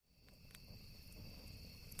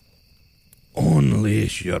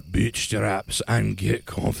Unlace your bootstraps and get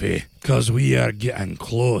comfy, 'cause we are getting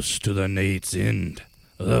close to the night's end.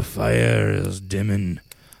 The fire is dimming,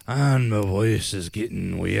 and my voice is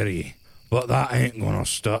getting weary, but that ain't gonna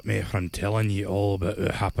stop me from telling you all about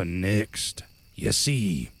what happened next. You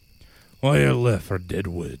see, I left for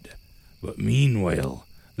Deadwood, but meanwhile,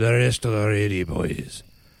 the rest of the Rady boys,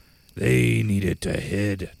 they needed to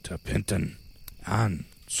head to Pinton, and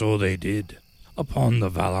so they did, upon the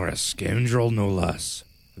valorous scoundrel no less.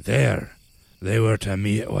 There, they were to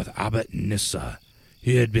meet with Abbot Nissa,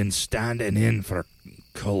 who had been standing in for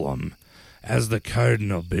Cullum as the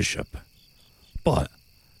cardinal bishop. But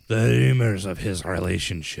the rumours of his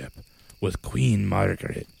relationship with Queen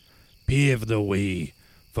Margaret paved the way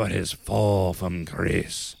for his fall from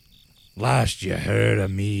grace. Last you heard of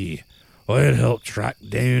me, I'd helped track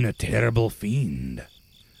down a terrible fiend.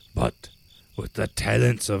 But with the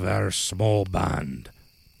talents of our small band,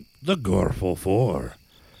 the Gorful Four,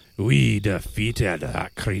 we defeated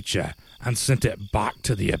that creature and sent it back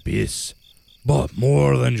to the abyss. But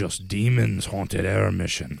more than just demons haunted our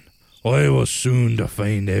mission. I was soon to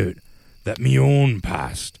find out that me own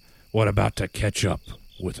past were about to catch up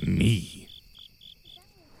with me.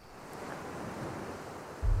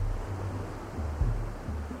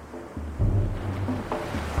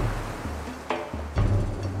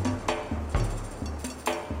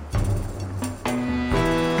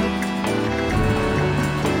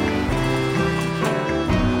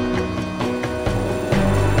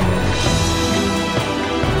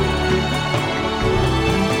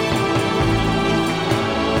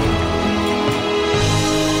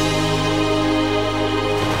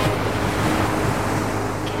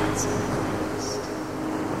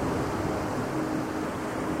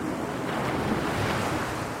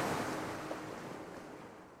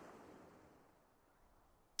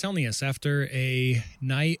 Telnius, after a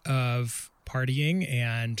night of partying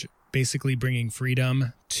and basically bringing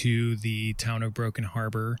freedom to the town of Broken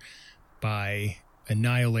Harbor by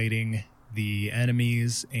annihilating the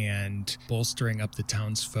enemies and bolstering up the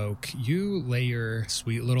townsfolk, you lay your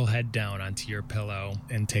sweet little head down onto your pillow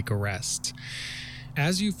and take a rest.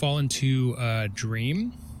 As you fall into a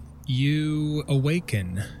dream, you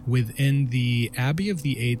awaken within the Abbey of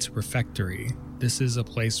the Eights refectory. This is a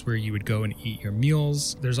place where you would go and eat your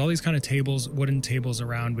meals. There's all these kind of tables, wooden tables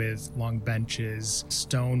around with long benches,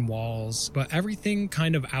 stone walls, but everything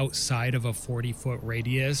kind of outside of a 40-foot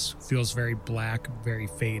radius feels very black, very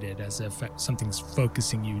faded, as if something's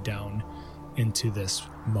focusing you down into this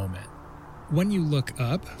moment. When you look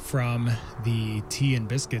up from the tea and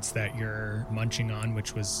biscuits that you're munching on,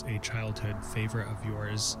 which was a childhood favorite of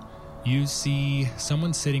yours, you see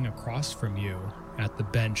someone sitting across from you at the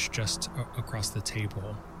bench just across the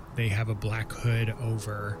table. They have a black hood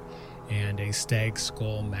over and a stag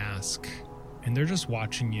skull mask, and they're just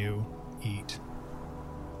watching you eat.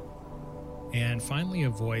 And finally a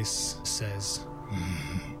voice says,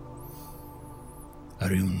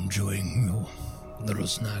 Are you enjoying your little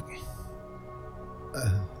snack?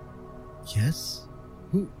 Yes?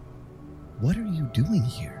 What are you doing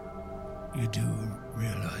here? You do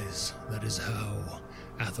realize that is how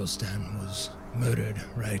Athelstan was murdered,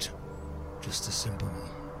 right? Just a simple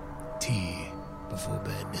tea before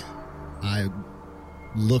bed. I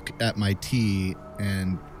look at my tea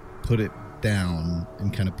and put it down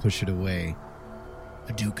and kind of push it away.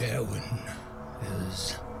 Duke Erwin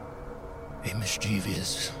is a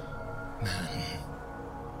mischievous man.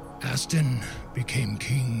 Aston became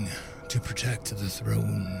king to protect the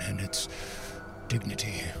throne and its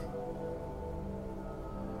dignity.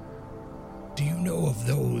 Do you know of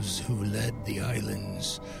those who led the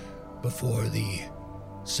islands before the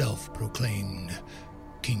self-proclaimed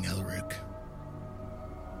King Elric?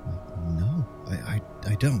 No,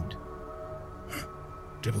 I don't.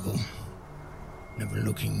 Typical. Never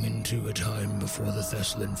looking into a time before the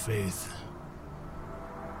Thessalon faith,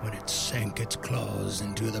 when it sank its claws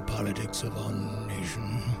into the politics of our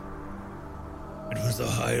nation. It was the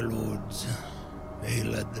High Lords. They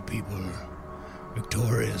led the people,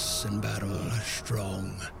 victorious in battle,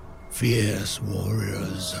 strong, fierce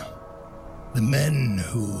warriors. The men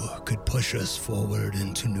who could push us forward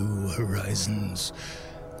into new horizons.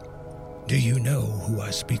 Do you know who I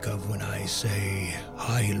speak of when I say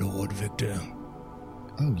High Lord Victor?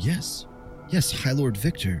 Oh, yes. Yes, High Lord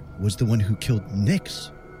Victor was the one who killed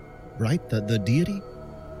Nyx, right? The deity?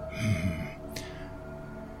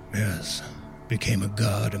 Yes, became a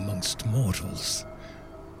god amongst mortals.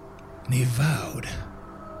 And he vowed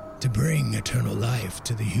to bring eternal life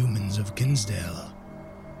to the humans of Kinsdale.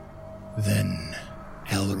 Then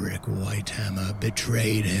Elric Whitehammer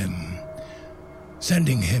betrayed him,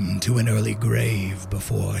 sending him to an early grave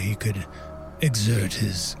before he could exert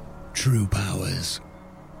his true powers.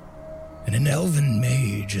 And an elven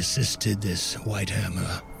mage assisted this White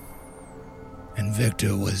Hammer, and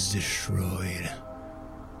Victor was destroyed.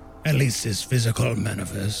 At least his physical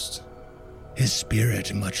manifest. His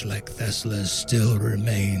spirit, much like Thesla's, still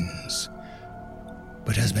remains,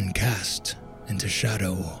 but has been cast into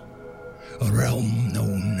shadow, a realm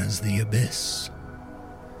known as the Abyss.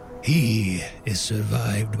 He is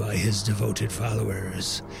survived by his devoted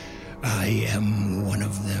followers. I am one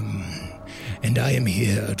of them, and I am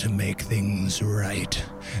here to make things right,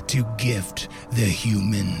 to gift the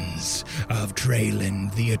humans of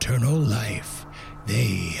Drayland the eternal life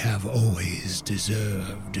they have always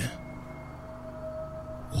deserved.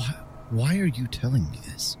 Why are you telling me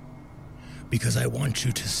this? Because I want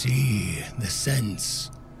you to see the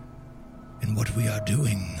sense in what we are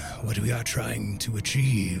doing, what we are trying to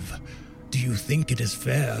achieve. Do you think it is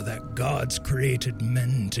fair that gods created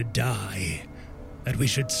men to die? That we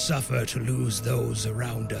should suffer to lose those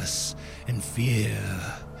around us in fear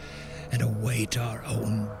and await our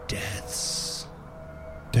own deaths?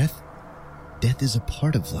 Death? Death is a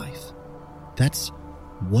part of life. That's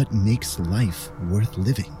what makes life worth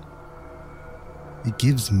living. It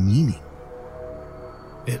gives meaning.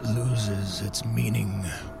 It loses its meaning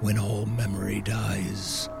when all memory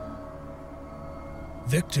dies.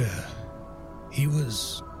 Victor, he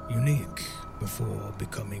was unique before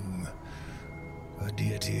becoming a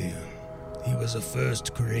deity. He was a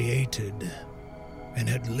first created and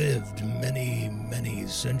had lived many, many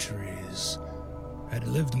centuries, had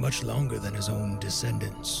lived much longer than his own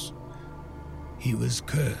descendants. He was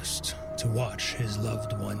cursed to watch his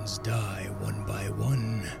loved ones die one by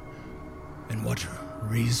one. And what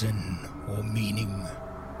reason or meaning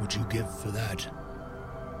would you give for that?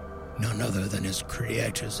 None other than his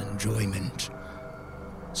creator's enjoyment.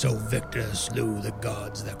 So Victor slew the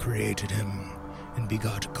gods that created him and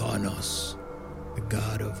begot Karnos, the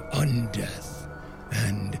god of undeath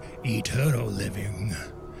and eternal living.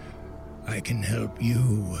 I can help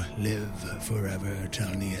you live forever,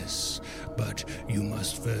 Talnius, but you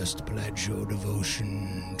must first pledge your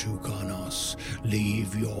devotion to Karnos.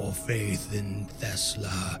 Leave your faith in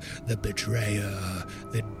Thesla, the betrayer,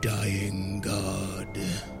 the dying god.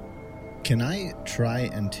 Can I try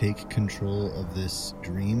and take control of this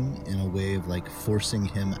dream in a way of like forcing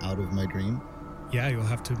him out of my dream? Yeah, you'll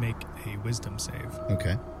have to make a wisdom save.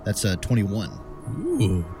 Okay. That's a 21.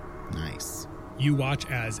 Ooh. Nice. You watch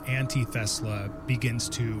as Anti-Thesla begins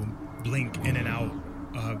to blink in and out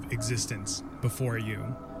of existence before you.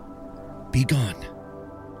 Be gone.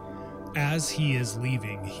 As he is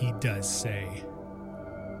leaving, he does say,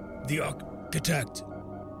 The architect,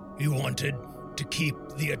 he wanted to keep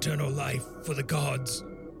the eternal life for the gods,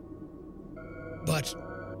 but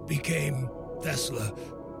became Thesla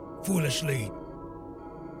foolishly.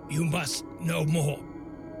 You must know more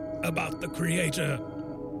about the Creator,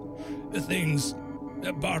 the things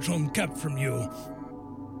that Bartholm kept from you,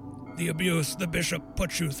 the abuse the bishop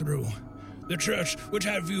put you through. The church would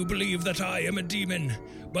have you believe that I am a demon,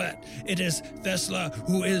 but it is Thesla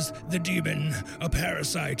who is the demon, a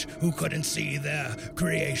parasite who couldn't see their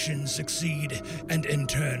creation succeed and in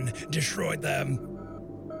turn destroyed them.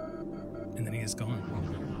 and then he is gone.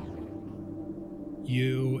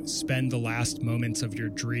 You spend the last moments of your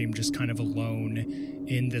dream just kind of alone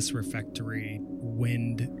in this refectory,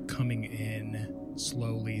 wind coming in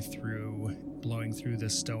slowly through, blowing through the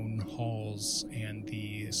stone halls and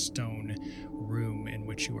the stone room in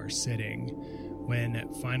which you are sitting, when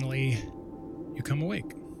finally you come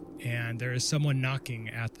awake. And there is someone knocking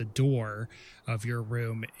at the door of your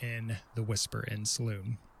room in the Whisper Inn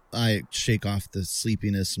Saloon. I shake off the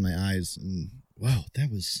sleepiness in my eyes and, wow,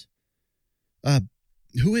 that was...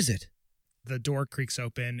 who is it? The door creaks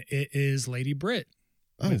open. It is Lady Britt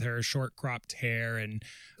with her short cropped hair, and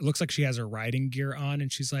it looks like she has her riding gear on,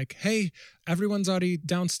 and she's like, hey, everyone's already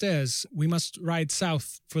downstairs. We must ride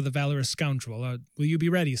south for the Valorous Scoundrel. Will you be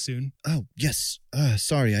ready soon? Oh, yes.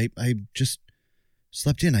 Sorry, I just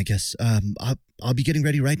slept in, I guess. I'll be getting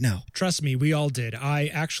ready right now. Trust me, we all did. I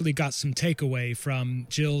actually got some takeaway from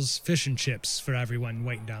Jill's fish and chips for everyone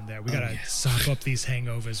waiting down there. We gotta sop up these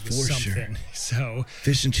hangovers with For something. sure. So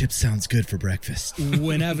Fish and chips sounds good for breakfast.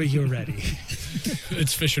 whenever you're ready.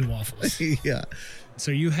 It's fish and waffles. Yeah. So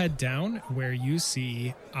you head down where you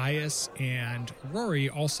see Ias and Rory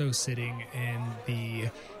also sitting in the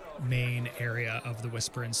main area of the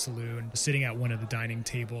Whisper Inn Saloon, sitting at one of the dining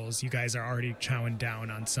tables. You guys are already chowing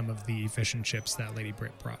down on some of the fish and chips that Lady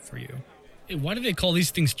Britt brought for you. Hey, why do they call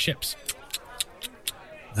these things chips?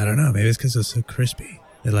 I don't know. Maybe it's because they're so crispy.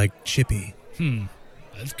 They're like chippy.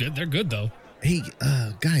 That's good. They're good, though. Hey,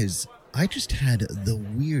 guys, I just had the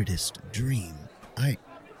weirdest dream. I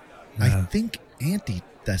think Auntie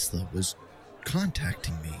Tesla was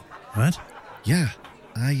contacting me. What? Yeah,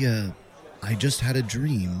 I just had a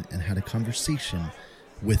dream and had a conversation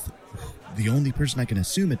with the only person I can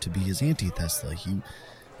assume it to be is Auntie Tesla. He,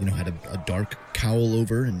 had a dark cowl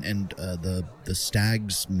over and the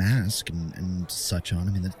stag's mask and such on.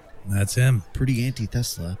 I mean, That's him. pretty Auntie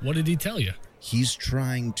Tesla. What did he tell you? He's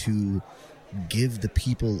trying to give the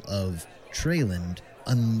people of Treyland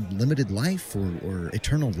unlimited life or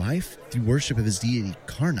eternal life through worship of his deity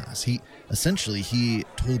Karnas. He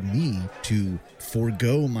told me to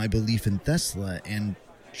forego my belief in Tesla and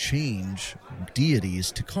change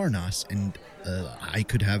deities to Karnas, and I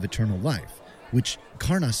could have eternal life, which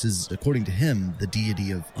Karnas is, according to him, the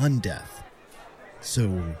deity of undeath.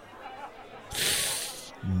 So,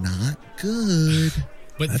 not good.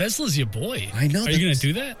 But Tesla's your boy. I know. Are you going to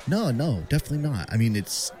do that? No, definitely not. I mean,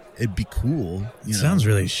 it'd be cool. It sounds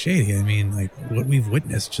really shady. I mean, like what we've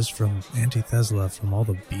witnessed just from Anti-Tesla, from all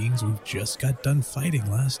the beings we've just got done fighting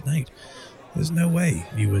last night. There's no way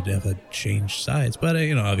you would ever change sides. But,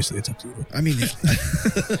 obviously it's up to you. I mean,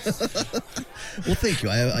 well, thank you.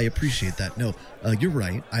 I appreciate that. No, you're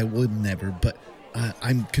right. I would never. But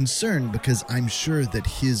I'm concerned because I'm sure that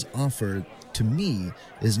his offer to me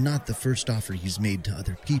is not the first offer he's made to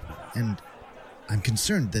other people. And I'm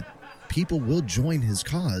concerned that people will join his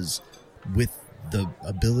cause with the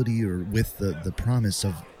ability or with the promise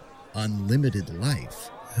of unlimited life.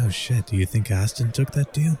 Oh, shit. Do you think Aston took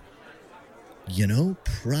that deal?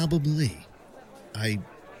 Probably. I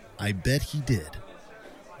bet he did.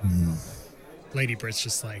 Lady Brit's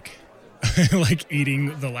just like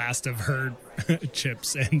eating the last of her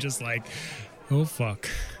chips and just like, oh fuck.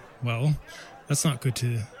 Well, that's not good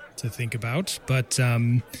to think about. But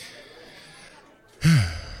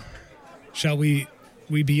shall we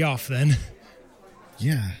be off then?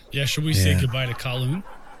 Yeah. Yeah, should we say goodbye to Kaloon?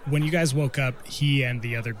 When you guys woke up, he and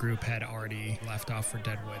the other group had already left off for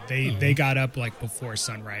Deadwood. They got up before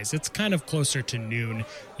sunrise. It's kind of closer to noon.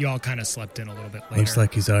 You all kind of slept in a little bit later. Looks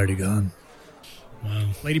like he's already gone. Wow.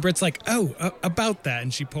 Lady Brit's like, about that.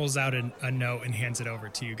 And she pulls out a note and hands it over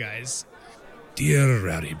to you guys. Dear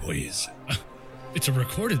Rowdy Boys, It's a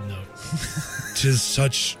recorded note. 'tis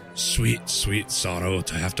such sweet, sweet sorrow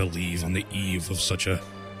to have to leave on the eve of such a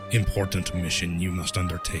important mission you must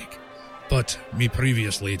undertake. But me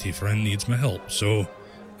previous lady friend needs my help, so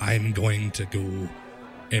I'm going to go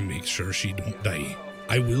and make sure she don't die.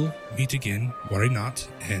 I will meet again, worry not,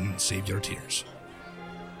 and save your tears.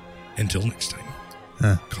 Until next time,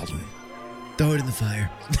 Kaloon. Throw it in the fire.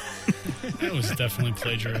 That was definitely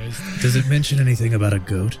plagiarized. Does it mention anything about a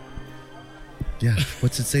goat? Yeah.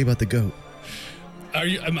 What's it say about the goat?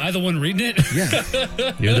 Am I the one reading it?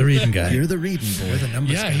 Yeah. You're the reading guy. You're the reading boy. the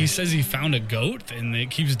numbers Yeah, guy. he says he found a goat and it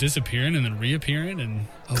keeps disappearing and then reappearing and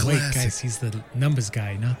Oh, wait, Classic. guys, he's the numbers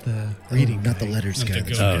guy, not the reading not guy. the letters Not guy. the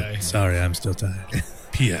That's goat. right. guy. Sorry, I'm still tired.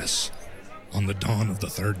 P.S. On the dawn of the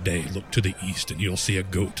third day, look to the east and you'll see a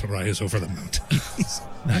goat rise over the mountain.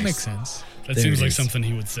 That makes sense. that There seems it like is. something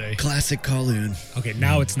he would say. Classic Kaloon. Okay,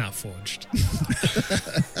 now it's not forged.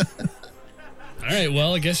 All right,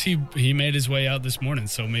 well, I guess he made his way out this morning,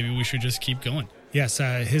 so maybe we should just keep going. Yes,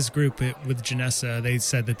 his group with Janessa, they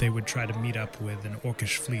said that they would try to meet up with an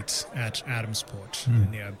Orcish fleet at Adamsport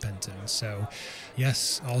near Benton. So,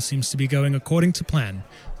 yes, all seems to be going according to plan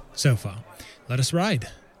so far. Let us ride.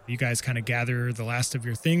 You guys kind of gather the last of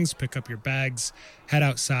your things, pick up your bags, head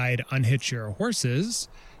outside, unhitch your horses,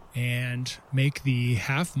 and make the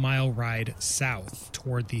half-mile ride south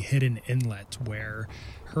toward the hidden inlet where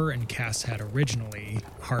her and Cass had originally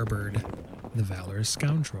harbored the Valorous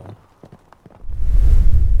Scoundrel.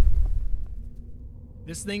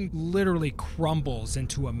 This thing literally crumbles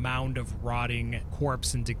into a mound of rotting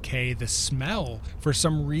corpse and decay. The smell, for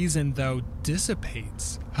some reason, though,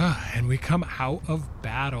 dissipates. And we come out of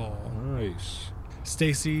battle. Nice.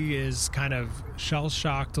 Stacy is kind of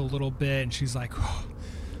shell-shocked a little bit, and she's like, oh,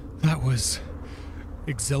 that was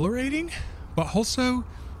exhilarating, but also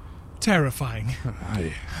terrifying.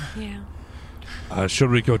 Aye. Yeah. Should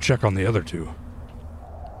we go check on the other two?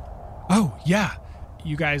 Oh, yeah.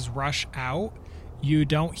 You guys rush out. You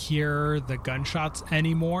don't hear the gunshots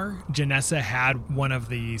anymore. Janessa had one of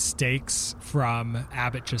the stakes from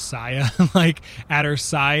Abbot Josiah, at her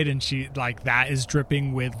side, and she, that is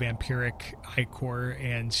dripping with vampiric ichor,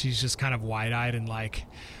 and she's just kind of wide-eyed and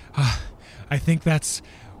I think that's...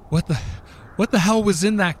 What the hell was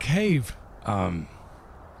in that cave?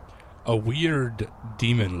 A weird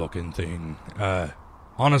demon-looking thing,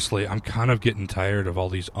 Honestly, I'm kind of getting tired of all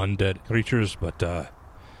these undead creatures, but,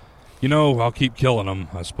 I'll keep killing them,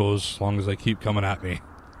 I suppose, as long as they keep coming at me.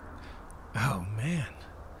 Oh, man.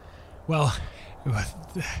 Well,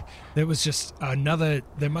 there was just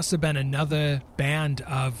there must have been another band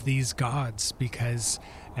of these gods, because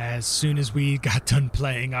as soon as we got done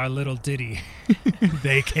playing our little ditty,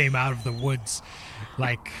 they came out of the woods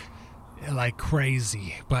like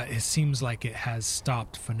crazy, but it seems like it has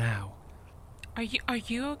stopped for now. Are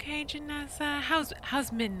you okay, Janessa?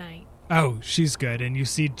 How's Midnight? Oh, she's good. And you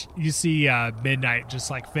see Midnight just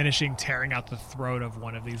like finishing tearing out the throat of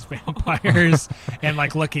one of these vampires and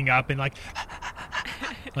like looking up and like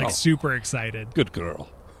super excited. Good girl.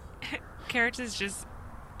 Carrot is just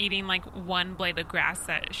eating like one blade of grass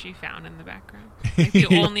that she found in the background. Like the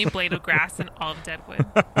only blade of grass in all of Deadwood.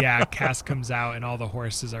 Yeah, Cass comes out and all the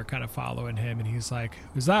horses are kind of following him, and he's like,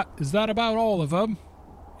 "Is that about all of them?"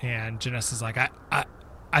 And Janessa's like,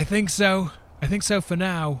 I think so. I think so for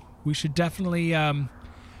now. We should definitely,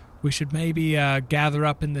 maybe gather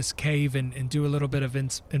up in this cave and do a little bit of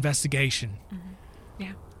investigation. Mm-hmm.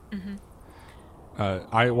 Yeah.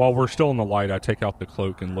 Mm-hmm. While we're still in the light, I take out the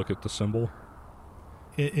cloak and look at the symbol.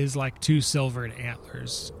 It is like two silvered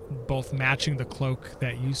antlers, both matching the cloak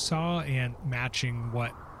that you saw and matching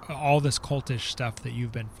what all this cultish stuff that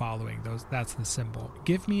you've been following. That's the symbol.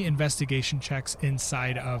 Give me investigation checks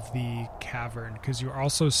inside of the cavern, because you're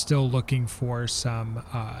also still looking for some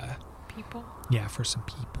people. Yeah, for some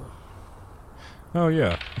people. Oh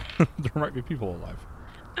yeah, there might be people alive.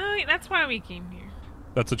 Oh, that's why we came here.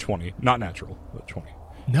 That's a 20, not natural, but 20.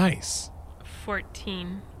 Nice.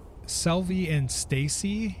 14. Selvi and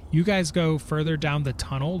Stacy, you guys go further down the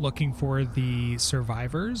tunnel looking for the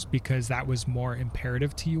survivors, because that was more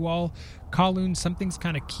imperative to you all. Kaloon, something's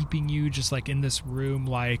kind of keeping you just like in this room,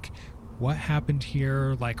 like what happened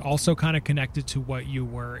here, like also kind of connected to what you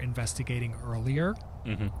were investigating earlier.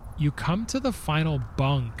 Mm-hmm. You come to the final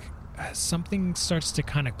bunk. Something starts to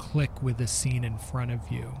kind of click with the scene in front of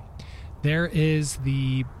you. There is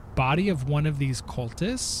the body of one of these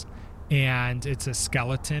cultists, and it's a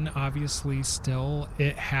skeleton, obviously, still.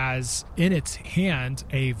 It has in its hand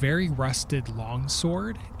a very rusted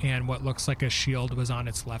longsword, and what looks like a shield was on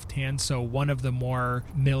its left hand. So one of the more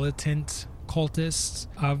militant cultists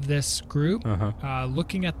of this group.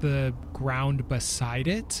 Looking at the ground beside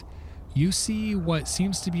it, you see what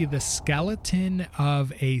seems to be the skeleton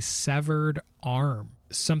of a severed arm.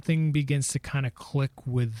 Something begins to kind of click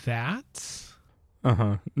with that.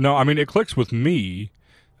 No, I mean, it clicks with me.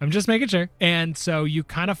 I'm just making sure. And so you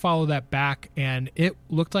kind of follow that back, and it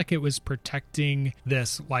looked like it was protecting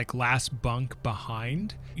this like last bunk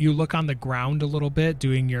behind. You look on the ground a little bit,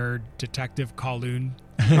 doing your Detective Kaloon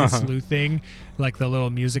sleuthing, like the little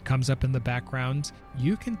music comes up in the background.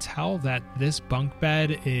 You can tell that this bunk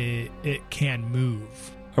bed, it can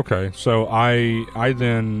move. Okay, so I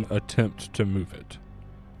then attempt to move it.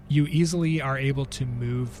 You easily are able to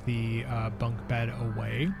move the bunk bed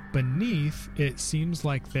away. Beneath, it seems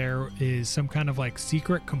like there is some kind of like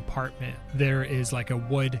secret compartment. There is like a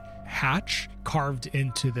wood hatch carved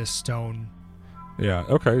into the stone. Yeah,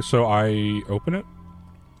 okay, so I open it,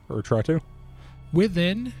 or try to.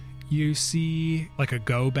 Within, you see like a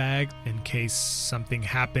go bag in case something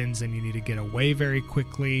happens and you need to get away very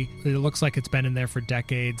quickly. It looks like it's been in there for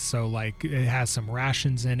decades, so like it has some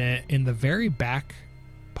rations in it. In the very back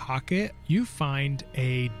pocket, you find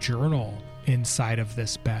a journal inside of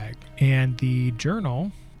this bag, and the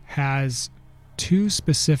journal has two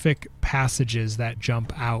specific passages that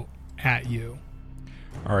jump out at you.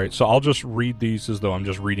 All right, so I'll just read these as though I'm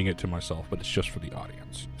just reading it to myself, but it's just for the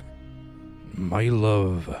audience. My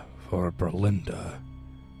love for Berlinda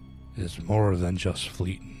is more than just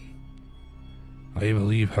fleeting. I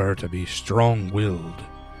believe her to be strong-willed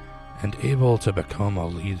and able to become a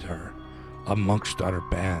leader amongst our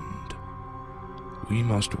band. We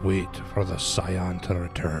must wait for the Scion to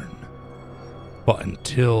return. But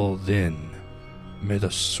until then, may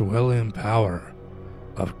the swelling power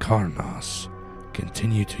of Karnas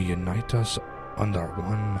continue to unite us under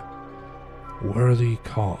one worthy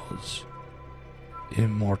cause: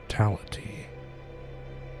 immortality.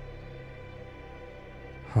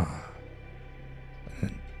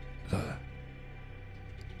 And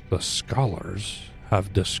the scholars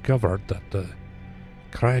have discovered that the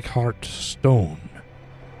Cragheart Stone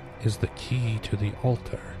is the key to the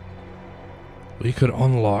altar. We could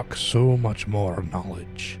unlock so much more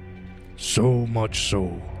knowledge, so much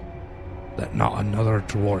so that not another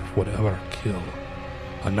dwarf would ever kill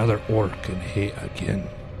another orc and hate again.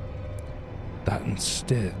 That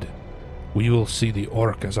instead, we will see the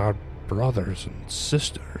orc as our brothers and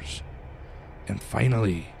sisters, And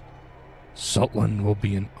finally, Sultland will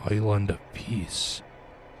be an island of peace.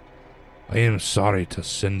 I am sorry to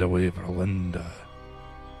send away Verlinda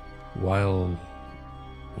while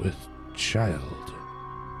with child,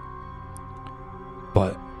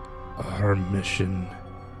 but her mission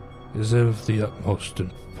is of the utmost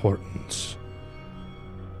importance.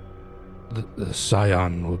 The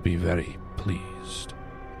Scion will be very pleased.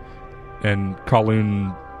 And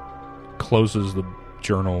Kaloon closes the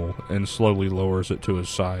journal and slowly lowers it to his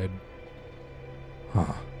side.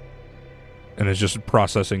 Huh. And is just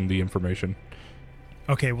processing the information.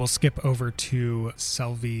 Okay, we'll skip over to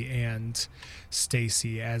Selvi and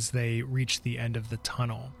Stacy as they reach the end of the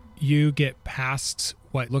tunnel. You get past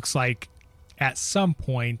what looks like at some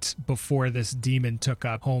point before this demon took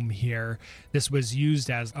up home here, this was used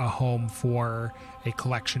as a home for a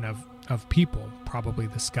collection of people, probably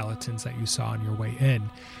the skeletons that you saw on your way in.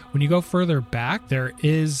 When you go further back, there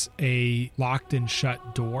is a locked and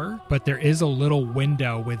shut door, but there is a little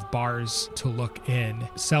window with bars to look in.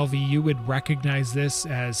 Selvi, you would recognize this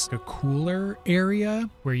as a cooler area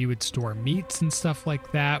where you would store meats and stuff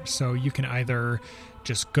like that. So you can either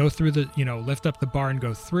just go through lift up the bar and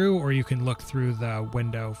go through, or you can look through the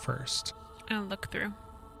window first. I'll look through.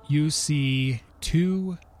 You see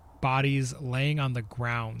 2 bodies laying on the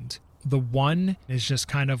ground. The one is just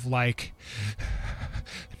kind of like,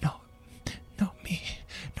 no, not me,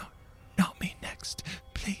 no, not me next,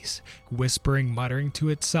 please. Whispering, muttering to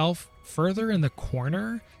itself. Further in the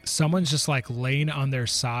corner, someone's just like laying on their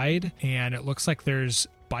side, and it looks like there's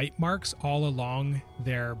bite marks all along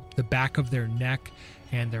the back of their neck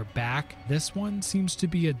and their back. This one seems to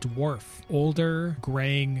be a dwarf, older,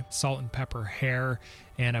 graying salt and pepper hair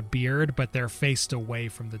and a beard, but they're faced away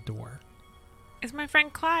from the door. It's my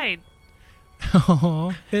friend Clyde.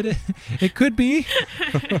 Oh, it could be.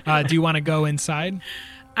 Do you want to go inside?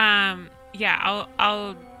 Yeah,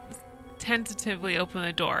 I'll tentatively open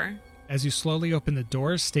the door. As you slowly open the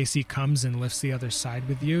door, Stacy comes and lifts the other side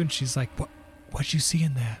with you, and she's like, What'd you see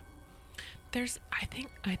in there? I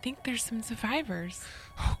think there's some survivors.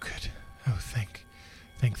 Oh, good. Oh, thank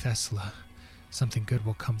Thesla. Something good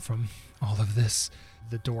will come from all of this.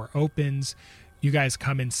 The door opens. You guys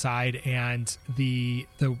come inside, and the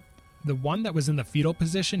one that was in the fetal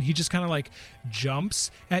position, he just kind of like jumps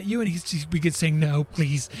at you, and he begins saying, "No,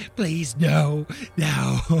 please, no,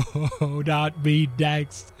 not me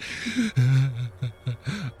next."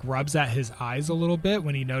 Rubs at his eyes a little bit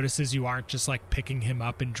when he notices you aren't just like picking him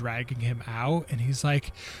up and dragging him out, and he's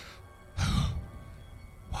like,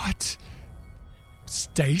 "What,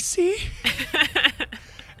 Stacy?"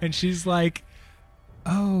 And she's like,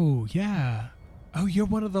 "Oh yeah, oh, you're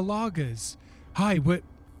one of the loggers. Hi, we're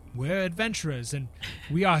adventurers, and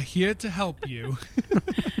we are here to help you."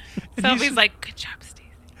 Selby's like, "Good job, Steve."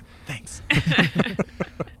 Thanks.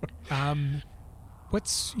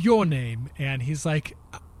 What's your name? And he's like,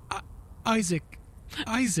 Isaac.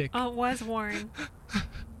 Oh, it was Warren.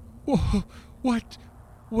 What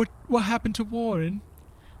happened to Warren?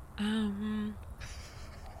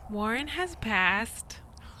 Warren has passed.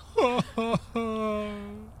 So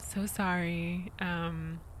sorry.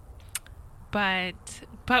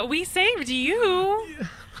 But we saved you.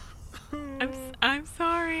 I'm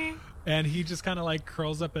sorry. And he just kind of like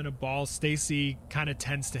curls up in a ball. Stacy kind of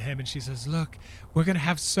tends to him, and she says, "Look, we're going to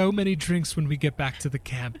have so many drinks when we get back to the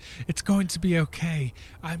camp. It's going to be okay.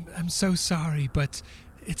 I'm so sorry, but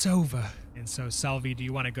it's over." And so, Selvi, do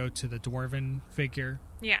you want to go to the dwarven figure?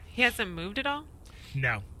 Yeah, he hasn't moved at all?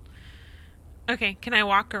 No. Okay, can I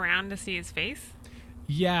walk around to see his face?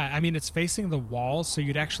 Yeah, I mean, it's facing the wall, so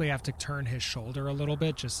you'd actually have to turn his shoulder a little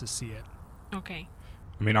bit just to see it. Okay.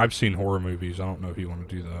 I mean, I've seen horror movies. I don't know if you want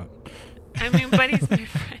to do that. I mean, but he's my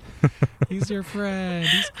friend. He's your friend.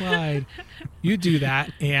 He's Clyde. You do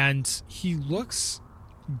that, and he looks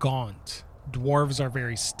gaunt. Dwarves are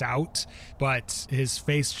very stout, but his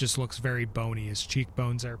face just looks very bony. His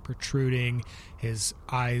cheekbones are protruding. His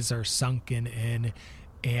eyes are sunken in.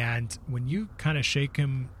 And when you kind of shake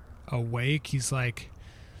him awake, he's like,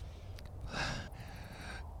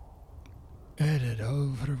 "Get it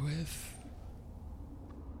over with."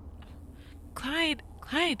 Clyde,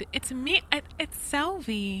 it's me. It's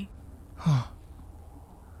Selvi. Huh.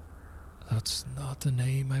 That's not a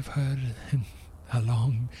name I've heard in a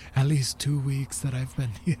long, at least 2 weeks that I've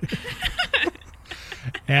been here.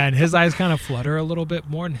 And his eyes kind of flutter a little bit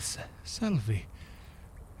more, and he says, "Selvi,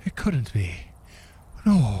 it couldn't be.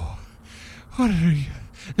 No. What are you?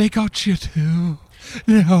 They got you too.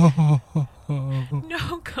 No."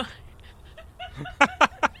 No, Clyde.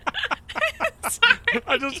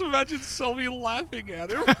 I just imagine Sylvie laughing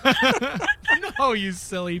at him. No, you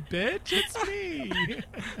silly bitch. It's me.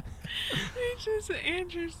 It's just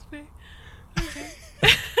Andrew's face. Okay.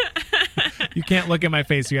 You can't look at my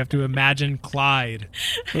face. You have to imagine Clyde.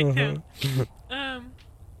 I know.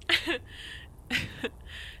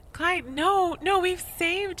 Clyde, no, we've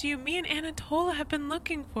saved you. Me and Anatola have been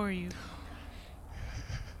looking for you.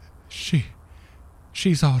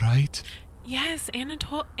 She's all right. Yes,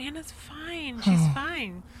 Anna's fine. She's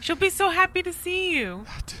fine. She'll be so happy to see you.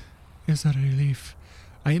 That is a relief.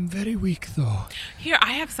 I am very weak, though. Here,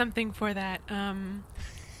 I have something for that.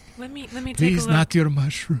 Let me take a look. Please, not your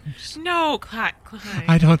mushrooms. No, Clyde.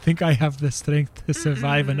 I don't think I have the strength to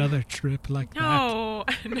survive another trip like No.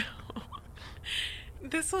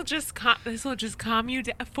 This will just calm you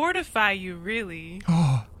down, fortify you, really.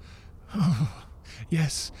 Oh,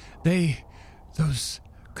 yes. Those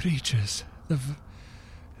creatures,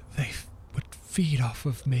 they would feed off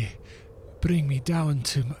of me, bring me down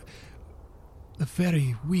to the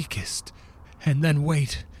very weakest, and then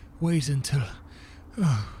wait until,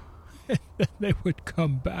 and then they would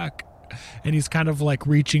come back. And he's kind of like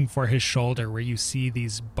reaching for his shoulder where you see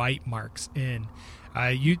these bite marks in.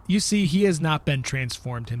 You see he has not been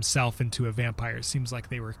transformed himself into a vampire. It seems like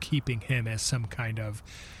they were keeping him as some kind of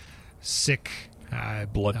sick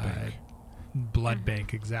Blood bank. Blood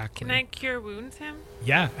bank, exactly. Can I cure wounds him?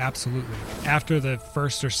 Yeah, absolutely. After the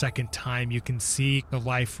first or second time, you can see the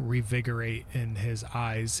life revigorate in his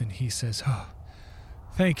eyes, and he says, "Oh,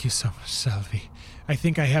 thank you so much, Sylvie. I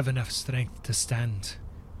think I have enough strength to stand."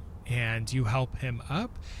 And you help him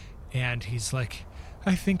up, and he's like,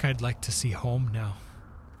 "I think I'd like to see home now."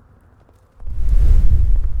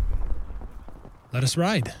 Let us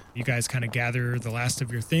ride. You guys kind of gather the last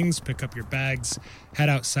of your things, pick up your bags, head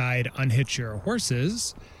outside, unhitch your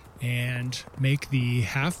horses, and make the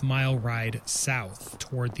half-mile ride south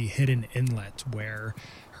toward the hidden inlet where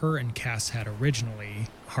her and Cass had originally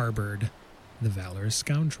harbored the Valorous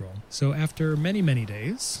Scoundrel. So after many, many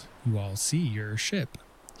days, you all see your ship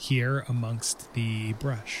here amongst the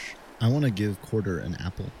brush. I want to give Quarter an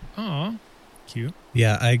apple. Aw, cute.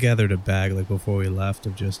 Yeah, I gathered a bag like before we left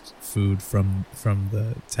of just food from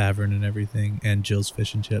the tavern and everything, and Jill's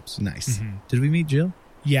fish and chips. Nice. Mm-hmm. Did we meet Jill?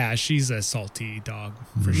 Yeah, she's a salty dog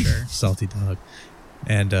for sure. Salty dog.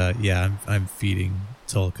 And yeah, I'm feeding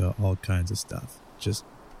Tolka all kinds of stuff. Just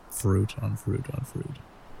fruit on fruit on fruit.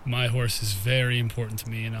 My horse is very important to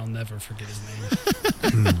me, and I'll never forget his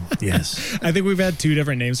name. Yes. I think we've had 2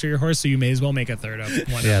 different names for your horse, so you may as well make a third up.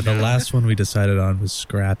 One Yeah, up the now. last one we decided on was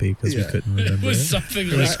Scrappy because we couldn't It remember was it. something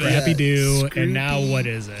It was like Scrappy Doo, Scroopy. and now what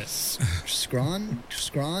is it? Scrondo?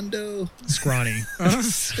 Scrawny.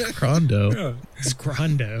 Crondo.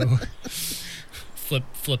 Scrondo.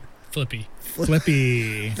 Flippy.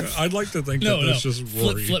 Flippy. I'd like to think No, that that's just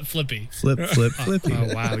Rory. Flippy. Flippy.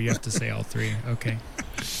 Oh, wow, you have to say all 3. Okay.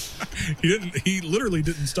 He literally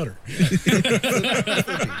didn't stutter.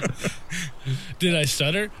 Did I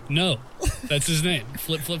stutter? No. That's his name.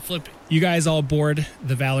 Flippy. You guys all board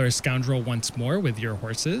the Valorous Scoundrel once more with your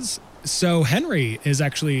horses. So Henry is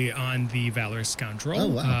actually on the Valorous Scoundrel. Oh,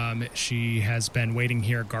 wow. She has been waiting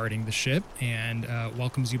here guarding the ship and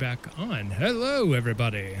welcomes you back on. Hello,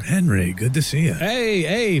 everybody. Henry, good to see you.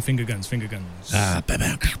 Hey, finger guns. Ah,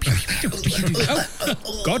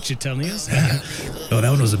 Oh, gotcha, Telnius. oh, that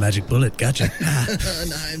one was a magic bullet. Gotcha.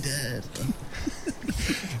 No, I'm dead.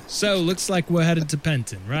 So, looks like we're headed to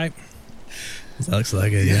Penton, right? Looks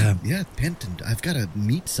like it, yeah. Yeah, Penton. I've got to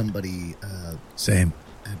meet somebody Same.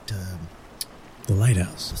 at The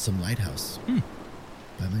lighthouse. some lighthouse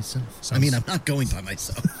by myself. Sounds- I mean, I'm not going by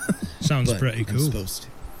myself. Sounds but pretty I'm cool. supposed to.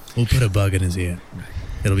 We'll put a bug in his ear. Right.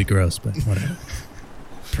 It'll be gross, but whatever.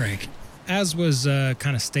 Prank. As was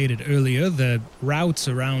kind of stated earlier, the routes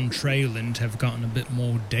around Treyland have gotten a bit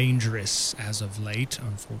more dangerous as of late,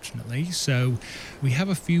 unfortunately. So we have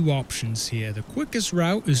a few options here. The quickest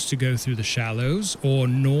route is to go through the Shallows or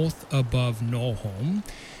north above Norholm,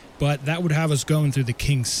 but that would have us going through the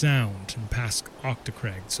King's Sound and past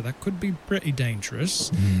Octocreg, so that could be pretty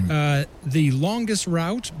dangerous. The longest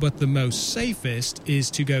route, but the most safest,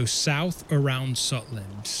 is to go south around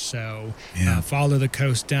Sutland. So follow the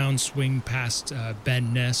coast down, swing past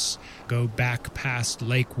Ben Ness, go back past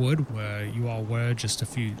Lakewood, where you all were just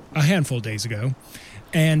a handful of days ago,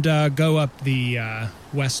 and go up the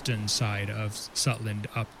western side of Sutland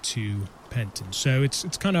up to Penton. So it's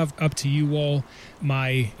kind of up to you all.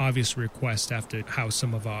 My obvious request after how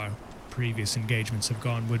some of our previous engagements have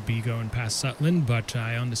gone would be going past Sutland, but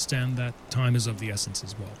I understand that time is of the essence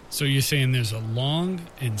as well. So you're saying there's a long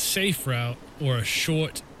and safe route or a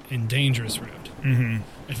short and dangerous route. Mm-hmm.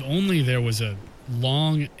 If only there was a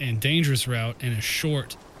long and dangerous route and a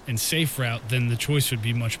short and safe route, then the choice would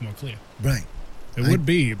be much more clear. Right. It would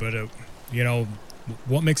be, but,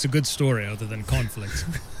 what makes a good story other than conflict?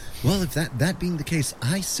 Well, if that being the case,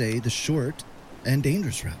 I say the short and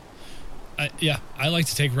dangerous route. I like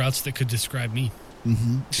to take routes that could describe me.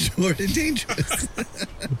 Mm-hmm. Short and dangerous.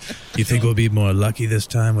 You think we'll be more lucky this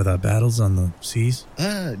time with our battles on the seas?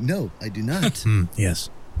 No, I do not. Yes.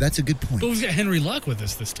 That's a good point. But we've got Henry Luck with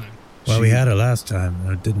us this time. Well, we had her last time,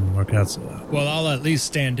 and it didn't work out so well. Well, I'll at least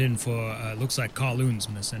stand in for, looks like Carloon's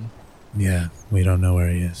missing. Yeah, we don't know where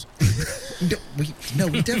he is. No,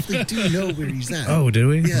 we definitely do know where he's at. Oh, do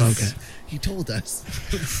we? Yes, Okay. he told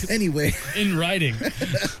us. Anyway. In writing.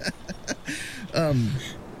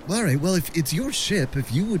 All right, well, if it's your ship,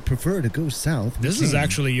 if you would prefer to go south... This is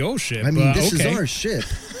actually your ship. I mean, this okay. is our ship.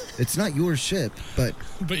 It's not your ship, but...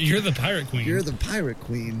 But you're the pirate queen. You're the pirate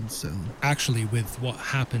queen, so... Actually, with what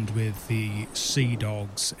happened with the Sea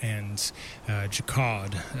Dogs and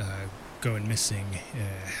Jacquard going missing,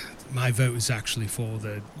 my vote is actually for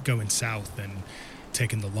the going south and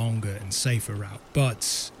taking the longer and safer route.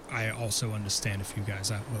 But I also understand if you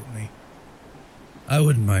guys outvote me. I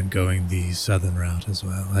wouldn't mind going the southern route as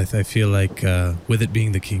well. I feel like with it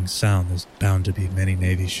being the King's Sound, there's bound to be many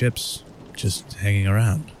Navy ships just hanging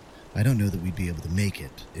around. I don't know that we'd be able to make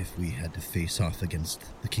it if we had to face off against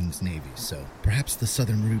the King's Navy, so perhaps the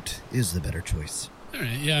southern route is the better choice. All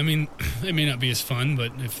right, yeah, I mean, it may not be as fun,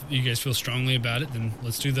 but if you guys feel strongly about it, then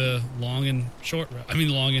let's do the long and short route. I mean,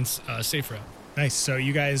 long and safe route. Nice. So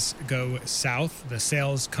you guys go south. The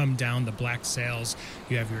sails come down, the black sails.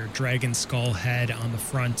 You have your dragon skull head on the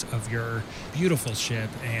front of your beautiful ship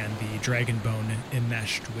and the dragon bone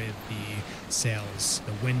enmeshed with the sails.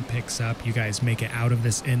 The wind picks up. You guys make it out of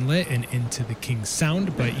this inlet and into the King's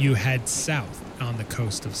Sound, but you head south on the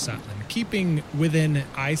coast of Sutland, keeping within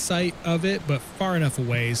eyesight of it, but far enough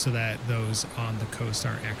away so that those on the coast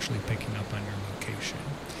aren't actually picking up on your location.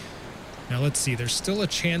 Now, let's see. There's still a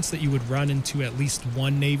chance that you would run into at least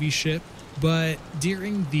one Navy ship, but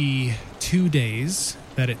during the 2 days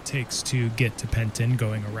that it takes to get to Penton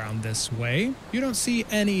going around this way, you don't see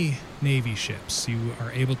any Navy ships. You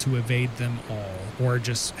are able to evade them all, or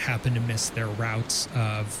just happen to miss their routes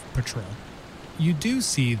of patrol. You do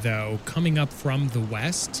see, though, coming up from the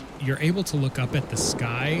west, you're able to look up at the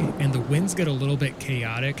sky, and the winds get a little bit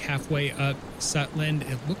chaotic halfway up Sutland.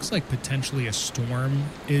 It looks like potentially a storm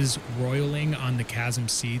is roiling on the Chasm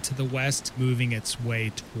Sea to the west, moving its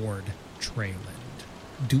way toward Trayland.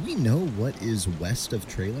 Do we know what is west of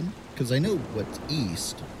Trayland? Because I know what's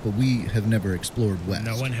east, but we have never explored west.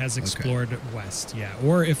 No one has explored west, yeah.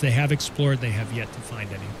 Or if they have explored, they have yet to find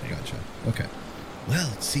anything. Gotcha. Okay.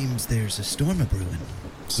 Well, it seems there's a storm a-brewing.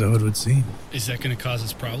 So it would seem. Is that going to cause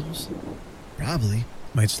us problems? Probably.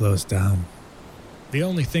 Might slow us down. The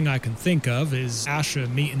only thing I can think of is Asha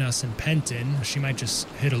meeting us in Penton. She might just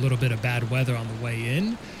hit a little bit of bad weather on the way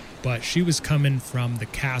in, but she was coming from the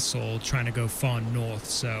castle trying to go Fawn North,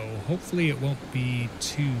 so hopefully it won't be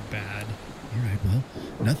too bad. All right, well,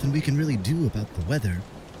 nothing we can really do about the weather.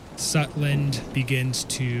 Sutland begins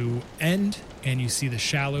to end, and you see the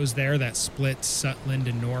shallows there that split Sutland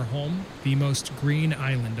and Norholm, the most green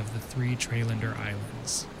island of the 3 Traylander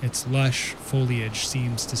islands. Its lush foliage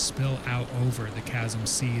seems to spill out over the Chasm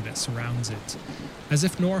Sea that surrounds it, as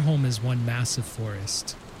if Norholm is one massive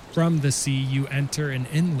forest. From the sea, you enter an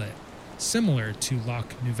inlet, similar to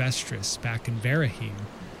Loch Nuvestris back in Verahim,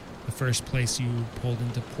 the first place you pulled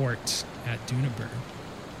into port at Dunaburg.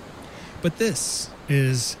 But this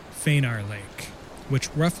is Fenar Lake, which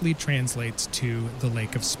roughly translates to the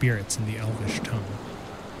Lake of Spirits in the Elvish tongue,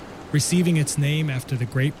 receiving its name after the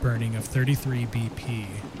Great Burning of 33 BP,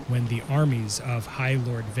 when the armies of High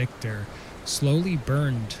Lord Victor slowly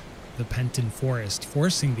burned the Penton Forest,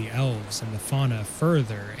 forcing the elves and the fauna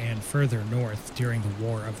further and further north during the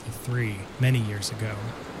War of the Three many years ago.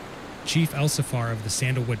 Chief Elsifar of the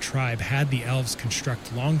Sandalwood tribe had the elves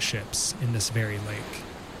construct longships in this very lake.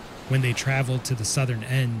 When they traveled to the southern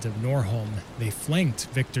end of Norholm, they flanked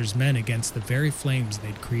Victor's men against the very flames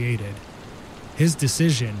they'd created. His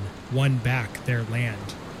decision won back their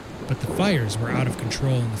land, but the fires were out of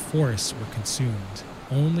control and the forests were consumed.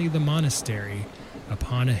 Only the monastery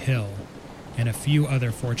upon a hill and a few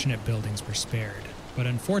other fortunate buildings were spared. But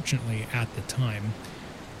unfortunately, at the time,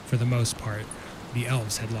 for the most part, the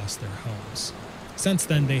elves had lost their homes. Since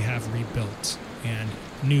then, they have rebuilt, and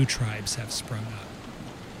new tribes have sprung up.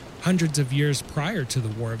 Hundreds of years prior to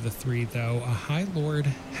the War of the Three, though, a High Lord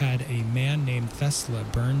had a man named Thesla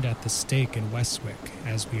burned at the stake in Westwick,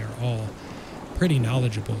 as we are all pretty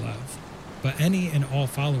knowledgeable of. but any and all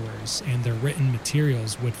followers and their written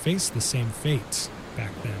materials would face the same fate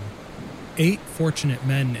back then. 8 fortunate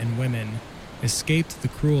men and women escaped the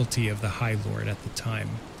cruelty of the High Lord at the time.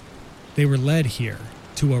 They were led here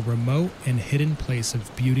to a remote and hidden place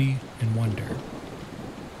of beauty and wonder.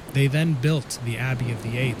 They then built the Abbey of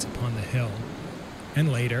the Eight upon the hill,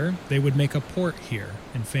 and later they would make a port here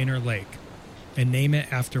in Fener Lake and name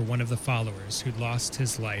it after one of the followers who'd lost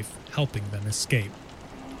his life helping them escape,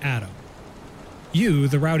 Adam. You,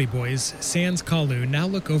 the Rowdy Boys, sans Kowloon, now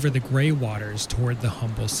look over the gray waters toward the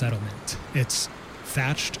humble settlement. Its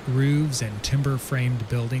thatched roofs and timber-framed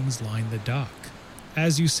buildings line the dock.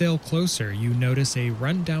 As you sail closer, you notice a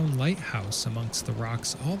run-down lighthouse amongst the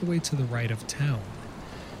rocks all the way to the right of town.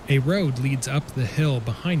 A road leads up the hill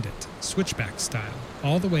behind it, switchback style,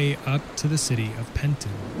 all the way up to the city of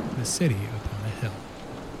Penton, the city upon a hill.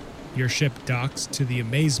 Your ship docks to the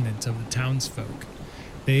amazement of the townsfolk.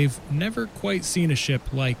 They've never quite seen a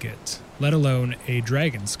ship like it, let alone a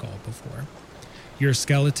dragon skull before. Your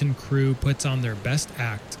skeleton crew puts on their best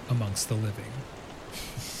act amongst the living.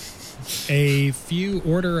 A few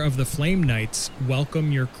Order of the Flame Knights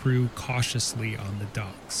welcome your crew cautiously on the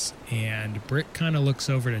docks, and Britt kind of looks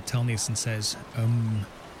over to Telnius and says,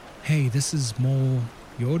 hey, this is more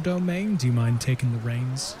your domain. Do you mind taking the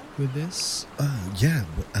reins with this? Yeah.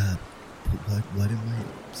 What am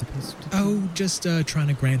I supposed to do? Oh, just trying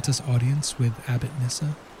to grant us audience with Abbot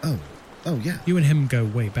Nissa. Oh, yeah. You and him go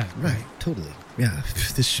way back, Right, totally. Yeah,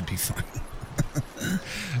 this should be fine.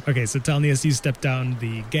 Okay, so Telnius, you step down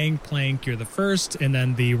the gangplank. You're the first, and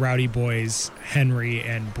then the Rowdy Boys, Henry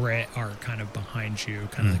and Britt, are kind of behind you,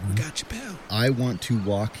 kind of like, we got you, pal. I want to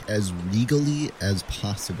walk as regally as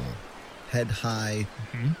possible. Head high,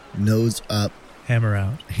 nose up, Hammer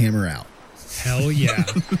out. hammer out. Hell yeah.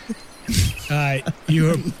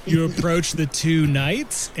 You approach the 2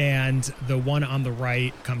 knights, and the one on the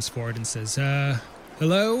right comes forward and says,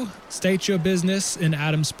 hello, state your business in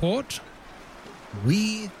Adam's Port.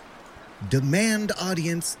 We demand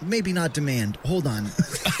audience. Maybe not demand. Hold on.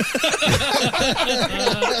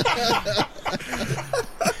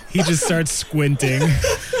 He just starts squinting.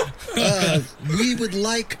 We would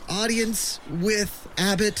like audience with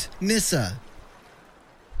Abbot Nissa.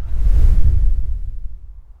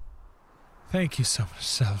 Thank you so much,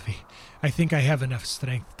 Selvi. I think I have enough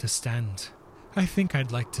strength to stand. I think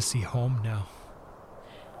I'd like to see home now.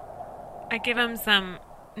 I give him some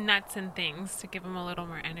nuts and things to give him a little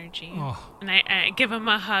more energy. Oh. And I give him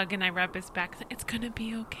a hug and I rub his back. It's going to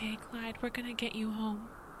be okay, Clyde. We're going to get you home.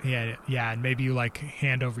 Yeah, and maybe you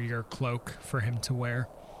hand over your cloak for him to wear.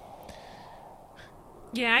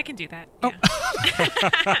 Yeah, I can do that. Oh.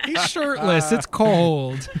 Yeah. He's shirtless. It's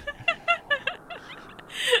cold.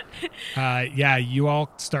 You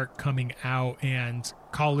all start coming out, and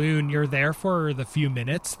Kowloon, you're there for the few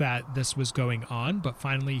minutes that this was going on, but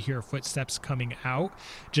finally you hear footsteps coming out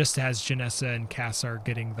just as Janessa and Cass are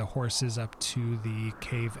getting the horses up to the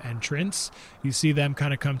cave entrance. You see them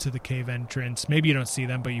kind of come to the cave entrance. Maybe you don't see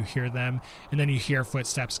them, but you hear them, and then you hear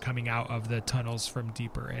footsteps coming out of the tunnels from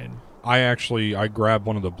deeper in. I grab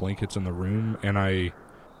one of the blankets in the room, and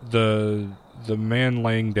the man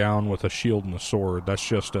laying down with a shield and a sword, that's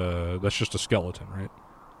just a skeleton, right?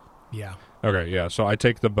 Yeah. Okay, yeah. So I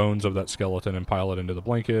take the bones of that skeleton and pile it into the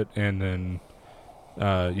blanket, and then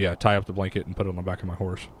tie up the blanket and put it on the back of my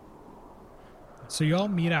horse. So you all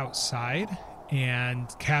meet outside, and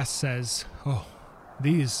Cass says, "Oh,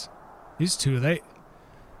 these two, they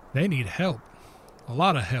need help. A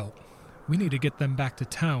lot of help. We need to get them back to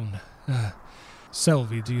town.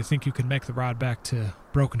 Selvi, do you think you can make the ride back to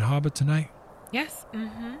Broken Harbor tonight?" Yes.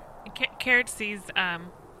 Mm-hmm. Carrot sees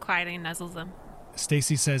Clyde and nuzzles him.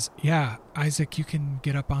 Stacy says, "Yeah, Isaac, you can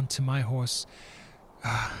get up onto my horse.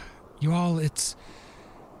 You all, it's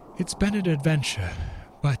been an adventure,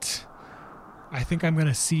 but I think I'm going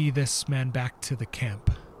to see this man back to the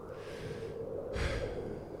camp.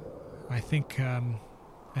 I think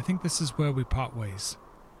this is where we part ways."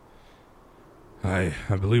 I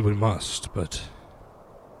believe we must, but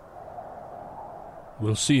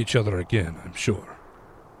we'll see each other again, I'm sure.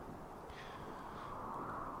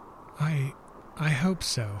 I hope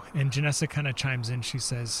so. And Janessa kind of chimes in. She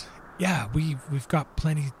says, "Yeah, we've got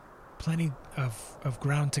plenty of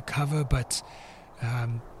ground to cover, but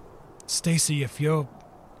Stacy, if you're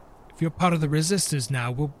part of the Resistors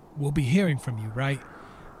now, we'll be hearing from you, right?"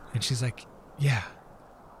 And she's like, "Yeah,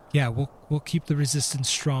 we'll keep the Resistance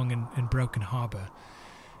strong in Broken Harbor."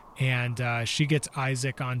 And she gets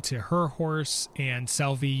Isaac onto her horse, and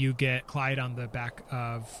Selvi, you get Clyde on the back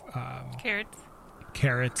of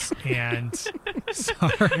Carrots and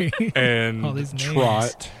sorry, and all these names.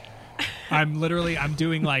 Trot. I'm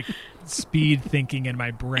doing like speed thinking in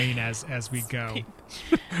my brain as we go.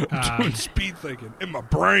 Doing speed thinking in my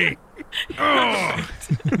brain. Oh.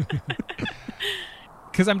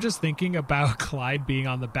 Because I'm just thinking about Clyde being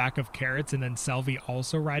on the back of Carrots and then Selby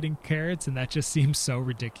also riding Carrots, and that just seems so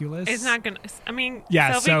ridiculous. It's not gonna. I mean,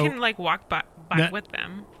 Yeah, Selby so- can like walk by That- with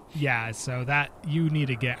them. Yeah, so that you need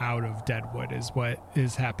to get out of Deadwood is what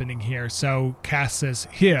is happening here. So Cass says,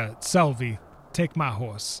 "Here, Selby, take my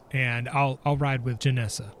horse, and I'll ride with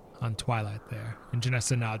Janessa on Twilight there." And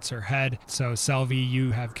Janessa nods her head. So Selby,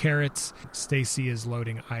 you have Carrots. Stacy is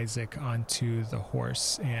loading Isaac onto the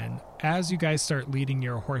horse, and as you guys start leading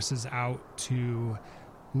your horses out to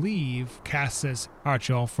leave, Cass says, "All right,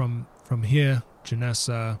 y'all, from here,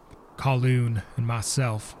 Janessa, Kowloon, and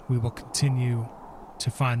myself, we will continue to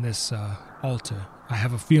find this altar. I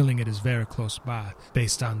have a feeling it is very close by,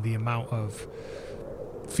 based on the amount of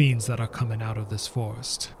fiends that are coming out of this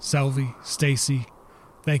forest. Selby, Stacy,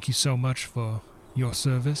 thank you so much for your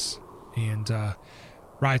service, and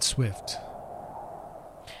ride swift."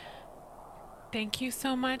 Thank you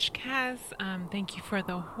so much, Kaz. Thank you for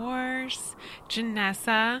the horse,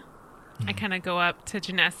 Janessa. I kind of go up to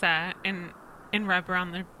Janessa and rub her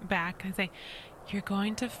on the back and say, "You're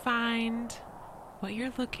going to find what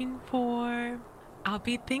you're looking for. I'll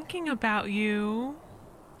be thinking about you."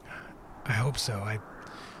 I hope so.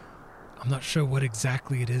 I'm not sure what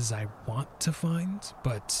exactly it is I want to find,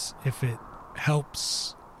 but if it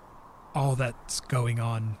helps all that's going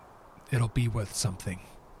on, it'll be worth something.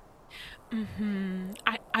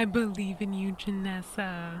 I believe in you,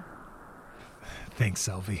 Janessa. Thanks,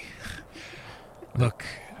 Selby. Look,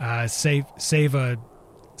 save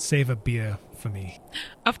a beer for me.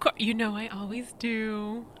 Of course, you know I always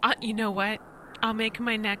do. You know what? I'll make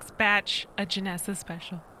my next batch a Janessa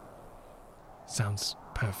special. Sounds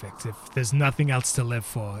perfect. If there's nothing else to live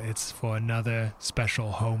for, it's for another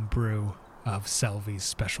special home brew of Selby's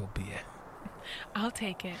special beer. I'll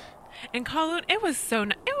take it. And Kowloon, it was so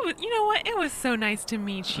you know what? It was so nice to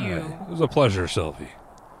meet you. It was a pleasure, Sylvie.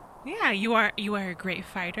 Yeah, you are a great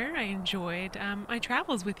fighter. I enjoyed my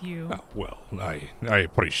travels with you. Oh, well, I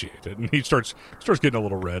appreciate it. And he starts getting a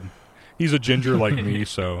little red. He's a ginger like me,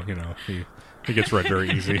 so he gets red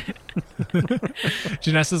very easy.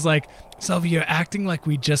 Janessa's like, "Selby, you're acting like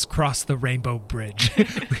we just crossed the Rainbow Bridge.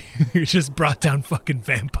 We just brought down fucking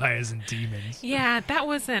vampires and demons." Yeah, that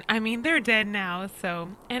wasn't. I mean, they're dead now. So,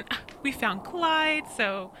 and we found Clyde.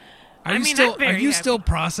 So, Are you still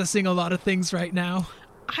processing a lot of things right now?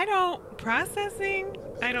 I don't processing.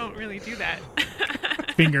 I don't really do that.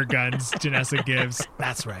 Finger guns Janessa gives.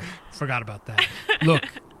 That's right. Forgot about that. Look,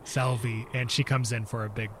 Selby, and she comes in for a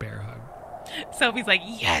big bear hug. Selby's like,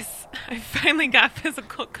 "Yes, I finally got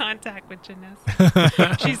physical contact with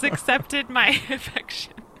Janessa. She's accepted my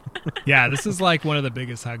affection." Yeah, this is like one of the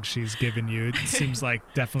biggest hugs she's given you. It seems like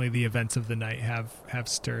definitely the events of the night have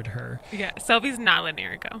stirred her. Yeah, Selby's not letting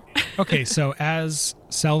her go. Okay, so as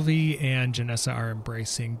Selby and Janessa are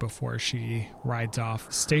embracing before she rides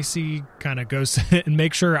off, Stacy kind of goes and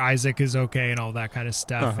makes sure Isaac is okay and all that kind of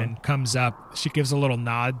stuff, and comes up. She gives a little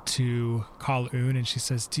nod to Kowloon, and she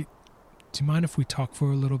says, Do you mind if we talk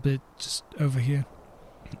for a little bit just over here?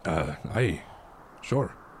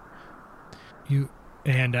 Sure.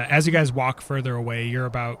 As you guys walk further away, you're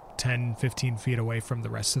about 10, 15 feet away from the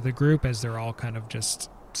rest of the group as they're all kind of just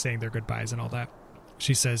saying their goodbyes and all that.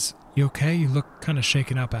 She says, "You okay? You look kind of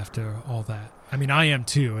shaken up after all that." I mean, I am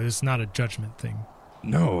too. It's not a judgment thing.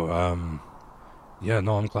 No, I'm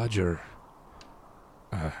glad you're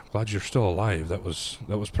still alive. That was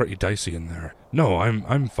pretty dicey in there. No,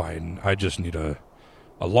 I'm fine. I just need a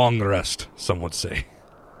long rest, some would say.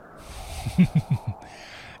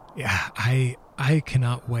 Yeah, I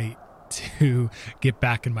cannot wait to get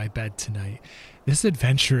back in my bed tonight. This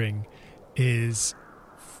adventuring it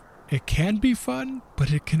can be fun,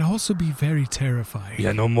 but it can also be very terrifying.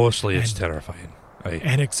 Yeah, no, mostly it's terrifying.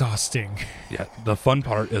 And exhausting. Yeah, the fun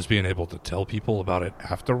part is being able to tell people about it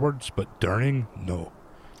afterwards, but during, no.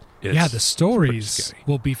 The stories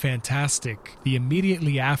will be fantastic. The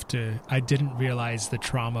immediately after, I didn't realize the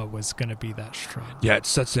trauma was going to be that strong. Yeah, it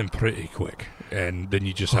sets in pretty quick, and then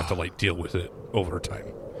you just have to deal with it over time.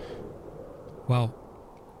 Well,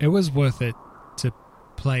 it was worth it to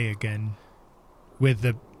play again with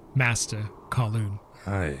the master, Kowloon.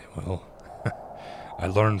 Aye, well, I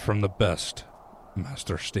learned from the best,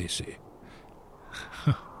 Master Stacy.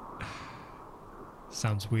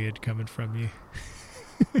 Sounds weird coming from you.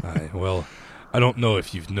 Aye, well, I don't know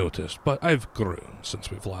if you've noticed, but I've grown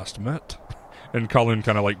since we've last met. And Kowloon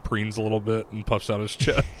kind of preens a little bit and puffs out his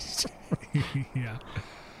chest. Yeah.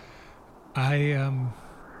 I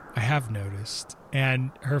I have noticed.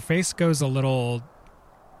 And her face goes a little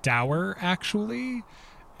dour, actually,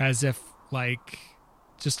 as if, like,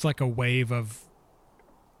 just like a wave of,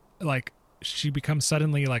 like, she becomes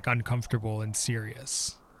suddenly, like, uncomfortable and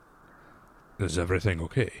serious. Is everything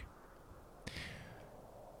okay?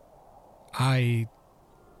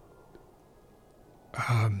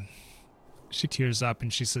 She tears up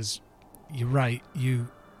and she says, "You're right. You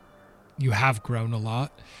have grown a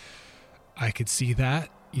lot. I could see that.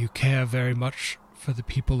 You care very much for the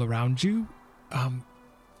people around you.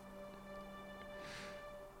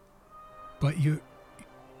 But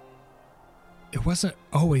it wasn't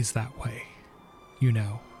always that way, you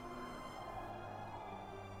know."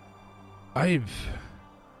 I've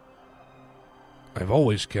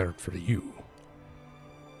always cared for you.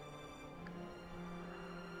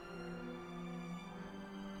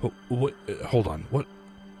 What, hold on.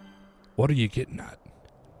 What are you getting at?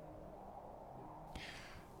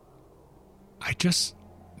 I just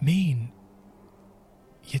mean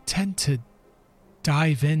you tend to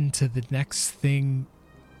dive into the next thing.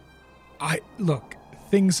 Look,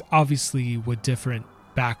 things obviously were different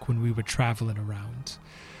back when we were traveling around.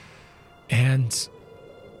 And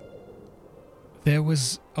there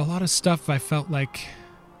was a lot of stuff I felt like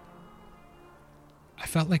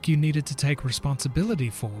you needed to take responsibility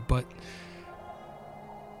for,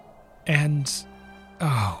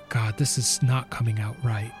 oh God, this is not coming out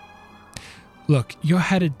right. Look, you're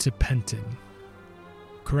headed to Penton,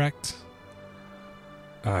 correct?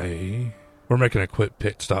 We're making a quick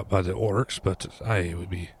pit stop by the orcs, but I would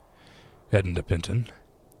be heading to Penton.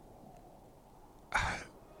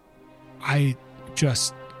 I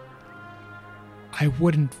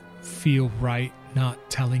wouldn't feel right not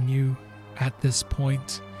telling you at this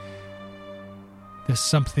point. There's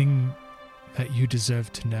something that you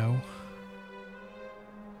deserve to know.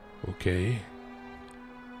 Okay.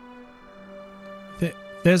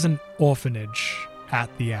 There's an orphanage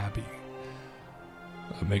at the Abbey.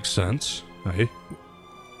 That makes sense. Hey.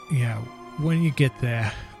 Yeah, when you get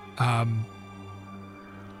there,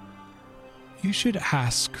 you should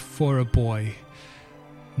ask for a boy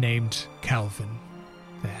named Calvin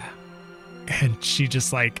there. And she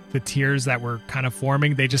just, like, the tears that were kind of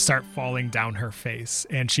forming, they just start falling down her face.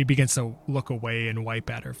 And she begins to look away and wipe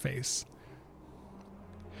at her face.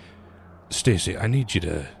 Stacy, I need you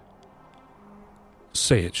to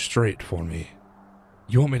say it straight for me.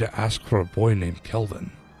 You want me to ask for a boy named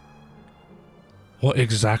Kelvin? What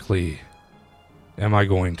exactly am I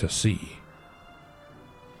going to see?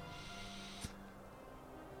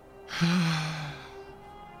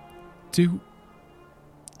 Do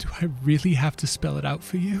I really have to spell it out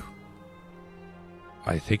for you?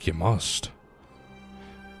 I think you must.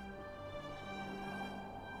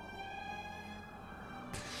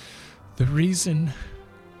 The reason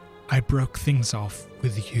I broke things off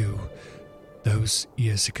with you those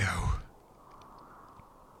years ago,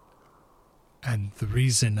 and the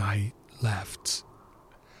reason I left,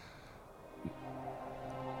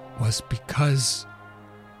 was because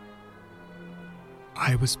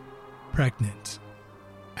I was pregnant,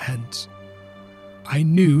 and I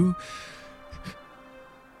knew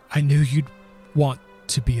you'd want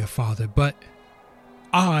to be a father, but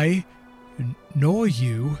I, nor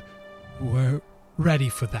you, were ready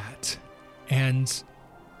for that. And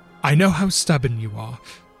I know how stubborn you are.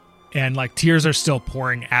 And, like, tears are still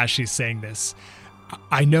pouring as she's saying this.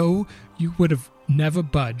 I know you would have never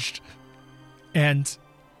budged. And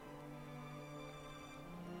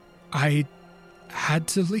I had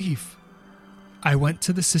to leave. I went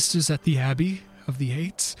to the sisters at the Abbey of the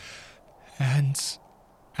Eights, and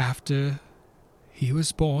after he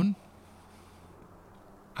was born,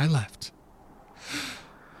 I left.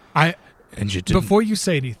 And you didn't... Before you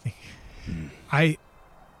say anything, I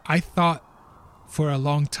thought for a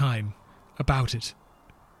long time about it.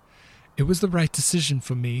 It was the right decision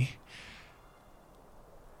for me.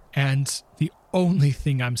 And the only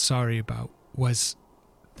thing I'm sorry about was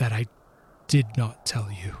that I did not tell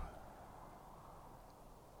you.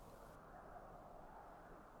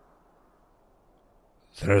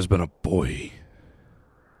 There has been a boy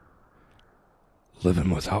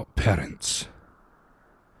living without parents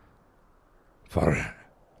for,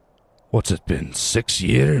 what's it been, 6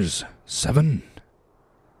 years? 7?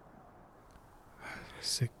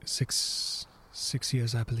 Six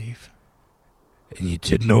years, I believe. And you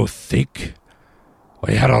did no think?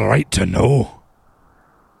 I had a right to know.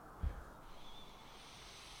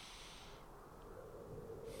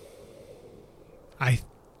 I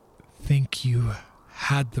think you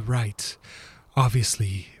had the right,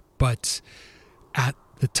 obviously, but at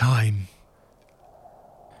the time,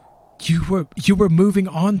 You were moving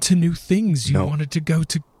on to new things. You No. wanted to go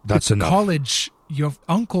to That's enough. college. Your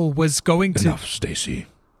uncle was going to. Enough, Stacy.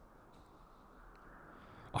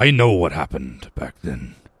 I know what happened back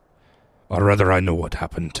then. Or rather, I know what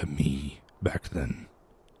happened to me back then.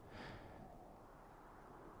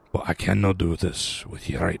 But I cannot do this with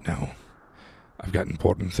you right now. I've got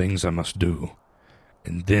important things I must do.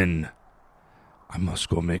 And then I must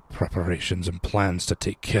go make preparations and plans to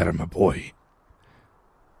take care of my boy.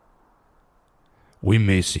 We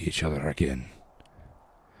may see each other again.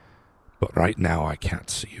 But right now I can't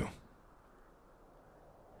see you.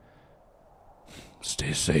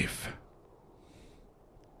 Stay safe.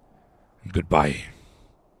 Goodbye.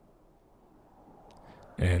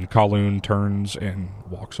 And Kowloon turns and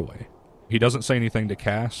walks away. He doesn't say anything to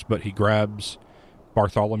Cass, but he grabs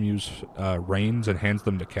Bartholomew's reins and hands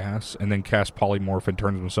them to Cass, and then Cass polymorph and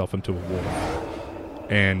turns himself into a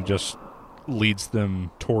wolf and just leads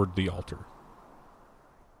them toward the altar.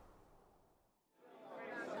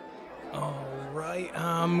 All right,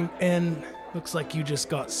 and looks like you just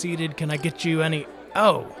got seated. Can I get you any...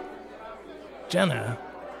 Oh, Jenna,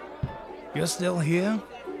 you're still here?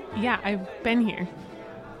 Yeah, I've been here.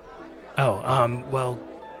 Oh, well,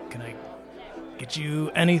 can I get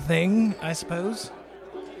you anything, I suppose?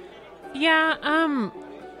 Yeah, I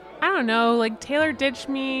don't know, like Taylor ditched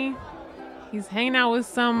me. He's hanging out with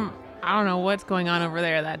some, I don't know what's going on over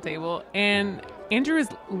there at that table. And Andrew is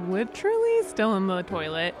literally still in the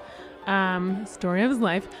toilet. Story of his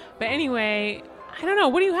life. But anyway, I don't know,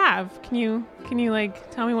 what do you have? Can you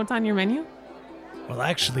like tell me what's on your menu? Well,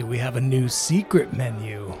 actually, we have a new secret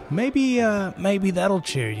menu. Maybe that'll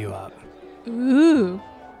cheer you up. Ooh.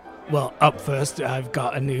 Well, up first, I've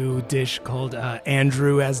got a new dish called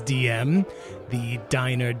Andrew as DM, the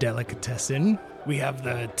Diner Delicatessen. We have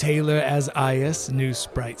the Taylor as Ias, new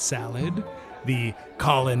Sprite Salad. The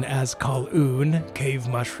Colin as Kowloon, Cave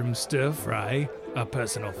Mushroom Stir Fry, a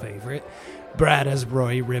personal favorite. Brad as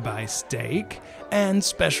Roy Ribeye Steak. And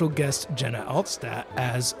special guest Jenna Altstadt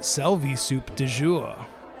as Selvi Soup de Jour.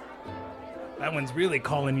 That one's really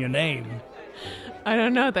calling your name. I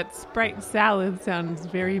don't know, that Sprite salad sounds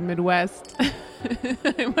very Midwest.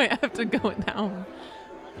 I might have to go with that one.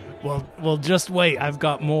 Well, just wait. I've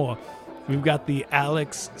got more. We've got the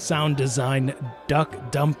Alex sound design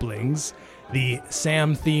duck dumplings, the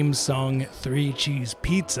Sam theme song 3 Cheese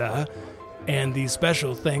Pizza, and the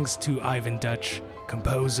special thanks to Ivan Dutch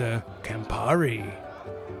composer Campari.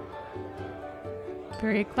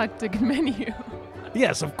 Very eclectic menu.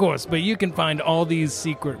 Yes, of course, but you can find all these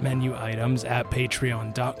secret menu items at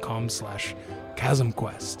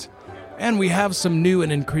patreon.com/ChasmQuest. And we have some new and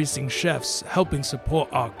increasing chefs helping support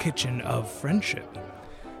our kitchen of friendship.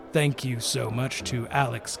 Thank you so much to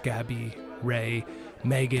Alex, Gabby, Ray,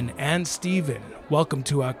 Megan, and Steven. Welcome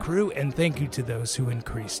to our crew, and thank you to those who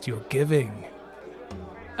increased your giving.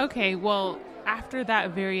 Okay, well, after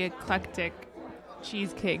that very eclectic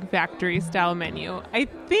Cheesecake Factory style menu, I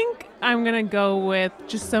think I'm gonna go with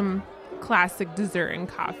just some classic dessert and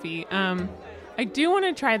coffee. I do want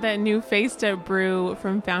to try that new Festa brew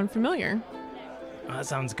from Found Familiar. Oh, that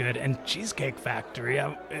sounds good. And Cheesecake Factory,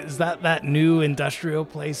 is that new industrial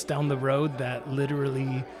place down the road that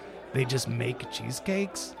literally they just make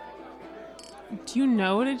cheesecakes? Do you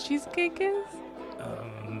know what a cheesecake is?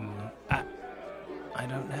 I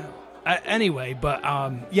don't know. Anyway, but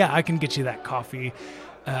yeah, I can get you that coffee.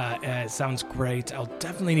 It sounds great. I'll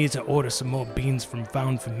definitely need to order some more beans from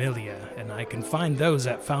Found Familiar, and I can find those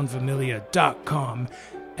at foundfamiliar.com.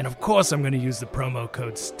 And of course, I'm going to use the promo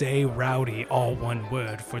code STAYROWDY, all one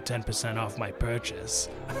word, for 10% off my purchase.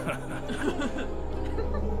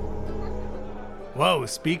 Whoa,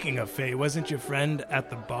 speaking of Faye, wasn't your friend at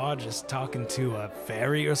the bar just talking to a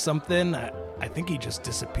fairy or something? I think he just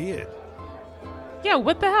disappeared. Yeah,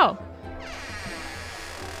 what the hell?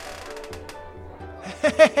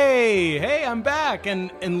 Hey, I'm back,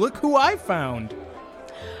 and look who I found.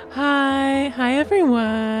 Hi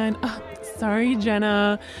everyone. Oh, sorry,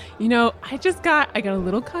 Jenna. You know, I got a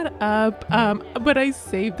little caught up, but I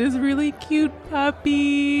saved this really cute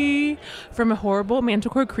puppy from a horrible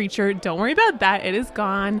manticore creature. Don't worry about that, it is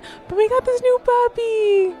gone. But we got this new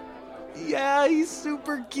puppy. Yeah, he's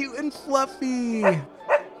super cute and fluffy.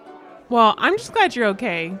 Well, I'm just glad you're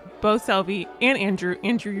okay. Both Selvi and Andrew.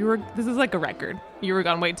 Andrew, this is like a record. You were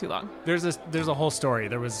gone way too long. There's a whole story.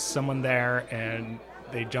 There was someone there and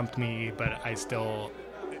they jumped me, but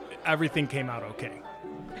everything came out okay.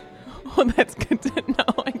 Well, that's good to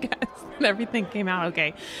know, I guess. Everything came out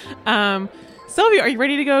okay. Selvi, are you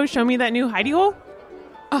ready to go show me that new hidey hole?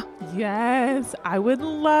 Oh, yes, I would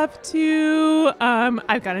love to.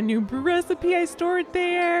 I've got a new brew recipe I stored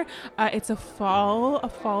there. It's a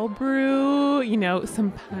fall brew,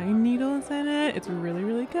 some pine needles in it. It's really,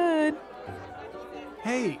 really good.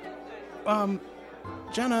 Hey,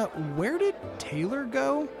 Jenna, where did Taylor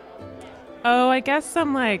go? Oh, I guess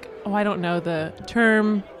some I don't know the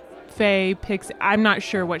term. Faye picks, I'm not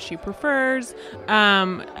sure what she prefers.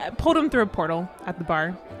 Pulled him through a portal at the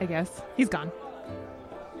bar, I guess. He's gone.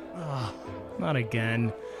 Oh, not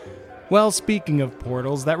again. Well, speaking of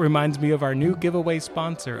portals, that reminds me of our new giveaway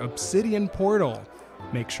sponsor, Obsidian Portal.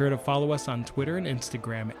 Make sure to follow us on Twitter and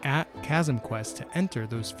Instagram at ChasmQuest to enter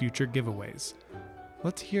those future giveaways.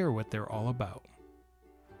 Let's hear what they're all about.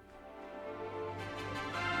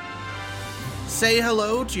 Say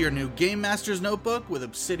hello to your new Game Master's Notebook with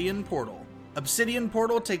Obsidian Portal. Obsidian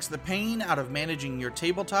Portal takes the pain out of managing your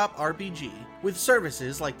tabletop RPG with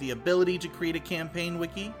services like the ability to create a campaign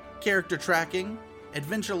wiki, character tracking,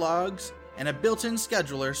 adventure logs, and a built-in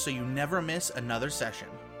scheduler so you never miss another session.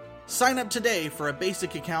 Sign up today for a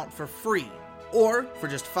basic account for free, or for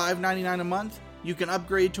just $5.99 a month, you can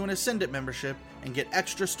upgrade to an Ascendant membership and get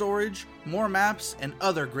extra storage, more maps, and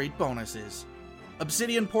other great bonuses.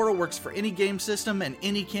 Obsidian Portal works for any game system and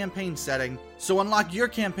any campaign setting, so unlock your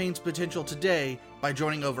campaign's potential today by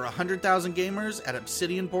joining over 100,000 gamers at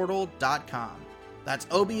obsidianportal.com. That's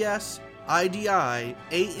OBSIDIAN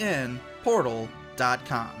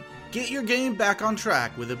portal.com. Get your game back on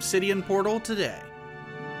track with Obsidian Portal today.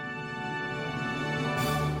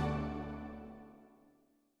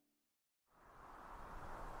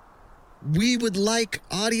 We would like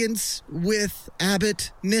audience with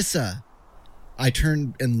Abbot Nissa. I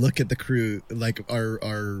turn and look at the crew,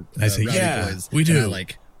 our I say, rowdy yeah, boys, we do. And I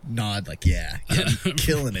nod, yeah,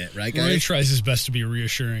 killing it, right, guys? Roy tries his best to be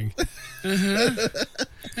reassuring.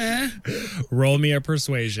 Roll me a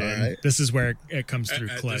persuasion. All right. This is where it comes through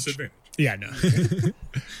clutch. Yeah, no.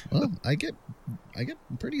 Well, I get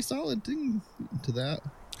pretty solid thing to that.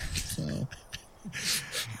 So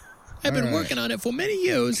I've been All right. working on it for many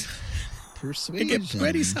years. Persuasion. I get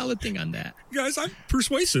pretty solid thing on that. Guys, I'm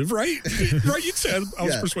persuasive, right? Right, you said I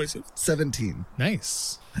was Yeah. persuasive. 17.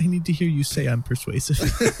 Nice. I need to hear you say I'm persuasive.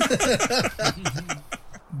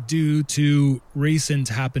 Due to recent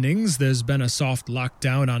happenings, there's been a soft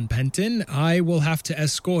lockdown on Penton. I will have to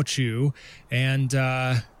escort you, and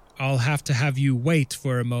I'll have to have you wait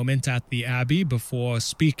for a moment at the Abbey before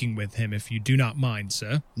speaking with him, if you do not mind,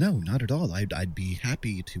 sir. No, not at all. I'd be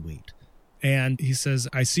happy to wait. And he says,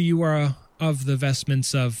 I see you are of the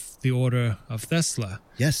vestments of the Order of Thesla.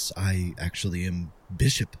 Yes, I actually am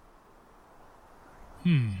bishop.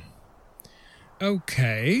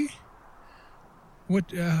 Okay.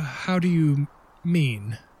 What, how do you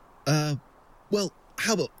mean? Well,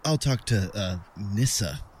 how about I'll talk to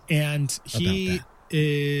Nissa. And he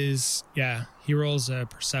About he rolls a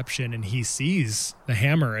perception and he sees the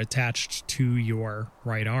hammer attached to your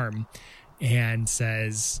right arm and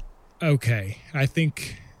says, okay, I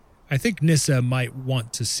think Nissa might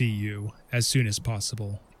want to see you as soon as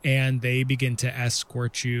possible. And they begin to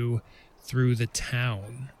escort you through the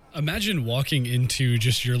town. Imagine walking into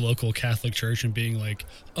just your local Catholic church and being like,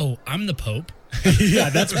 oh, I'm the Pope. Yeah,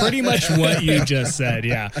 that's pretty much what you just said.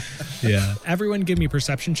 Yeah. Yeah. Everyone give me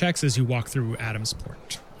perception checks as you walk through Adam's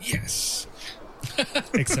Port. Yes.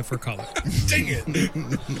 Except for Colin. Dang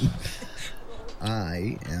it.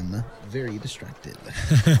 I am very distracted.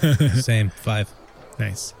 Same. 5.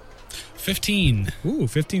 Nice. 15. Ooh,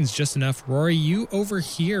 15's just enough. Rory, you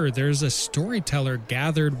overhear there's a storyteller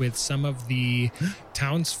gathered with some of the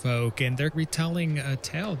townsfolk, and they're retelling a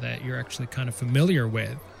tale that you're actually kind of familiar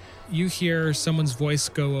with. You hear someone's voice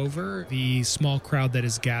go over the small crowd that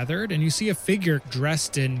is gathered, and you see a figure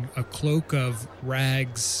dressed in a cloak of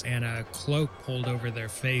rags and a cloak pulled over their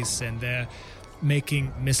face, and they're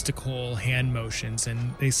making mystical hand motions,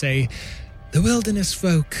 and they say, "The wilderness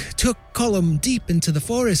folk took Colum deep into the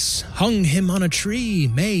forest, hung him on a tree,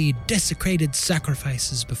 made desecrated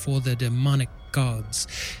sacrifices before the demonic gods.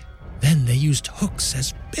 Then they used hooks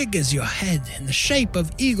as big as your head in the shape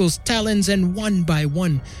of eagle's talons, and one by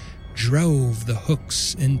one drove the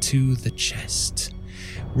hooks into the chest.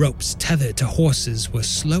 Ropes tethered to horses were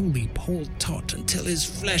slowly pulled taut until his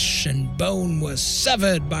flesh and bone were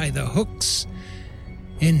severed by the hooks.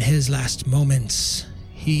 In his last moments,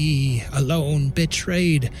 he, alone,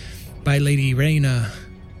 betrayed by Lady Rhaena,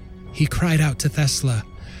 he cried out to Thesla,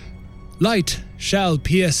 'Light shall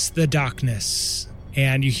pierce the darkness.'"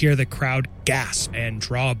 And you hear the crowd gasp and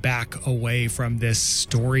draw back away from this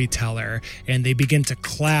storyteller, and they begin to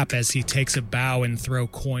clap as he takes a bow and throw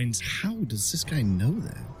coins. How does this guy know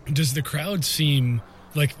that? Does the crowd seem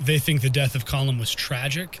Like, they think the death of Colin was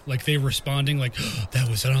tragic? Like, they responding like, that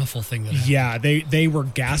was an awful thing that happened. Yeah, they were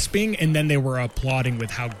gasping, and then they were applauding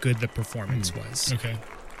with how good the performance was. Okay.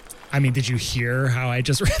 I mean, did you hear how I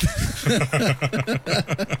just read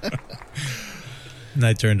that? And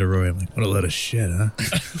I turned to Roy. I'm like, what a load of shit, huh?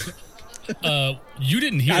 You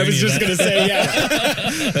didn't hear I was just going to say,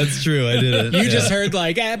 yeah. That's true. I didn't. You just heard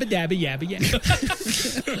like, abba dabba yabba yeah.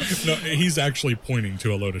 No, he's actually pointing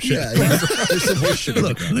to a load of shit. Yeah, there's some more shit.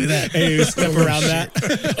 Look at that. Hey, step around that.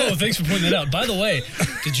 Oh, thanks for pointing that out. By the way,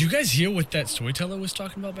 did you guys hear what that storyteller was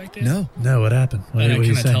talking about back there? No. No, what happened? What And did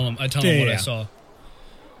he I say? tell him. I tell him what I Yeah. saw.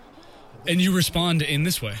 And you respond in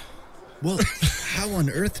this way. Well, how on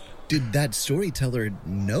earth did that storyteller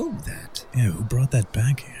know that? Yeah, who brought that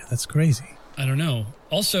back here? That's crazy. I don't know.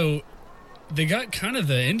 Also, they got kind of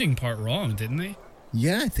the ending part wrong, didn't they?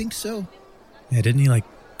 Yeah, I think so. Yeah, didn't he like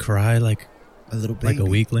cry like A little baby. a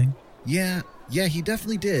weakling? Yeah, he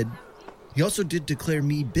definitely did. He also did declare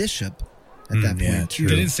me bishop at that point, yeah, too.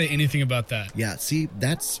 They didn't say anything about that. Yeah, see,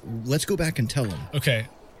 let's go back and tell him. Okay.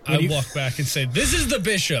 I walk back and say, this is the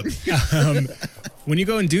bishop. When you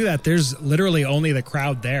go and do that, there's literally only the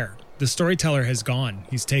crowd there. The storyteller has gone.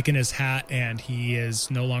 He's taken his hat and he is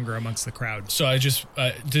no longer amongst the crowd. So I just,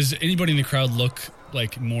 does anybody in the crowd look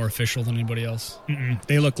like more official than anybody else? Mm-mm.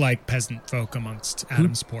 They look like peasant folk amongst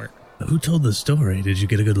Adamsport. Who told the story? Did you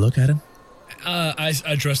get a good look at him? I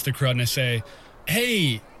address the crowd and I say,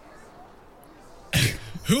 hey,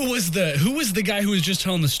 who was the guy who was just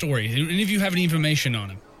telling the story? Any of you have any information on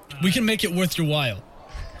him? We can make it worth your while.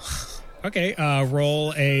 Okay,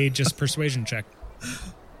 roll a just persuasion check.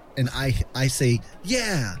 And I say,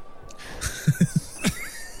 yeah.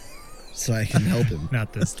 So I can help him.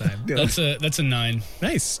 Not this time. That's a 9.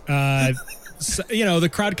 Nice. So, the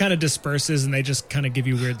crowd kind of disperses and they just kind of give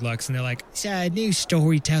you weird looks and they're like, a new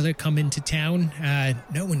storyteller coming to town.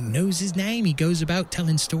 No one knows his name. He goes about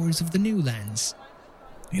telling stories of the new lands.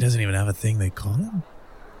 He doesn't even have a thing they call him?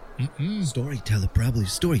 Storyteller,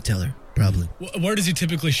 probably. Where does he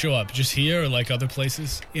typically show up? Just here or like other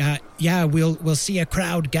places? Yeah, we'll see a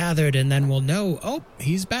crowd gathered and then we'll know, oh,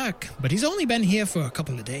 he's back. But he's only been here for a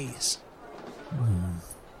couple of days.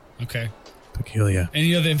 Okay. Peculiar.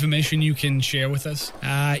 Any other information you can share with us?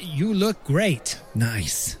 You look great.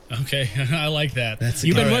 Nice. Okay, I like that.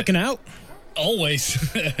 You've been All right. working out? Always.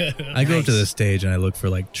 I go up to the stage and I look for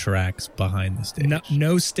like tracks behind the stage.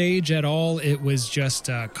 No stage at all. It was just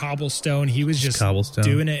cobblestone. He was just cobblestone.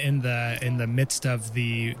 doing it in the midst of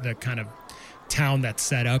the kind of town that's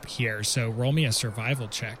set up here. So roll me a survival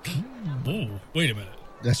check. Whoa, wait a minute.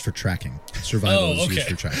 That's for tracking. Survival is used okay.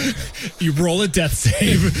 for tracking. You roll a death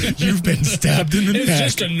save. You've been stabbed in the It's neck.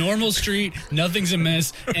 just a normal street. Nothing's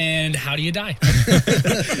amiss. And how do you die?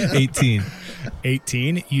 18.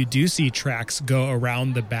 18. You do see tracks go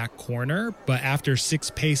around the back corner, but after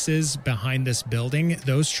 6 paces behind this building,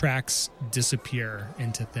 those tracks disappear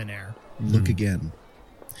into thin air. Look again.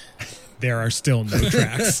 There are still no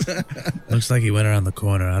tracks. Looks like he went around the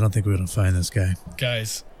corner. I don't think we're going to find this guy.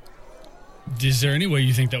 Guys, is there any way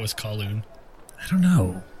you think that was Kowloon? I don't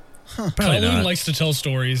know. Probably Kowloon not. likes to tell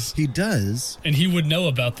stories, He does. and he would know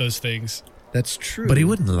about those things. That's true. But he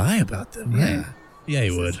wouldn't lie about them, right? Yeah. Yeah,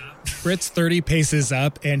 he would. Brit's 30 paces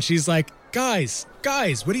up, and she's like, guys,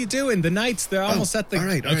 what are you doing? The knights, they're almost at the... All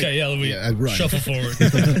right. Okay, yeah, we I run. shuffle forward.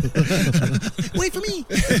 Wait for me.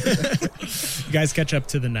 You guys catch up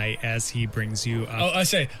to the knight as he brings you up. Oh, I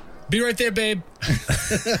say, be right there, babe.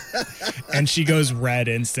 And she goes red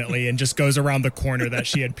instantly and just goes around the corner that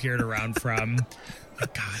she had peered around from. Oh,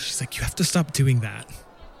 gosh, she's like, you have to stop doing that.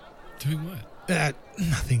 Doing what?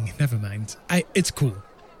 Nothing. Never mind. It's cool.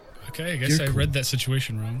 Okay, I guess You're I cool. read that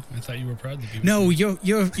situation wrong. I thought you were proud to be. No, you're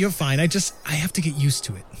fine. I have to get used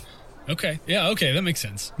to it. Okay, yeah, okay, that makes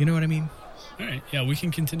sense. You know what I mean? All right, yeah, we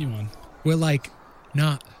can continue on. We're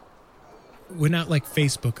not like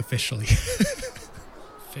Facebook officially.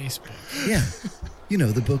 Facebook. Yeah. You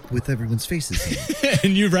know, the book with everyone's faces in it.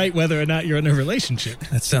 And you write whether or not you're in a relationship.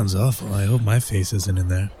 That sounds awful. I hope my face isn't in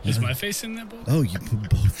there. Is my face in that book? Oh,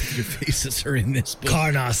 both of your faces are in this book.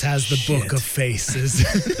 Karnas has the book Shit. of faces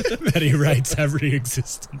that he writes every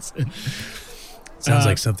existence in. Sounds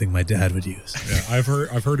like something my dad would use. Yeah, I've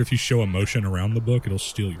heard if you show emotion around the book, it'll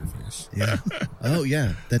steal your face. Yeah. Oh,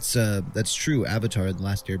 yeah. That's true. Avatar, The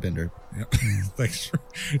Last Airbender. Yeah.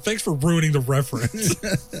 Thanks for ruining the reference.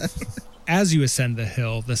 As you ascend the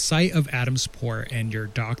hill, the sight of Adamsport and your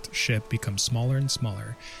docked ship becomes smaller and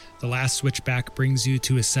smaller. The last switchback brings you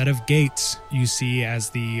to a set of gates. You see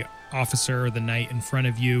as the officer or the knight in front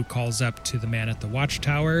of you calls up to the man at the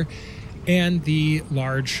watchtower, and the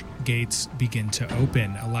large gates begin to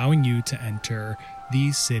open, allowing you to enter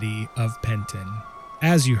the city of Penton.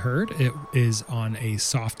 As you heard, it is on a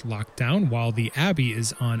soft lockdown, while the Abbey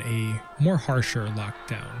is on a more harsher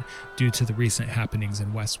lockdown due to the recent happenings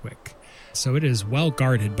in Westwick. So it is well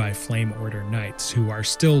guarded by Flame Order Knights who are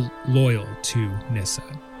still loyal to Nissa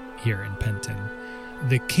here in Penton.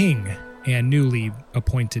 The king and newly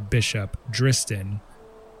appointed bishop, Dristan,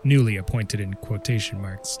 newly appointed in quotation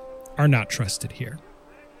marks, are not trusted here.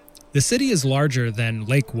 The city is larger than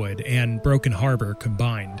Lakewood and Broken Harbor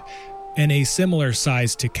combined, and a similar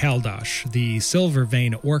size to Kaldash, the Silver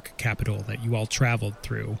Vein orc capital that you all traveled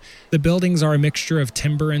through. The buildings are a mixture of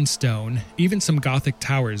timber and stone. Even some Gothic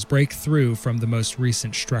towers break through from the most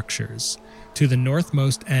recent structures. To the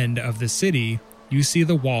northmost end of the city, you see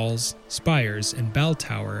the walls, spires, and bell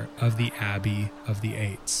tower of the Abbey of the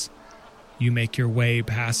Eights. You make your way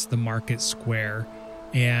past the market square,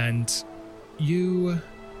 and you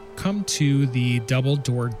come to the double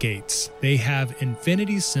door gates. They have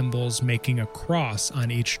infinity symbols making a cross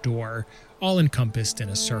on each door, all encompassed in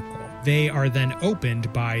a circle. They are then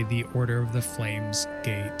opened by the Order of the Flames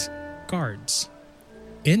Gate guards.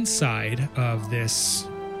 Inside of this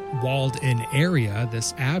walled-in area,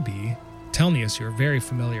 this abbey, Telnius, you're very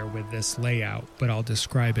familiar with this layout, but I'll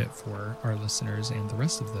describe it for our listeners and the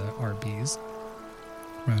rest of the RBs.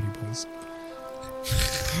 Rowdy boys.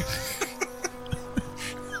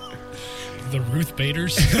 The Ruth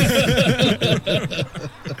Baders.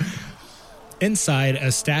 Inside,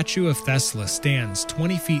 a statue of Thesla stands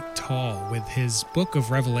 20 feet tall with his Book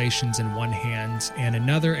of Revelations in one hand and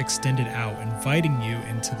another extended out, inviting you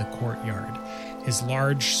into the courtyard. His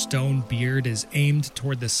large stone beard is aimed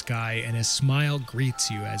toward the sky, and his smile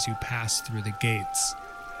greets you as you pass through the gates.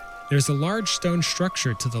 There's a large stone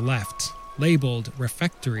structure to the left, labeled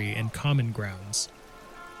Refectory and Common Grounds.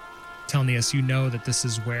 Telnius, you know that this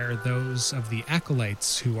is where those of the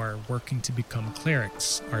acolytes who are working to become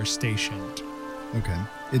clerics are stationed. Okay.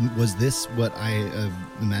 And was this what I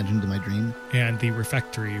imagined in my dream? And the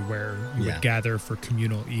refectory where you would gather for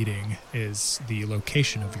communal eating is the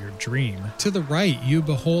location of your dream. To the right, you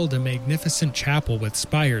behold a magnificent chapel with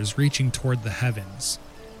spires reaching toward the heavens.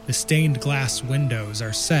 The stained glass windows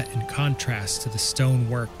are set in contrast to the stone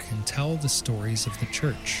work and tell the stories of the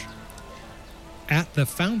church. At the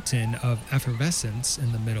fountain of effervescence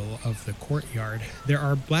in the middle of the courtyard, there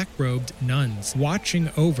are black-robed nuns watching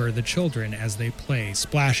over the children as they play,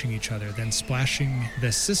 splashing each other, then splashing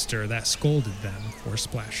the sister that scolded them for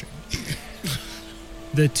splashing.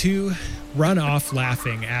 The two run off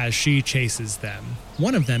laughing as she chases them.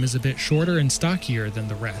 One of them is a bit shorter and stockier than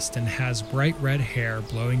the rest and has bright red hair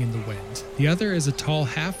blowing in the wind. The other is a tall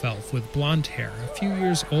half-elf with blonde hair, a few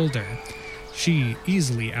years older. She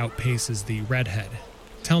easily outpaces the redhead.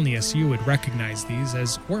 Telnius, you would recognize these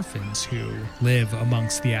as orphans who live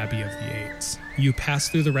amongst the Abbey of the Eights. You pass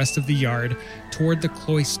through the rest of the yard toward the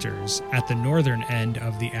cloisters at the northern end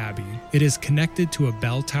of the Abbey. It is connected to a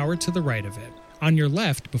bell tower to the right of it. On your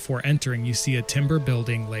left, before entering, you see a timber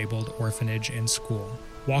building labeled Orphanage and School.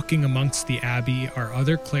 Walking amongst the Abbey are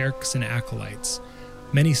other clerics and acolytes.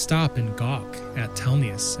 Many stop and gawk at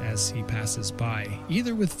Telnius as he passes by,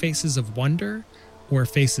 either with faces of wonder or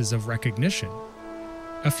faces of recognition.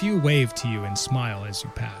 A few wave to you and smile as you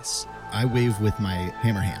pass. I wave with my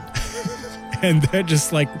hammer hand. And they're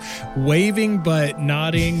just like waving but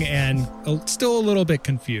nodding and still a little bit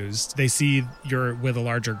confused. They see you're with a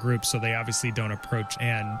larger group, so they obviously don't approach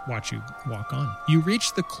and watch you walk on. You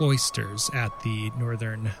reach the cloisters at the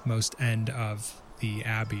northernmost end of the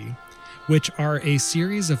Abbey, which are a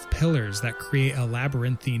series of pillars that create a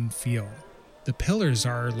labyrinthine feel. The pillars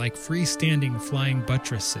are like freestanding flying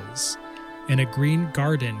buttresses, and a green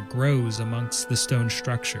garden grows amongst the stone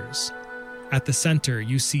structures. At the center,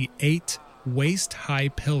 you see 8 waist-high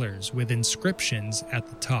pillars with inscriptions at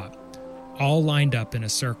the top, all lined up in a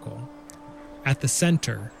circle. At the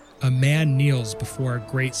center, a man kneels before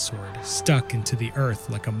a greatsword stuck into the earth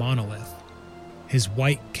like a monolith. His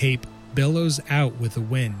white cape billows out with the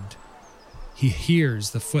wind. He hears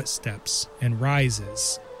the footsteps and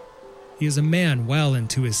rises. He is a man well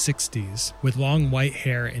into his 60s, with long white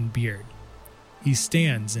hair and beard. He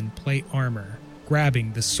stands in plate armor,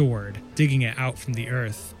 grabbing the sword, digging it out from the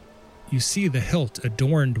earth. You see the hilt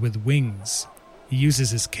adorned with wings. He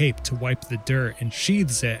uses his cape to wipe the dirt and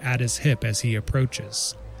sheathes it at his hip as he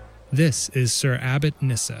approaches. This is Sir Abbot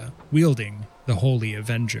Nissa, wielding the Holy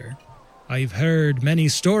Avenger. I've heard many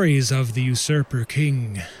stories of the usurper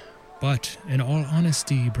king, but in all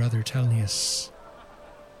honesty, Brother Telnius,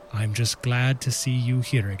 I'm just glad to see you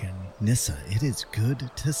here again. Nissa, it is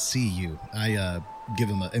good to see you. I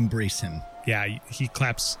embrace him. Yeah, he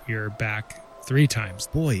claps your back 3 times.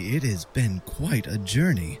 Boy, it has been quite a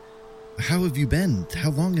journey. How have you been?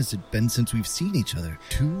 How long has it been since we've seen each other?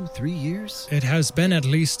 2, 3 years? It has been at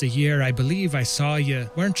least a year. I believe I saw you.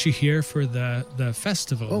 Weren't you here for the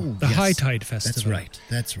festival? Oh, the yes. High Tide Festival.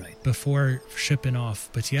 That's right. Before shipping off.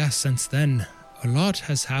 But yeah, since then, a lot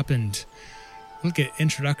has happened. We'll get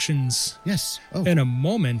introductions in a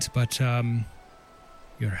moment, but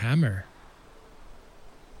your hammer.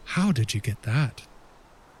 How did you get that?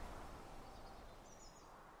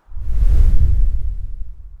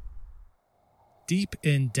 Deep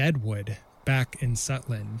in Deadwood, back in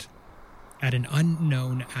Sutland, at an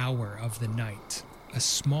unknown hour of the night, a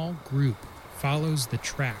small group follows the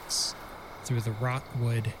tracks through the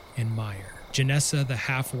rotwood and mire. Janessa, the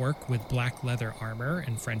half-orc with black leather armor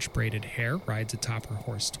and French-braided hair, rides atop her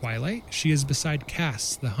horse Twilight. She is beside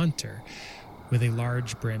Cass, the hunter, with a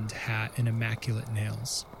large-brimmed hat and immaculate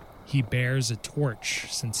nails. He bears a torch,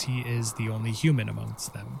 since he is the only human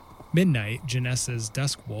amongst them. Midnight, Janessa's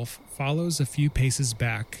dusk wolf follows a few paces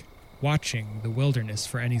back, watching the wilderness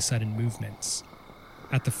for any sudden movements.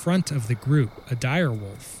 At the front of the group, a dire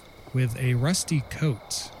wolf with a rusty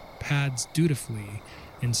coat pads dutifully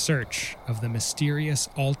in search of the mysterious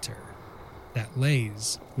altar that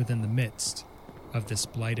lays within the midst of this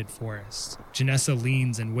blighted forest. Janessa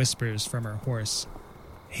leans and whispers from her horse,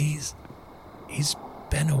 He's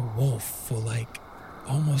been a wolf for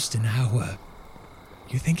almost an hour.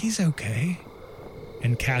 You think he's okay?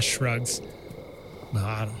 And Cass shrugs.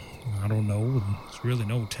 I don't know. There's really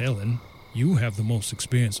no telling. You have the most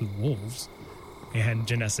experience with wolves. And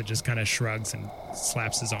Janessa just kind of shrugs and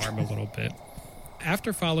slaps his arm a little bit.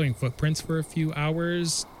 After following footprints for a few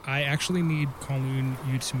hours, I actually need, Kowloon,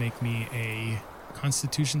 you to make me a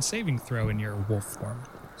Constitution saving throw in your wolf form.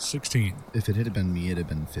 16. If it had been me, it'd have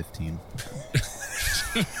been 15.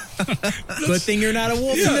 Good thing you're not a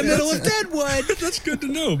wolf in the middle of Deadwood. That's good to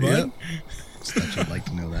know, bud. Yep. I'd like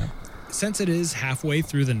to know that. Since it is halfway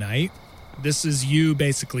through the night, this is you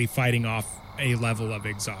basically fighting off a level of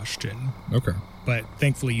exhaustion. Okay. But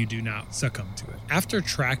thankfully you do not succumb to it. After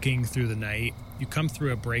tracking through the night, you come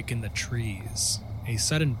through a break in the trees, a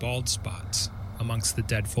sudden bald spot amongst the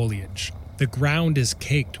dead foliage. The ground is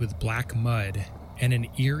caked with black mud, and an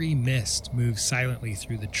eerie mist moves silently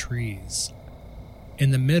through the trees.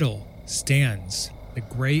 In the middle stands the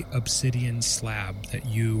great obsidian slab that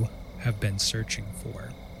you have been searching for.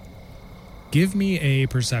 Give me a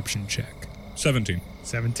perception check. 17.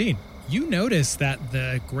 17. You notice that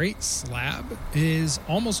the great slab is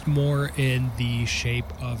almost more in the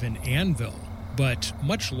shape of an anvil, but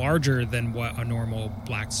much larger than what a normal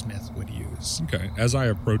blacksmith would use. Okay. As I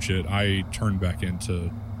approach it, I turn back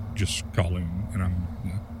into just Kowloon, and I'm...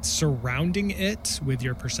 Surrounding it with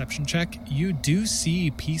your perception check, you do see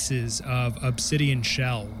pieces of obsidian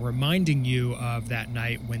shell, reminding you of that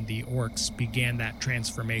night when the orcs began that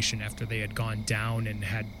transformation after they had gone down and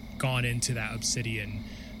had gone into that obsidian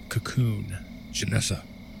cocoon. Janessa,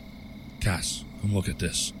 Cass, come look at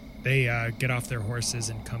this. They get off their horses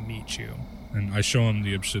and come meet you. And I show him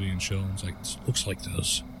the obsidian shell, and it's like, Looks like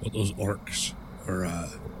what those orcs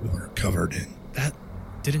were covered in. That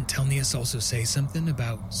didn't Telnius also say something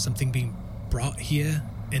about something being brought here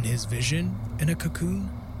in his vision in a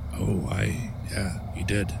cocoon? Oh, he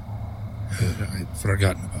did. I'd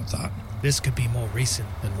forgotten about that. This could be more recent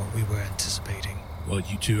than what we were anticipating. Well,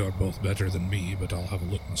 you two are both better than me, but I'll have a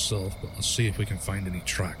look myself. But let's see if we can find any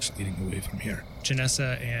tracks leading away from here.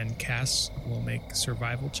 Janessa and Cass will make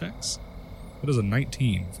survival checks. That is a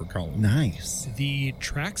 19 for Kowloon. Nice. The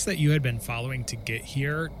tracks that you had been following to get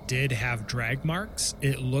here did have drag marks.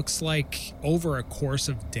 It looks like over a course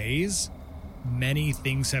of days, many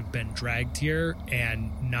things have been dragged here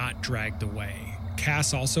and not dragged away.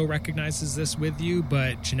 Cass also recognizes this with you,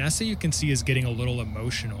 but Janessa, you can see, is getting a little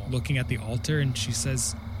emotional looking at the altar, and she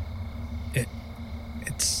says,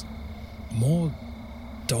 It's more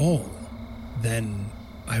dull than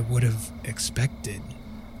I would have expected.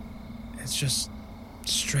 It's just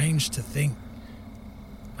strange to think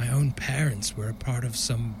my own parents were a part of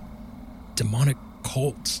some demonic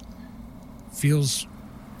cult. Feels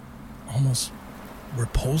almost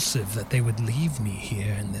repulsive that they would leave me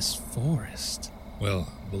here in this forest.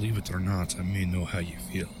 Well, believe it or not, I may know how you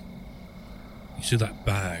feel. You see that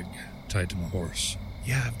bag tied to my horse?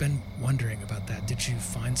 Yeah, I've been wondering about that. Did you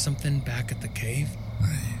find something back at the cave?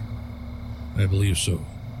 I believe so.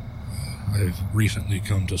 I've recently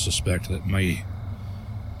come to suspect that my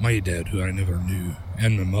dad, who I never knew,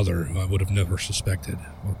 and my mother, who I would have never suspected,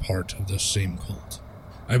 were part of this same cult.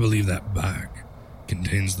 I believe that bag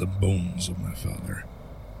contains the bones of my father.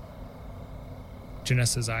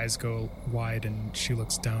 Janessa's eyes go wide and she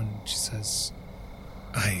looks down and she says,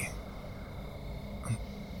 I'm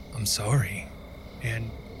sorry. And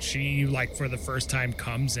she, like, for the first time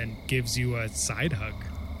comes and gives you a side hug.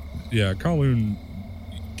 Yeah, Kowloon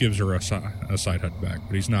gives her a side hug back,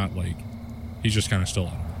 but he's not like, he's just kind of still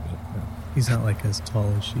out of it. Yeah. He's not like as tall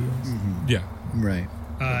as she is. Mm-hmm. Yeah. Right.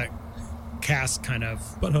 Cass kind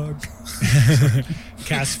of... Butt hug.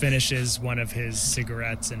 Cass finishes one of his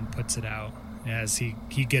cigarettes and puts it out as he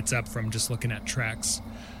gets up from just looking at tracks.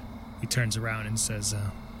 He turns around and says,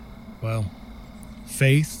 well,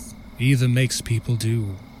 faith either makes people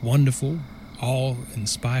do wonderful,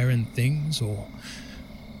 awe-inspiring things or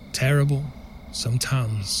terrible,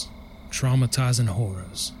 sometimes traumatizing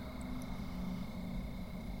horrors.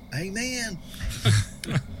 Amen.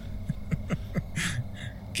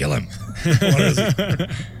 Kill him. What is it?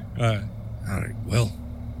 All right, well,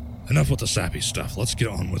 enough with the sappy stuff. Let's get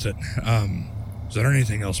on with it. Is there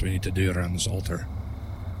anything else we need to do around this altar?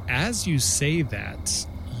 As you say that,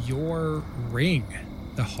 your ring,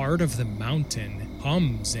 the heart of the mountain,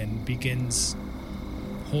 hums and begins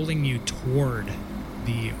pulling you toward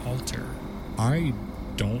the altar. I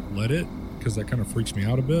don't let it, because that kind of freaks me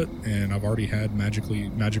out a bit, and I've already had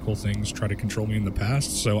magical things try to control me in the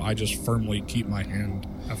past, so I just firmly keep my hand,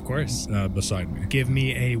 of course, beside me. Give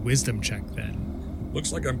me a wisdom check then.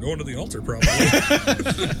 Looks like I'm going to the altar, probably.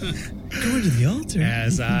 Going to the altar?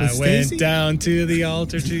 As I went down to the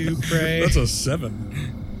altar to pray. That's a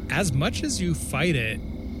 7. As much as you fight it,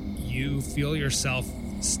 you feel yourself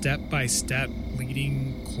step by step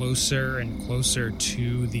leading closer and closer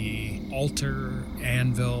to the altar,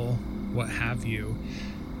 anvil, what have you.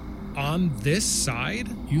 On this side,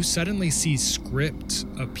 you suddenly see script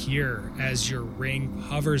appear as your ring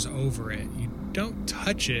hovers over it. You don't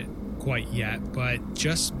touch it quite yet, but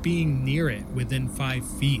just being near it within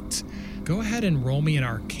 5 feet. Go ahead and roll me an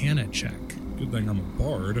Arcana check. Good thing I'm a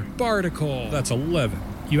bard. Bardicle. That's 11.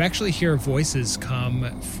 You actually hear voices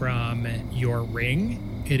come from your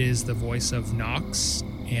ring. It is the voice of Nox,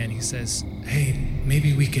 and he says, Hey,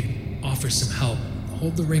 maybe we could offer some help.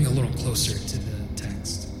 Hold the ring a little closer to the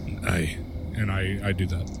text. I do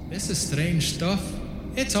that. This is strange stuff.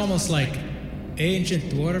 It's almost like ancient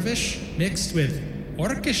Dwarvish mixed with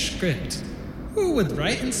Orcish script. Who would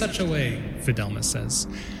write in such a way? Fidelma says.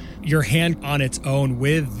 Your hand on its own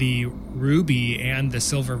with the ruby and the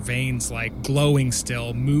silver veins like glowing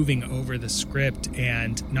still, moving over the script,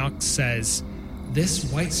 and Nox says,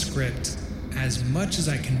 This white script, as much as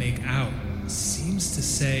I can make out, seems to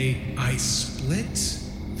say I split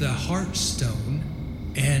the Heartstone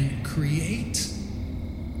and create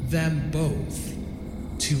them both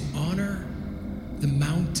to honor the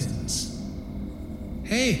mountains.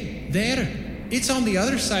 Hey, there! It's on the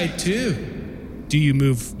other side too. Do you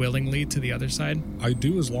move willingly to the other side? I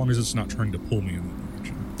do, as long as it's not trying to pull me in that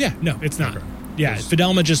direction. Yeah, no, it's not. Okay. Yeah,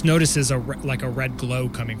 Fidelma just notices a red glow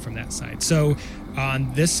coming from that side. So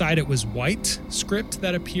on this side, it was white script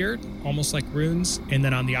that appeared, almost like runes. And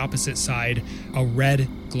then on the opposite side, a red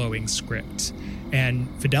glowing script. And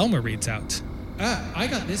Fidelma reads out, I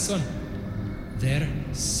got this one. Their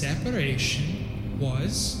separation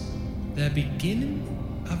was the beginning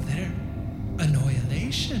of their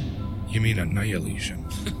annihilation. You mean annihilation?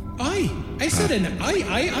 I said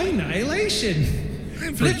annihilation.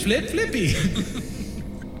 Flippy.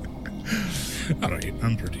 All right,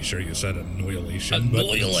 I'm pretty sure you said annihilation.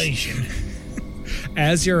 Annihilation.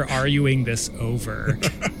 As you're arguing this over,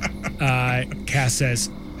 Cass says,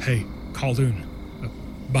 Hey, Kowloon,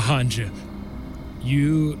 behind you.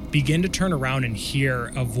 You begin to turn around and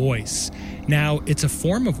hear a voice. Now, it's a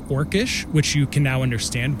form of Orcish, which you can now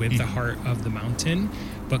understand with the heart of the mountain.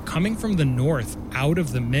 But coming from the north, out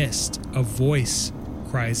of the mist, a voice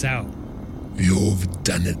cries out. You've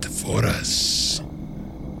done it for us.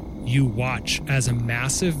 You watch as a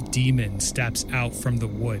massive demon steps out from the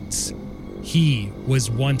woods. He was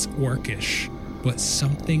once Orcish, but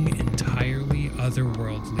something entirely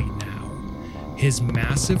otherworldly now. His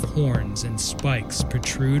massive horns and spikes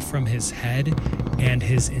protrude from his head and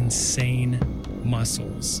his insane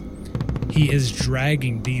muscles. He is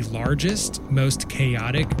dragging the largest, most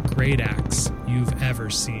chaotic great axe you've ever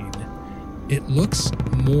seen. It looks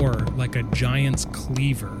more like a giant's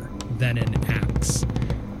cleaver than an axe.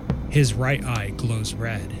 His right eye glows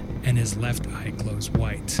red, and his left eye glows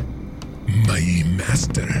white. My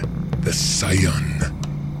master, the Scion,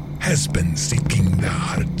 has been seeking the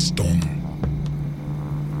Heartstone.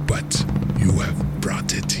 But you have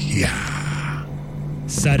brought it here.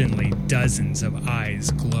 Suddenly, dozens of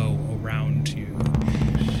eyes glow around you.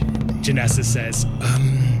 Janessa says,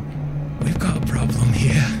 We've got a problem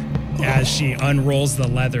here. as she unrolls the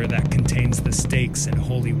leather that contains the stakes and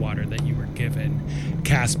holy water that you were given,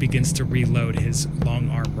 Cass begins to reload his long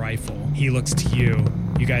arm rifle. He looks to you.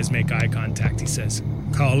 You guys make eye contact. He says,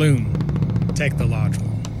 Kowloon, take the large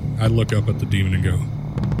one. I look up at the demon and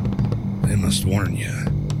go, I must warn you.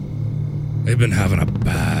 They've been having a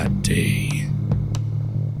bad day.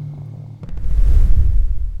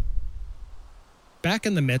 Back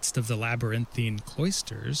in the midst of the labyrinthine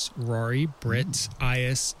cloisters, Rory, Britt,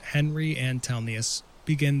 Ias, Henry, and Telnius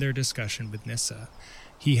begin their discussion with Nissa.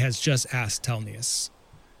 He has just asked Telnius,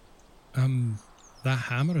 that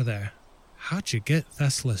hammer there, how'd you get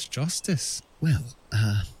Thessalos justice? Well,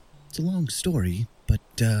 it's a long story,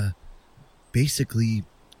 but, basically,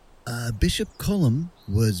 Bishop Cullum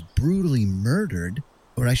was brutally murdered,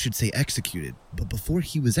 or I should say executed, but before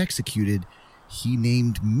he was executed, he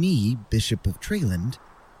named me Bishop of Treyland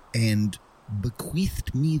and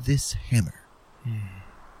bequeathed me this hammer.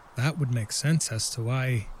 That would make sense as to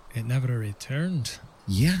why it never returned.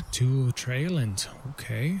 Yeah. To Treyland,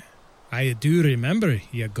 okay. I do remember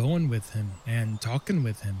you going with him and talking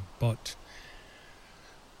with him, but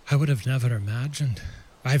I would have never imagined.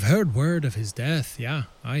 I've heard word of his death, yeah,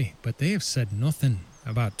 aye, but they have said nothing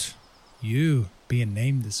about you being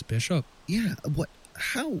named as bishop. Yeah, what?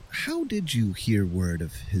 How did you hear word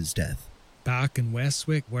of his death? Back in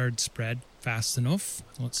Westwick, word spread fast enough.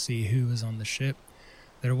 Let's see who was on the ship.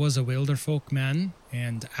 There was a Wilderfolk man,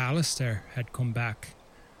 and Alistair had come back.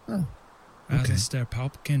 Oh, okay. Alistair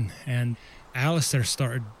Popkin. And Alistair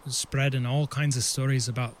started spreading all kinds of stories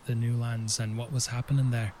about the New Lands and what was happening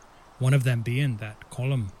there. One of them being that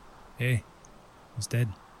Cullum, was dead.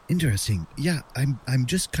 Interesting. Yeah, I'm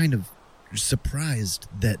just kind of surprised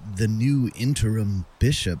that the new interim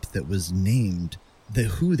bishop that was named,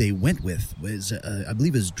 who they went with was, I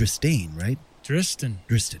believe, is Dristane, right? Dristan.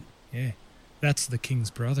 Yeah, that's the king's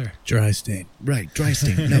brother. Drystane. Right,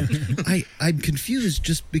 Drystane. No, I'm confused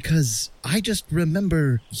just because I just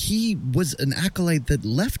remember he was an acolyte that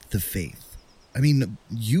left the faith. I mean,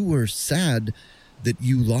 you were sad that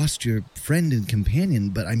you lost your friend and companion,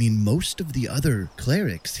 but I mean, most of the other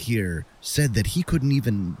clerics here said that he couldn't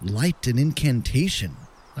even light an incantation.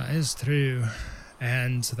 That is true,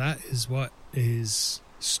 and that is what is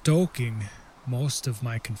stoking most of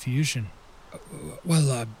my confusion.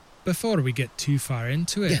 Well, before we get too far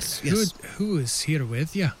into it, yes. Who is here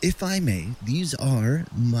with you? If I may, these are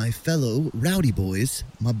my fellow rowdy boys,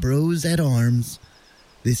 my bros at arms.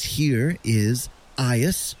 This here is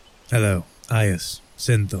Ias. Hello, Ias,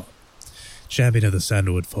 Sinthorn, champion of the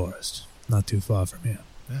Sandalwood Forest, not too far from here.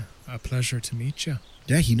 Yeah, a pleasure to meet you.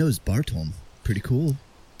 Yeah, he knows Bartholm. Pretty cool.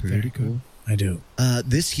 Pretty cool. I do.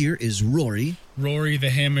 This here is Rory. Rory,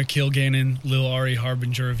 the Hammer Kilgannon, Lil Ari,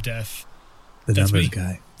 Harbinger of Death. That's numbers me.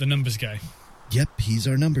 Guy. The numbers guy. Yep, he's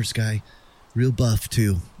our numbers guy. Real buff,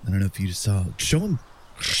 too. I don't know if you just saw. Show him.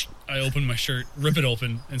 I open my shirt, rip it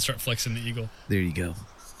open, and start flexing the eagle. There you go.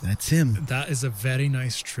 That's him. That is a very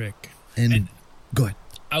nice trick. And go ahead.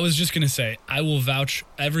 I was just going to say, I will vouch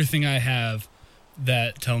everything I have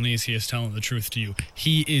that Telnius is telling the truth to you.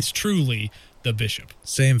 He is truly the bishop.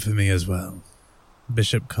 Same for me as well.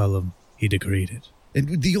 Bishop Cullum, he decreed it.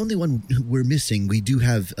 And the only one we're missing, we do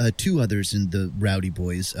have two others in the Rowdy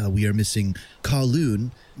Boys. We are missing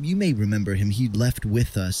Kowloon. You may remember him. He left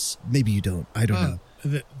with us. Maybe you don't. I don't know.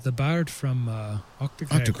 The bard from Octocrag.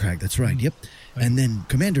 Octocrag, that's right. Yep. And then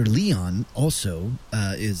Commander Leon also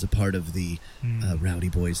is a part of the Rowdy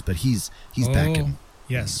Boys, but he's back in.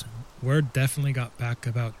 Yes. Word definitely got back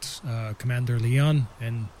about Commander Leon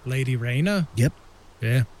and Lady Reyna. Yep.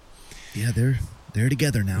 Yeah. Yeah, they're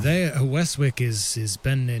together now. Westwick is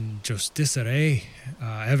been in just disarray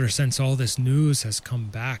ever since all this news has come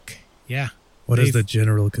back. Yeah. What has the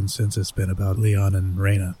general consensus been about Leon and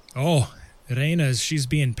Reyna? Oh, Reyna, she's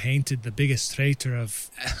being painted the biggest traitor of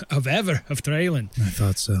Treyland. I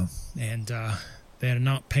thought so. And they're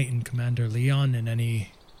not painting Commander Leon in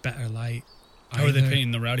any better light. How are they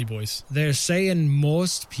painting the Rowdy Boys? They're saying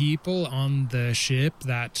most people on the ship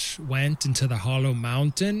that went into the Hollow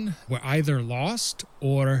Mountain were either lost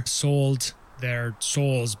or sold their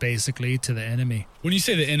souls, basically, to the enemy. When you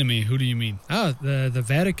say the enemy, who do you mean? The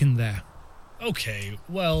Vatican there. Okay,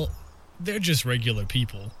 well, they're just regular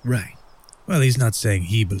people. Right. Well, he's not saying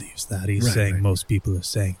he believes that. He's saying most people are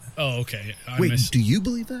saying that. Oh, okay. Wait, do you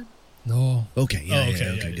believe that? No. Okay. Yeah,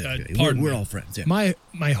 okay. Good. We're all friends. Yeah.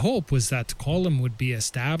 My hope was that Cullum would be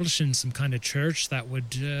establishing some kind of church that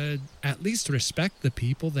would at least respect the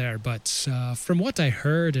people there. But from what I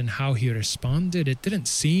heard and how he responded, it didn't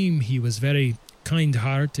seem he was very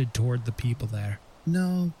kind-hearted toward the people there.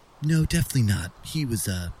 No, definitely not. He was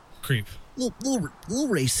creep. little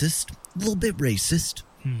racist. A little bit racist.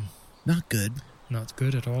 Not good. Not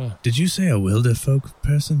good at all. Did you say a Wilderfolk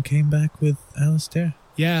person came back with Alistair?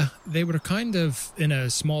 Yeah, they were kind of in a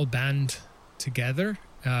small band together,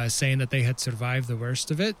 saying that they had survived the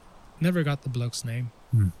worst of it. Never got the bloke's name.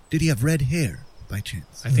 Did he have red hair by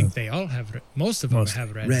chance? I think they all have, most of them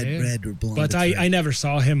have red hair. Red or blonde. But I never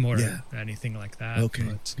saw him or anything like that. Okay,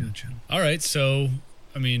 but, gotcha. All right, so,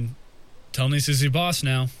 I mean, Telnius is your boss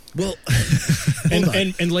now. Well,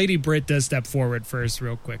 and Lady Britt does step forward first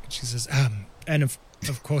real quick. She says, and of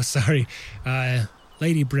course, sorry,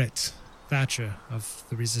 Lady Britt Thatcher of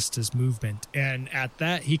the Resistors movement. And at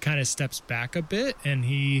that, he kind of steps back a bit and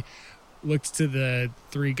he looks to the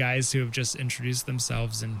three guys who have just introduced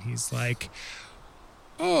themselves and he's like,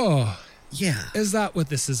 oh, yeah. Is that what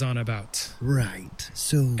this is on about? Right.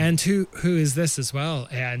 So. And who is this as well?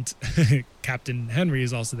 And Captain Henry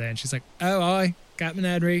is also there. And she's like, oh, I, Captain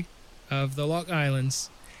Henry of the Lock Islands.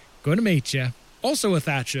 Going to meet you. Also a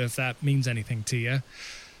Thatcher, if that means anything to you.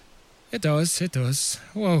 It does.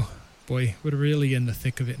 Whoa, boy, we're really in the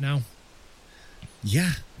thick of it now.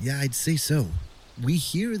 Yeah, I'd say so. We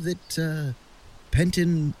hear that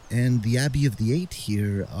Penton and the Abbey of the Eight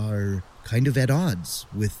here are kind of at odds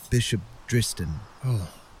with Bishop Driston. Oh,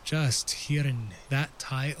 just hearing that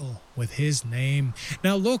title with his name.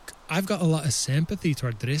 Now look, I've got a lot of sympathy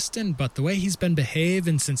toward Driston, but the way he's been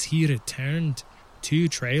behaving since he returned to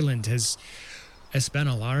Treyland has been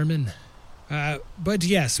alarming. But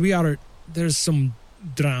yes, there's some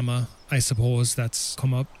drama, I suppose, that's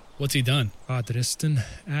come up. What's he done? Driston.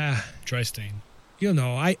 Drystain. You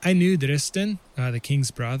know, I knew Driston, the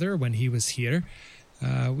king's brother, when he was here.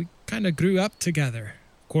 We kind of grew up together.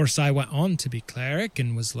 Of course, I went on to be cleric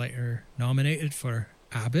and was later nominated for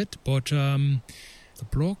abbot, but the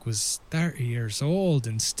bloke was 30 years old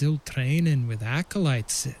and still training with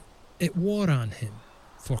acolytes. It wore on him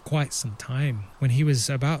for quite some time. When he was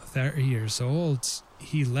about 30 years old,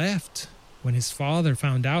 he left when his father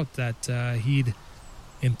found out that he'd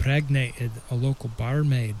impregnated a local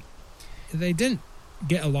barmaid. They didn't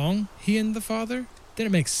get along, he and the father.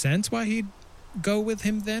 Didn't make sense why he'd go with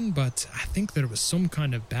him then, but I think there was some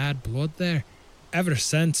kind of bad blood there. Ever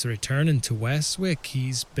since returning to Westwick,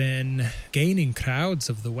 he's been gaining crowds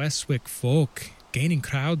of the Westwick folk, gaining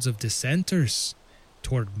crowds of dissenters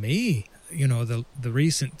toward me. You know, the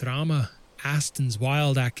recent drama, Aston's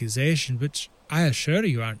wild accusation, which I assure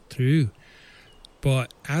you aren't true.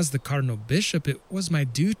 But as the Cardinal Bishop, it was my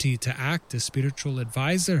duty to act as spiritual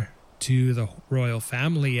advisor to the royal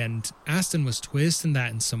family, and Aston was twisting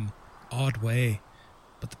that in some odd way.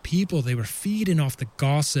 But the people, they were feeding off the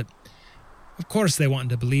gossip. Of course, they wanted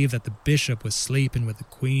to believe that the bishop was sleeping with the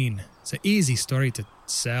queen. It's an easy story to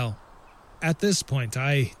sell. At this point,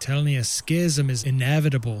 I tell you, a schism is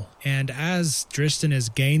inevitable, and as Driston has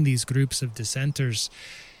gained these groups of dissenters,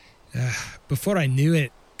 before I knew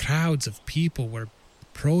it, crowds of people were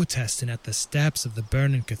protesting at the steps of the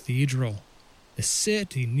burning cathedral. The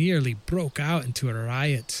city nearly broke out into a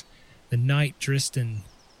riot the night Driston,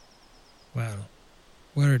 well,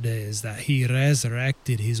 word is that he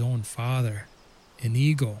resurrected his own father,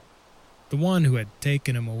 Inigo, the one who had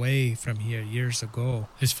taken him away from here years ago.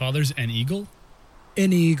 His father's an eagle?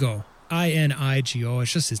 Inigo. Inigo.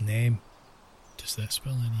 It's just his name. Does that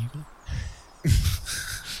spell an eagle?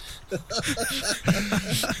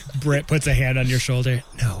 Britt puts a hand on your shoulder.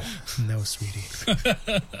 No, sweetie.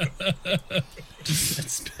 Does that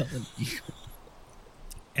spell an eagle?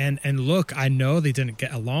 And look, I know they didn't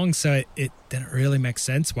get along, so it didn't really make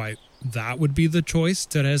sense why that would be the choice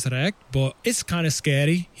to resurrect, but it's kind of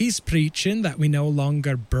scary. He's preaching that we no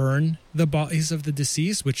longer burn the bodies of the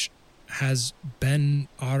deceased, which has been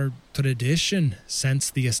our tradition since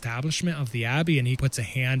the establishment of the abbey, and he puts a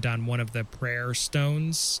hand on one of the prayer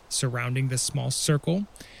stones surrounding this small circle.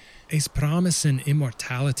 He's promising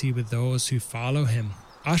immortality with those who follow him,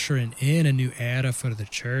 ushering in a new era for the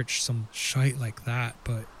church, some shite like that,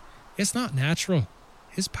 but it's not natural.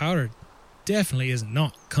 His power definitely is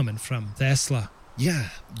not coming from Thesla. Yeah,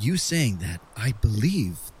 you saying that, I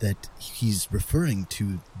believe that he's referring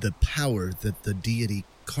to the power that the deity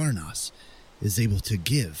Karnas is able to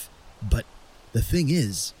give. But the thing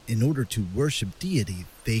is, in order to worship deity,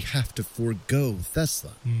 they have to forego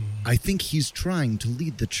Thesla. I think he's trying to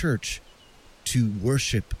lead the church to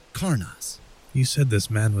worship Karnas. You said this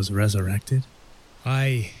man was resurrected?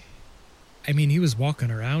 I mean, he was walking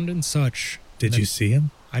around and such. Did you see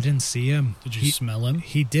him? I didn't see him. Did you smell him?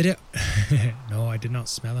 He did it. No, I did not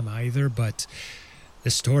smell him either, but the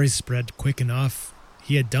story spread quick enough.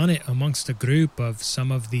 He had done it amongst a group of some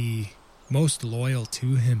of the most loyal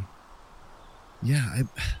to him. Yeah,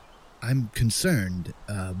 I'm concerned,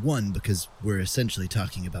 one, because we're essentially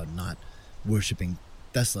talking about not worshipping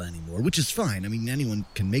Thesla anymore, which is fine. I mean, anyone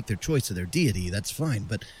can make their choice of their deity, that's fine.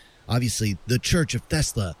 But obviously, the Church of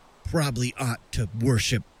Thesla probably ought to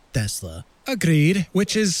worship Thesla. Agreed,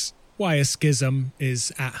 which is why a schism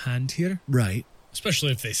is at hand here. Right.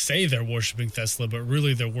 Especially if they say they're worshiping Thesla, but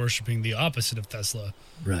really they're worshiping the opposite of Thesla.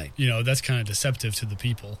 Right. You know, that's kind of deceptive to the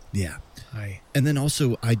people. Yeah. Aye. And then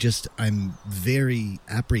also, I'm very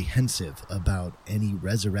apprehensive about any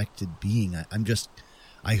resurrected being.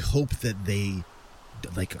 I hope that they,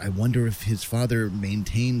 I wonder if his father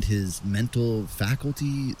maintained his mental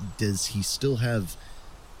faculty. Does he still have,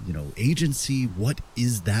 agency? What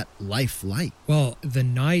is that life like? Well, the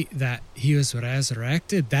night that he was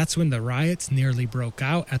resurrected, that's when the riots nearly broke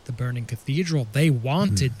out at the burning cathedral. They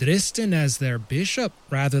wanted Dristan as their bishop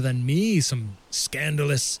rather than me, some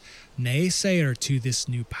scandalous naysayer to this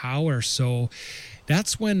new power. So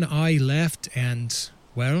that's when I left and,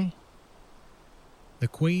 well, the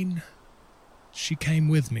Queen, she came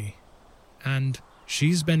with me. And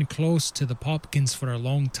she's been close to the Popkins for a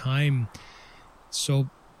long time. So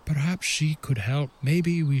perhaps she could help.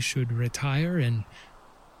 Maybe we should retire and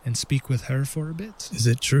speak with her for a bit. Is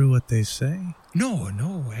it true what they say? No,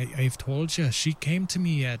 I've told you. She came to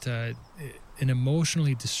me at an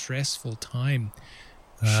emotionally distressful time.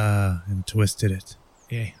 And twisted it.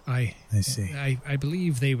 Yeah, I see. I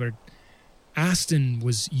believe they were... Aston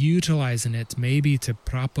was utilizing it maybe to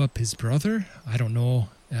prop up his brother. I don't know.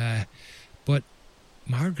 But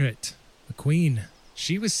Margaret, the Queen,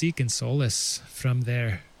 she was seeking solace from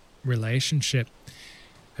their relationship.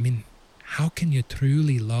 I mean, how can you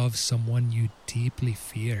truly love someone you deeply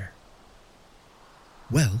fear?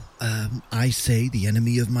 Well, I say the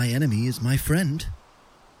enemy of my enemy is my friend.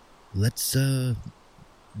 Let's,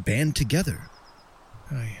 band together.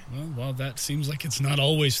 Aye. Well, while that seems like it's not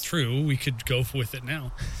always true, we could go with it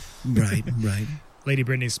now. Right. Lady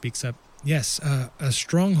Brittany speaks up. Yes, a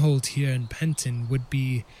stronghold here in Penton would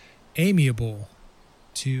be amiable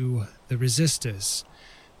to the resistors,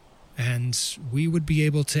 and we would be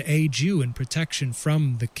able to aid you in protection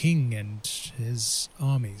from the king and his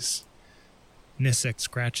armies. Nisek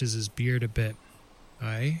scratches his beard a bit.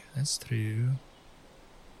 Aye, that's true.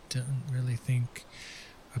 Don't really think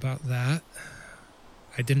about that.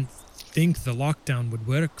 I didn't think the lockdown would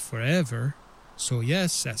work forever. So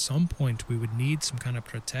yes, at some point we would need some kind of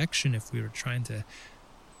protection if we were trying to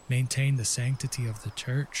maintain the sanctity of the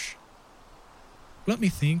church. Let me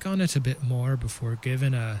think on it a bit more before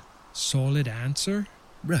giving a solid answer.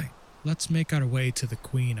 Right. Let's make our way to the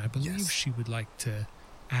Queen. I believe she would like to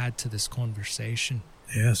add to this conversation.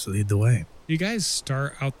 Yes, lead the way. You guys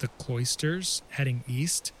start out the cloisters, heading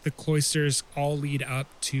east. The cloisters all lead up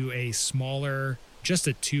to a smaller, just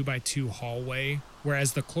a 2x2 hallway,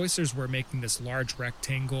 whereas the cloisters were making this large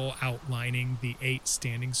rectangle outlining the 8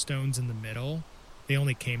 standing stones in the middle. They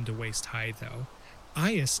only came to waist high, though.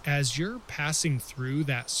 Ias, as you're passing through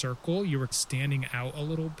that circle, you were standing out a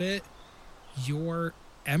little bit. Your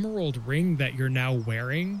emerald ring that you're now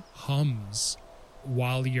wearing hums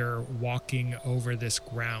while you're walking over this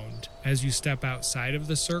ground. As you step outside of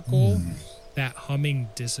the circle, that humming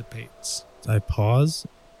dissipates. I pause.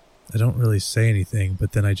 I don't really say anything,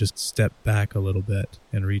 but then I just step back a little bit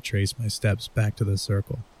and retrace my steps back to the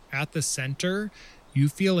circle. At the center, you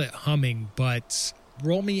feel it humming, but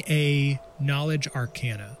roll me a Knowledge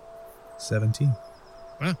Arcana. 17.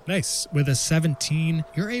 Wow, nice. With a 17,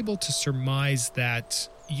 you're able to surmise that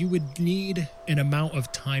you would need an amount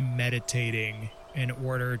of time meditating in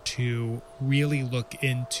order to really look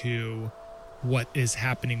into what is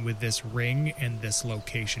happening with this ring and this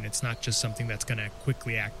location. It's not just something that's going to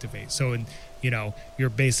quickly activate. So, you're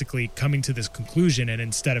basically coming to this conclusion, and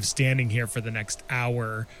instead of standing here for the next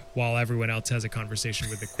hour while everyone else has a conversation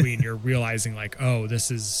with the Queen, you're realizing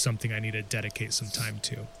this is something I need to dedicate some time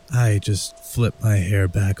to. I just flip my hair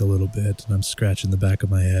back a little bit, and I'm scratching the back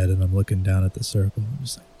of my head, and I'm looking down at the circle. I'm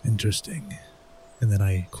just like, interesting. And then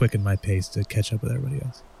I quicken my pace to catch up with everybody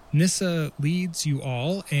else. Nissa leads you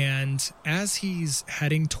all, and as he's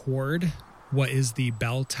heading toward what is the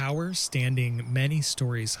bell tower standing many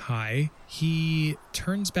stories high, he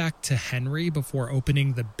turns back to Henry before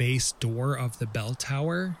opening the base door of the bell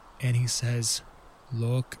tower, and he says,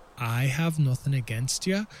 "Look, I have nothing against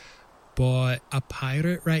you, but a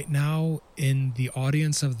pirate right now in the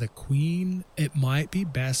audience of the Queen, it might be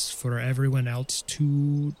best for everyone else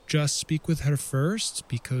to just speak with her first,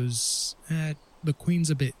 because the Queen's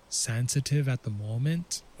a bit sensitive at the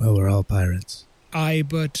moment." Well, we're all pirates. Aye,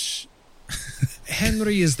 but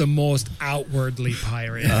Henry is the most outwardly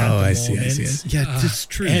pirate. at Oh, the I see, I moment. see, I see. Yeah, it's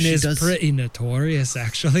true. And She is does- pretty notorious,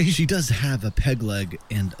 actually. She does have a peg leg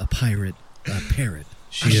and a parrot.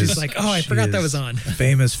 She's like, oh, I she forgot that is was on.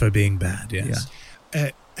 Famous for being bad, yes.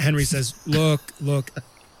 Henry says, look,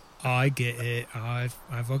 I get it. I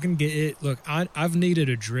fucking get it. Look, I've needed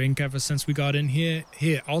a drink ever since we got in here.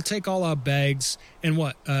 Here, I'll take all our bags and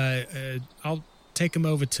what? I'll take them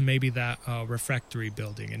over to maybe that refectory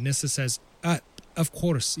building. And Nissa says, of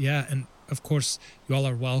course, yeah. And of course, you all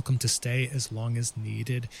are welcome to stay as long as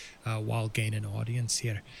needed while gaining audience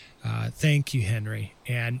here. Thank you, Henry.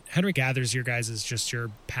 And Henry gathers your guys' just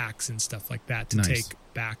your packs and stuff like that to Nice. take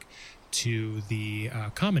back to the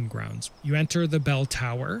common grounds. You enter the bell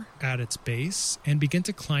tower at its base and begin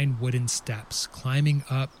to climb wooden steps, climbing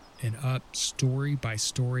up and up story by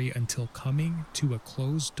story until coming to a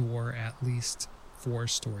closed door at least 4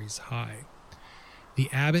 stories high. The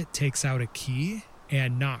abbot takes out a key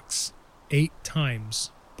and knocks 8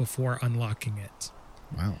 times before unlocking it.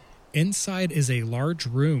 Wow. Inside is a large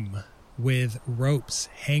room with ropes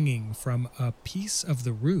hanging from a piece of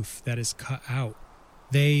the roof that is cut out.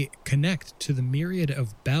 They connect to the myriad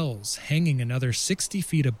of bells hanging another 60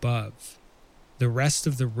 feet above. The rest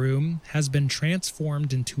of the room has been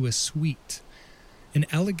transformed into a suite. An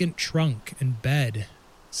elegant trunk and bed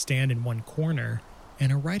stand in one corner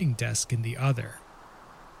and a writing desk in the other.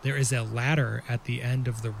 There is a ladder at the end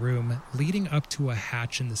of the room leading up to a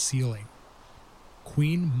hatch in the ceiling.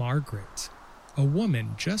 Queen Margaret, a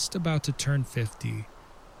woman just about to turn 50,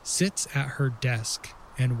 sits at her desk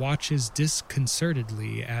and watches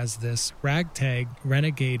disconcertedly as this ragtag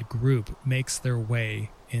renegade group makes their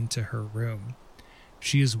way into her room.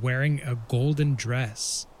 She is wearing a golden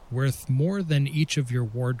dress worth more than each of your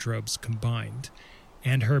wardrobes combined,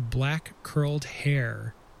 and her black curled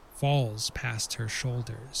hair falls past her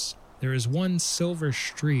shoulders. There is one silver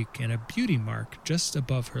streak and a beauty mark just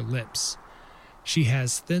above her lips. She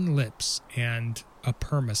has thin lips and a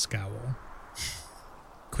permascowl.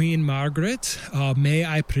 Queen Margaret, may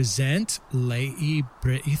I present Lady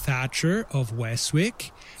Britty Thatcher of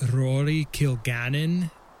Westwick, Rory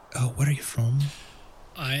Kilgannon. Where are you from?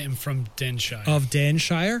 I am from Denshire. Of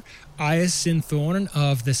Denshire, Iasin Thorn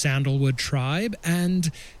of the Sandalwood tribe, and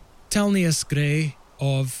Telnius Grey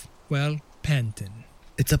of, well, Penton.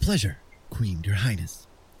 It's a pleasure, Queen, Your Highness.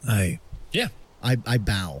 Aye. Yeah. I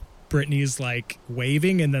bow. Brittany's like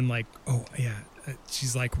waving and then like, oh yeah.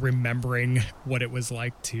 She's like remembering what it was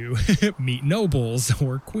like to meet nobles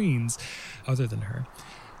or queens other than her.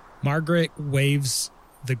 Margaret waves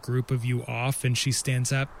the group of you off and she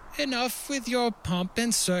stands up. Enough with your pomp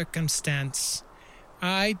and circumstance.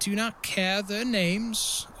 I do not care their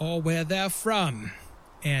names or where they're from.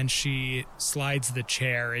 And she slides the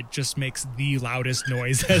chair. It just makes the loudest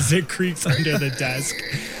noise as it creaks under the desk.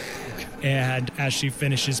 And as she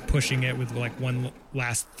finishes pushing it with like one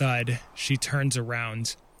last thud, she turns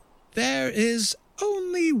around. There is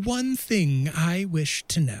only one thing I wish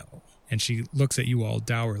to know. And she looks at you all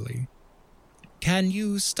dourly. Can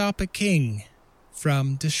you stop a king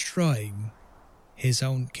from destroying his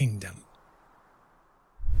own kingdom?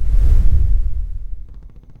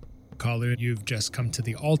 Kalu, you've just come to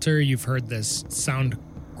the altar. You've heard this sound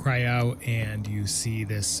cry out, and you see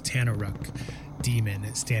this Tanaruk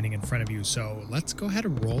demon standing in front of you. So let's go ahead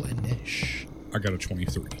and roll Inish. I got a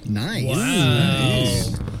 23. Nice. Wow.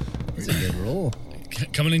 Nice. That's a good roll.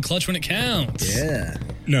 Coming in clutch when it counts. Yeah.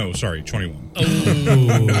 No, sorry, 21.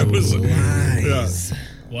 Oh, I was Nice.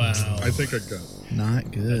 wow. I think I got.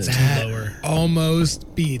 Not good. That lower.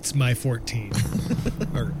 almost beats my 14.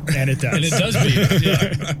 And it does. And it does beat.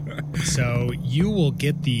 Yeah. So you will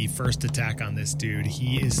get the first attack on this dude.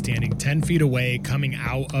 He is standing 10 feet away, coming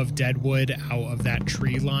out of Deadwood, out of that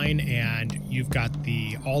tree line, and you've got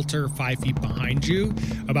the altar 5 feet behind you.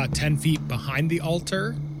 About 10 feet behind the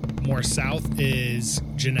altar, more south, is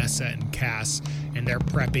Janessa and Cass, and they're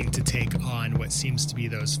prepping to take on what seems to be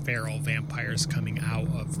those feral vampires coming out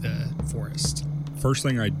of the forest. First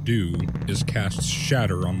thing I do is cast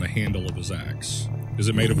Shatter on the handle of his axe. Is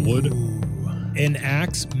it made of wood? An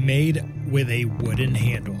axe made with a wooden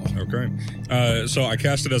handle. Okay. So I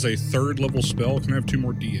cast it as a 3rd level spell. Can I have 2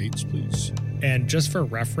 more d8s, please? And just for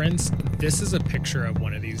reference, this is a picture of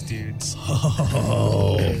one of these dudes.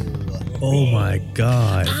 Oh my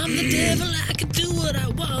god. I'm the devil, I can do what I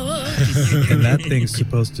want. And that thing's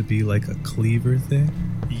supposed to be like a cleaver thing?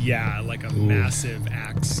 Yeah, like a massive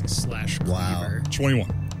axe / cleaver.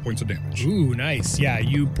 21 points of damage. Ooh, nice. Yeah,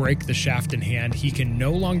 you break the shaft in hand. He can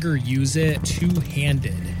no longer use it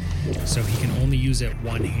two-handed. so he can only use it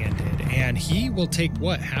one-handed. And he will take,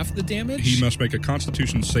 what, half the damage? He must make a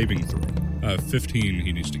Constitution saving throw. 15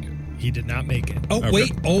 he needs to get. He did not make it. Oh, Okay.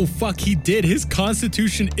 wait. Oh, fuck. He did. His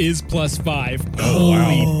constitution is +5. Oh, Holy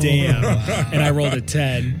wow. damn. And I rolled a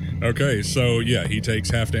 10. Okay, so yeah, he takes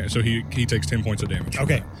half damage. So he takes 10 points of damage. from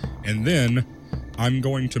Okay. that. And then I'm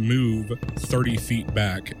going to move 30 feet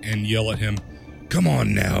back and yell at him, "Come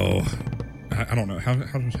on now." I don't know.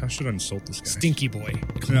 How should I insult this guy? Stinky boy.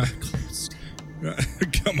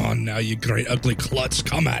 Come on now, you great ugly klutz.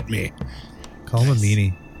 Come at me. Call him a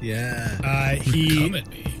meanie. Yeah.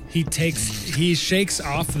 He shakes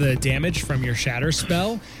off the damage from your shatter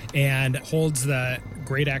spell and holds the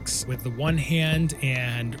great axe with the one hand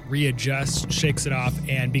and readjusts, shakes it off,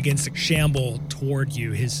 and begins to shamble toward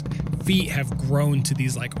you. His feet have grown to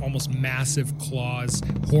these like almost massive claws,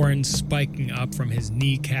 horns spiking up from his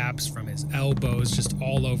kneecaps, from his elbows, just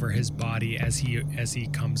all over his body as he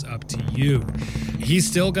comes up to you. He's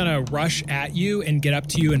still gonna rush at you and get up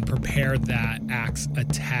to you and prepare that axe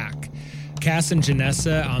attack. Cass and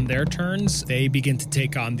Janessa, on their turns, they begin to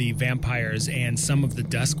take on the vampires and some of the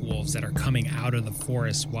dusk wolves that are coming out of the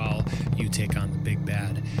forest while you take on the big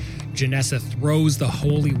bad. Janessa throws the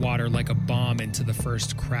holy water like a bomb into the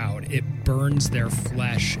first crowd. It burns their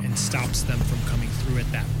flesh and stops them from coming through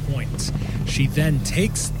at that point. She then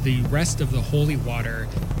takes the rest of the holy water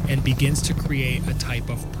and begins to create a type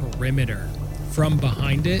of perimeter. From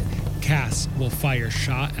behind it, Cass will fire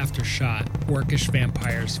shot after shot, orcish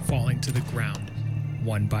vampires falling to the ground,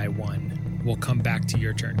 one by one. We'll come back to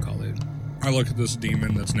your turn, Khalud. I look at this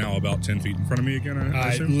demon that's now about 10 feet in front of me again, I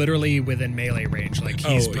assume? Literally within melee range, like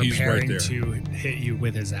he's Oh, he's right preparing there. to hit you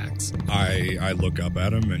with his axe. I look up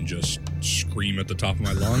at him and just scream at the top of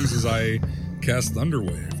my lungs as I cast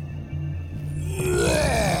Thunderwave.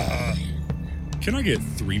 Can I get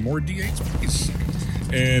 3 more D8s, please?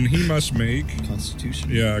 And he must make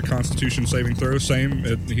Constitution. Constitution saving throw. Same.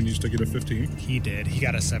 He needs to get a 15. He did. He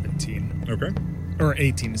got a 17. Okay. Or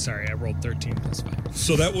 18, sorry. I rolled 13 plus 5.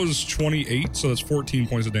 So that was 28. So that's 14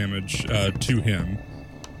 points of damage to him.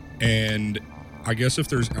 And I guess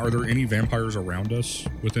are there any vampires around us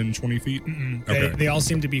within 20 feet? Okay. They all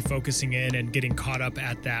seem to be focusing in and getting caught up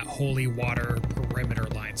at that holy water perimeter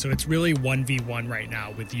line. So it's really 1v1 right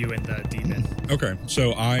now with you and the demon. Okay.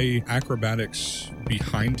 So I acrobatics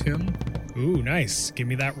behind him. Ooh, nice. Give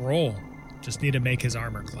me that roll. Just need to make his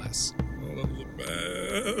armor class. Oh, that was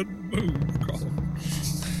a bad move, Colin.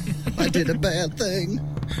 I did a bad thing.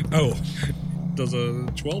 Oh, does a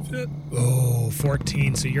 12 hit? Oh,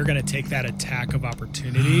 14. So you're going to take that attack of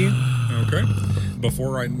opportunity. Okay.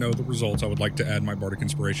 Before I know the results, I would like to add my Bardic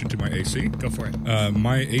Inspiration to my AC. Go for it.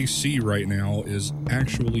 My AC right now is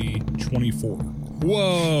actually 24.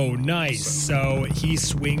 Whoa, nice. So he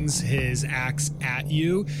swings his axe at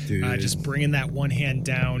you, just bringing that one hand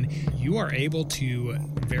down. You are able to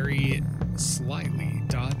very slightly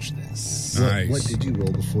dodge this. Nice. What did you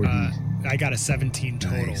roll before you? I got a 17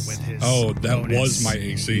 total Nice. with his Oh, that bonus. was my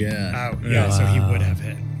AC. Yeah. Oh, yeah, so he Wow. would have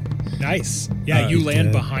hit. Nice. Yeah, you he land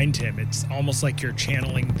did. behind him. It's almost like you're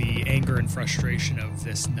channeling the anger and frustration of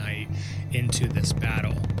this night into this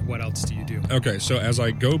battle. What else do you do? Okay, so as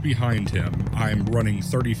I go behind him, I'm running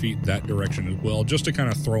 30 feet that direction as well, just to kind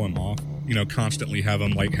of throw him off. Constantly have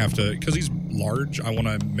him have to, because he's large. I want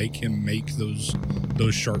to make him make those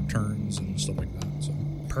sharp turns and stuff like that. So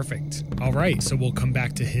Perfect. All right, so we'll come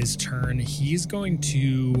back to his turn. He's going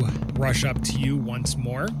to rush up to you once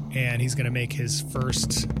more, and he's going to make his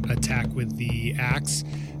first attack with the axe.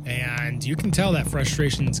 And you can tell that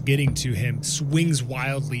frustration's getting to him. Swings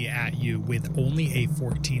wildly at you with only a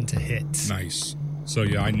 14 to hit. nice. So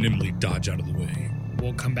yeah, I nimbly dodge out of the way.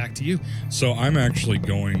 We'll come back to you. So I'm actually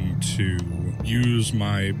going to use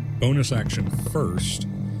my bonus action first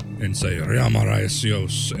and say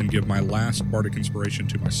Riamaraesios and give my last Bardic Inspiration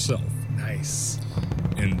to myself. Nice.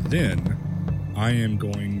 And then I am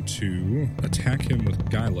going to attack him with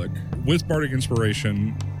Gylek. With Bardic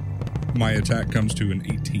Inspiration, my attack comes to an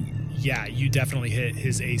 18. Yeah, you definitely hit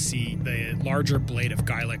his AC. The larger blade of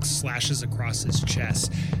Gylek slashes across his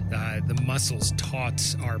chest. The muscles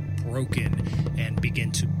taut are broken and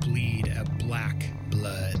begin to bleed a black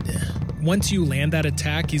blood. Once you land that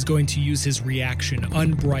attack, he's going to use his reaction,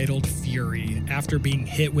 Unbridled Fury. After being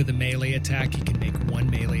hit with a melee attack, he can make one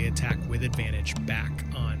melee attack with advantage back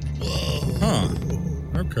on. Huh.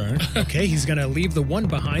 Okay. Okay, he's going to leave the one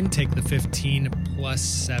behind, take the 15 plus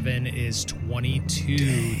 7 is 22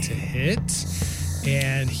 to hit.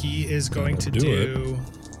 And he is going to do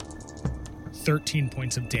 13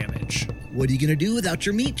 points of damage. What are you gonna do without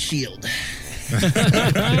your meat shield?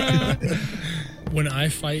 When I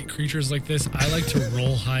fight creatures like this, I like to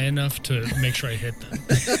roll high enough to make sure I hit them.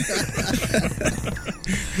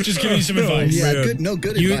 Just giving you some advice. Yeah,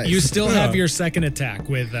 good advice. You still have your second attack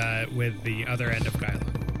with the other end of Gyla.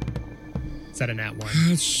 Is that a nat 1?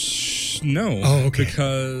 No. Oh, okay.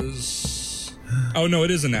 Because... Oh, no,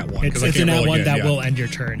 it is a nat 1. It's a nat 1 that will end your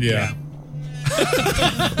turn. Yeah.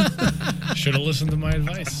 Should have listened to my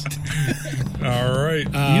advice. All right.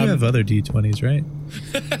 You have other D20s, right?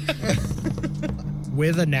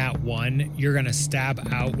 With a nat 1, you're going to stab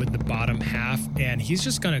out with the bottom half, and he's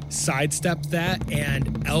just going to sidestep that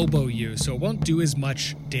and elbow you. So it won't do as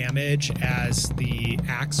much damage as the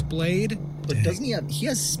axe blade. But doesn't he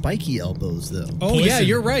has spiky elbows, though? Oh, yeah,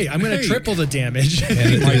 you're right. I'm going to triple the damage.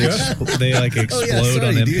 And they explode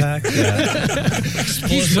on impact. Yeah.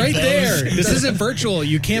 He's right there. This isn't virtual.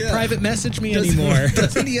 You can't private message me anymore.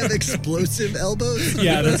 Doesn't he have explosive elbows?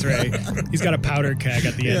 Yeah, that's right. He's got a powder keg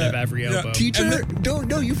at the end of every elbow. Teacher,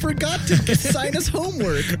 no, you forgot to assign us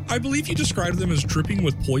homework. I believe you described them as dripping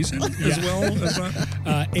with poison as well. As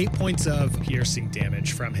that. 8 points of piercing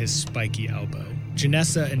damage from his spiky elbow.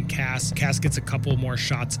 Janessa and Cass gets a couple more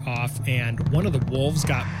shots off, and one of the wolves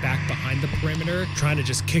got back behind the perimeter, trying to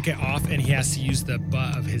just kick it off, and he has to use the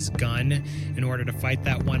butt of his gun in order to fight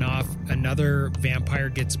that one off. Another vampire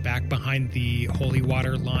gets back behind the holy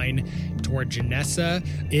water line toward Janessa.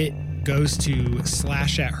 It goes to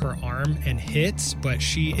slash at her arm and hits, but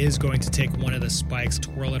she is going to take one of the spikes,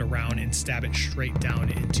 twirl it around, and stab it straight down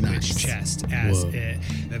into its chest as it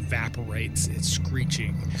evaporates. It's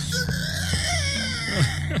screeching.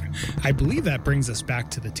 I believe that brings us back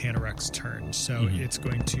to the Tanorec's turn. So it's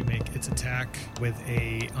going to make its attack with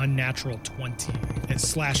a unnatural 20. It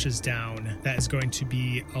slashes down. That is going to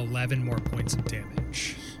be 11 more points of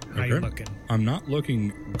damage. How you looking? I'm not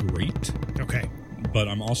looking great. Okay. But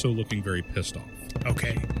I'm also looking very pissed off.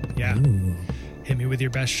 Okay. Yeah. Ooh. Hit me with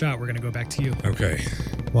your best shot. We're going to go back to you. Okay.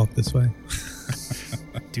 Walk this way.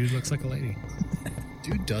 Dude looks like a lady.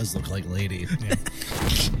 Dude does look like a lady. Yeah.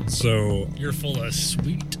 So you're full of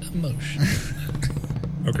sweet emotion.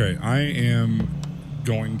 Okay, I am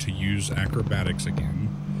going to use acrobatics again,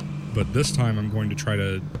 but this time I'm going to try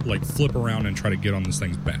to flip around and try to get on this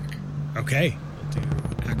thing's back. Okay. We'll do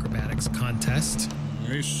acrobatics contest.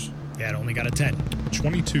 Nice. Yeah, it only got a 10.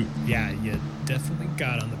 22. Yeah, you definitely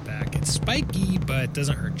got on the back. It's spiky, but it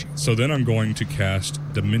doesn't hurt you. So then I'm going to cast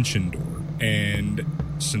Dimension Door, and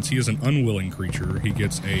since he is an unwilling creature, he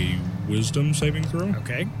gets a Wisdom saving throw.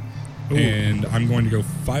 Okay. Ooh. And I'm going to go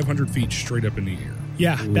 500 feet straight up in the air.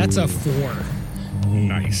 Yeah, that's a 4.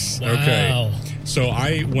 Nice. Wow. Okay. So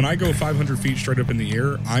when I go 500 feet straight up in the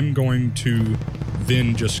air, I'm going to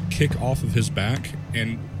then just kick off of his back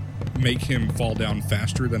and make him fall down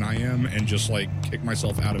faster than I am and just kick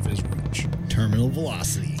myself out of his reach. Terminal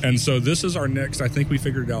velocity. And so this is our next, I think we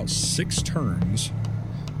figured out 6 turns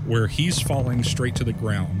where he's falling straight to the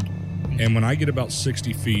ground. And when I get about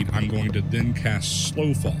 60 feet, I'm going to then cast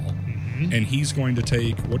Slow Fall. Mm-hmm. And he's going to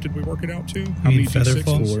take, what did we work it out to? How many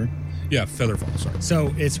Featherfall? 4. Yeah, Featherfall, sorry.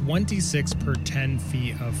 So it's 1d6 per 10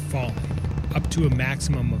 feet of falling, up to a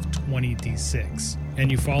maximum of 20d6.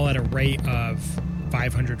 And you fall at a rate of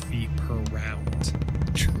 500 feet per round.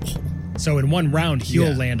 So in one round,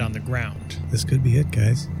 he'll land on the ground. This could be it,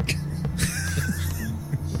 guys.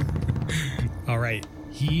 All right.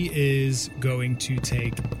 He is going to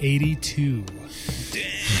take 82.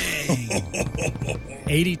 Dang.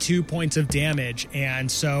 82 points of damage.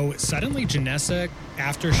 And so suddenly Janessa,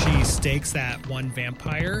 after she stakes that one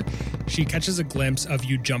vampire, she catches a glimpse of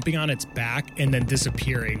you jumping on its back and then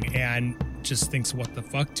disappearing and just thinks, what the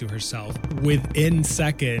fuck, to herself. Within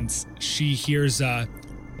seconds, she hears a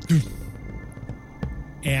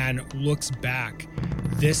and looks back.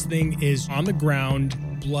 This thing is on the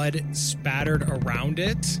ground, blood spattered around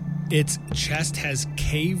it. Its chest has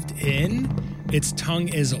caved in. Its tongue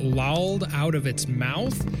is lolled out of its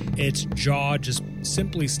mouth. Its jaw just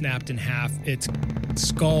simply snapped in half. Its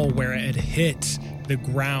skull, where it had hit the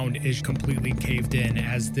ground, is completely caved in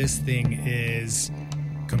as this thing is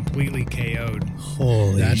completely KO'd.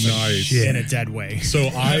 Holy shit. In a dead way. So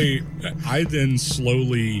I then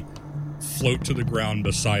slowly float to the ground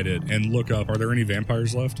beside it and look up. Are there any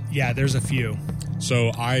vampires left? Yeah, there's a few.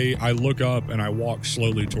 So I look up and I walk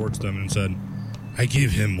slowly towards them and said, I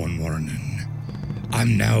gave him one warning.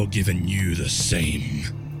 I'm now giving you the same.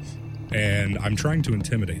 And I'm trying to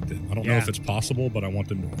intimidate them. I don't know if it's possible, but I want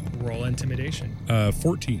them to roll intimidation.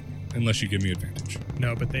 14, unless you give me advantage.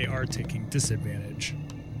 No, but they are taking disadvantage.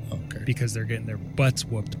 Okay. Because they're getting their butts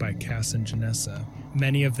whooped by Cass and Janessa.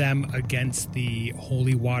 Many of them against the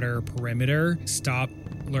holy water perimeter stop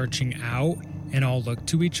lurching out and all look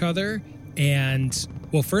to each other. And,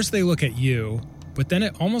 well, first they look at you, but then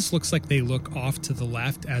it almost looks like they look off to the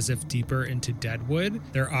left as if deeper into Deadwood.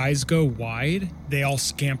 Their eyes go wide. They all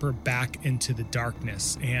scamper back into the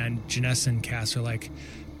darkness. And Janessa and Cass are like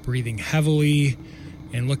breathing heavily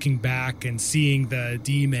and looking back and seeing the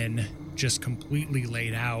demon just completely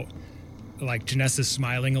laid out. Like Janessa's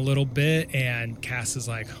smiling a little bit and Cass is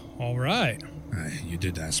like, all right. You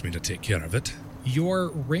did ask me to take care of it. Your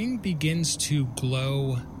ring begins to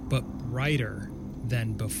glow, but brighter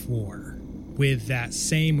than before, with that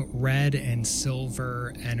same red and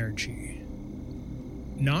silver energy.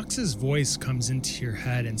 Nox's voice comes into your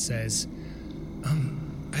head and says,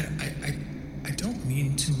 I don't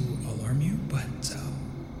mean to alarm you, but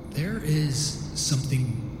there is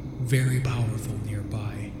something very powerful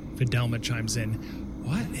nearby. Fidelma chimes in.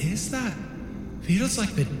 What is that? Feels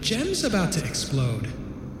like the gem's about to explode.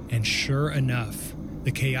 And sure enough,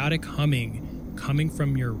 the chaotic humming coming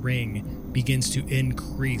from your ring begins to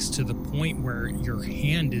increase to the point where your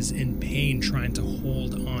hand is in pain trying to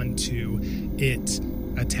hold on to it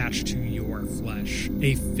attached to your flesh.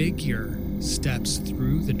 A figure steps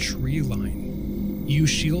through the tree line. You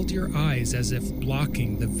shield your eyes as if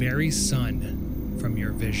blocking the very sun from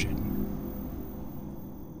your vision.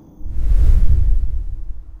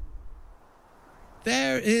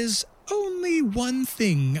 There is only one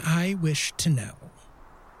thing I wish to know.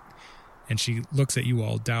 And she looks at you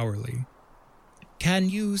all dourly. Can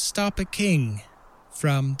you stop a king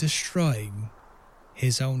from destroying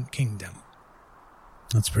his own kingdom?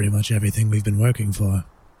 That's pretty much everything we've been working for.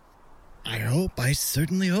 I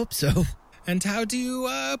certainly hope so. And how do you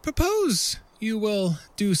propose you will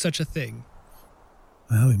do such a thing?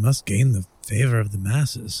 Well, we must gain the favor of the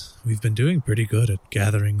masses. We've been doing pretty good at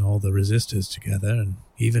gathering all the resistors together and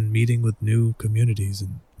even meeting with new communities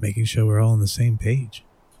and making sure we're all on the same page.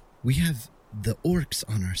 We have the orcs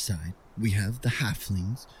on our side. We have the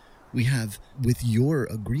halflings. We have, with your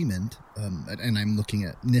agreement, and I'm looking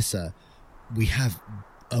at Nissa, we have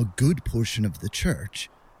a good portion of the church.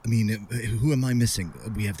 I mean, who am I missing?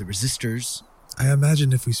 We have the resistors. I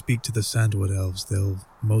imagine if we speak to the Sandwood Elves, they'll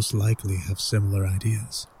most likely have similar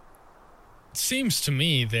ideas. It seems to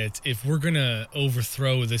me that if we're going to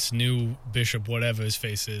overthrow this new bishop, whatever his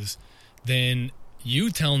face is, then you,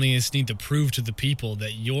 Telnius, need to prove to the people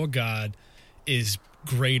that your god is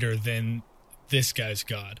greater than this guy's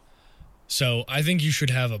god. So I think you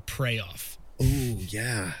should have a pray-off. Oh,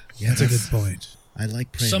 yeah. That's a good point. I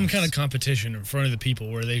like pray-offs. Some kind of competition in front of the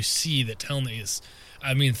people where they see that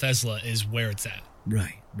Thesla is where it's at.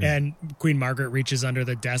 Right. And Queen Margaret reaches under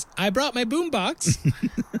the desk. I brought my boombox.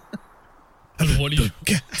 What do you...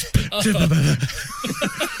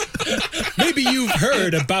 Maybe you've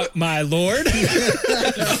heard about my lord.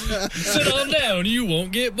 Sit on down, you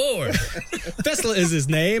won't get bored. Tesla is his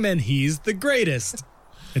name, and he's the greatest.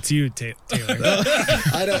 It's you, Taylor.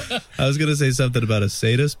 I was going to say something about a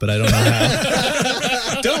sadist, but I don't know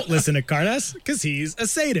how. Don't listen to Karnas, because he's a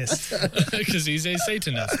sadist. Because he's a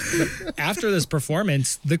Satanist. After this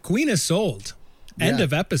performance, the queen is sold. End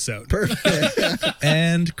of episode. Perfect.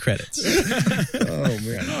 And credits. Oh,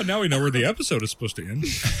 man. Oh, now we know where the episode is supposed to end.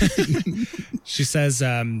 She says,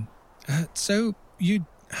 so you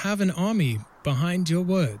have an army behind your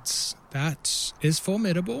words. That is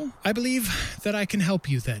formidable. I believe that I can help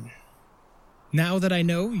you then. Now that I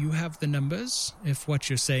know you have the numbers, if what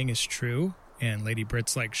you're saying is true, and Lady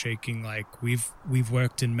Britt's like shaking like we've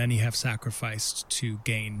worked and many have sacrificed to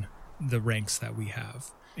gain the ranks that we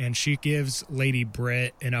have. And she gives Lady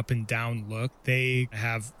Britt an up and down look. They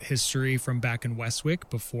have history from back in Westwick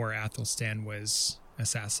before Athelstan was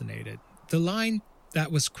assassinated. The line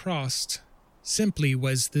that was crossed simply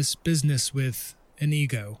was this business with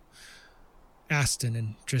Inigo, Aston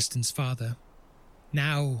and Tristan's father,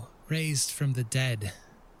 now raised from the dead.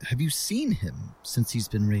 Have you seen him since he's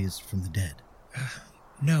been raised from the dead?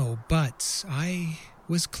 No, but I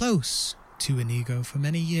was close to Inigo for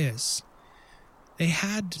many years. They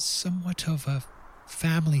had somewhat of a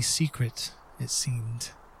family secret, it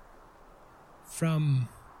seemed. From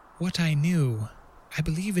what I knew, I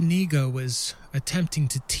believe Inigo was attempting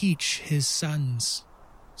to teach his sons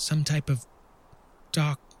some type of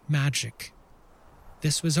dark magic.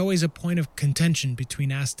 This was always a point of contention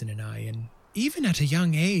between Aston and I, and even at a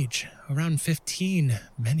young age, around 15,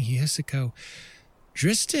 many years ago,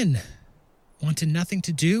 Tristan wanted nothing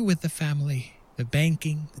to do with the family, the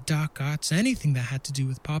banking, the dark arts, anything that had to do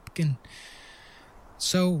with Popkin.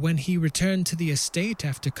 So when he returned to the estate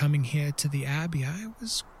after coming here to the Abbey, I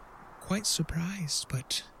was quite surprised,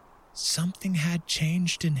 but something had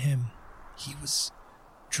changed in him. He was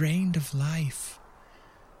drained of life.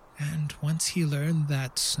 And once he learned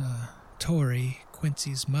that Tori,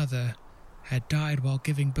 Quincy's mother, had died while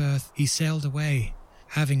giving birth, he sailed away,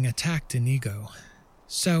 having attacked Inigo.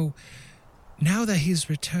 So, now that he's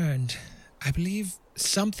returned, I believe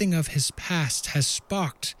something of his past has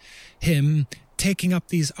sparked him taking up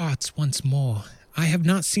these arts once more. I have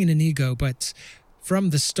not seen Inigo, but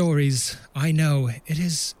from the stories I know, it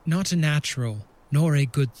is not a natural nor a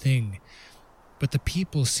good thing. But the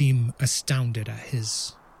people seem astounded at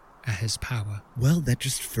his power. Well, that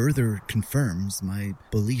just further confirms my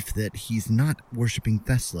belief that he's not worshipping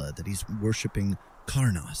Thesla, that he's worshipping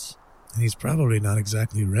Karnos. And he's probably not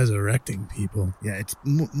exactly resurrecting people. Yeah, it's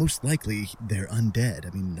most likely they're undead. I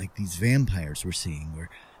mean, like these vampires we're seeing, or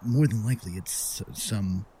more than likely it's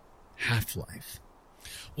some half-life.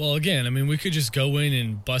 Well, again, I mean, we could just go in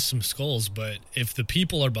and bust some skulls, but if the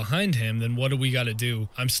people are behind him, then what do we got to do?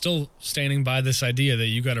 I'm still standing by this idea that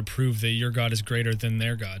you got to prove that your God is greater than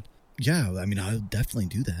their God. Yeah, I mean, I'll definitely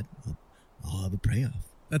do that. I'll have a pray-off.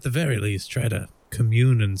 At the very least, try to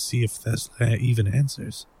commune and see if Thesla even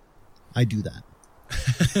answers. I do that.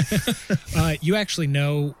 You actually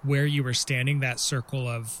know where you were standing, that circle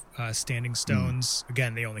of standing stones.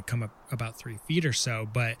 Again, they only come up about 3 feet or so,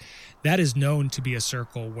 but that is known to be a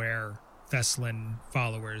circle where Thessalon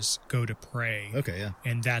followers go to pray. Okay, yeah.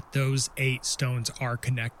 And that those 8 stones are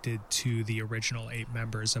connected to the original 8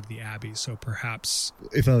 members of the Abbey. So perhaps...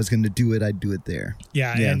 if I was going to do it, I'd do it there.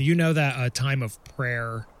 Yeah, and you know that a time of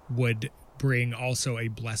prayer would bring also a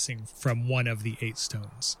blessing from one of the 8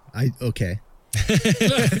 stones. Okay.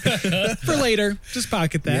 For later, just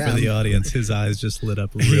pocket that. For the audience, his eyes just lit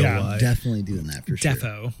up real wide. Definitely doing that for sure.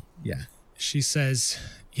 Defo. Yeah. She says,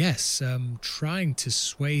 yes, trying to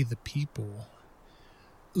sway the people.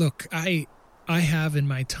 Look, I have in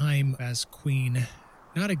my time as queen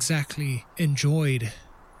not exactly enjoyed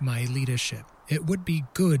my leadership. It would be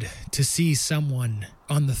good to see someone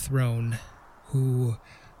on the throne who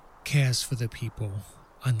cares for the people,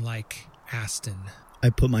 unlike Aston. I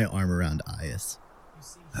put my arm around Aias.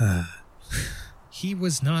 He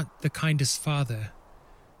was not the kindest father.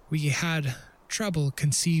 We had trouble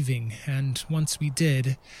conceiving, and once we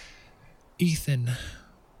did, Ethan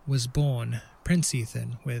was born, Prince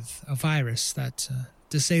Ethan, with a virus that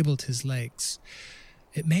disabled his legs.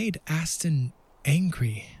 It made Aston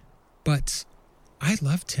angry, but I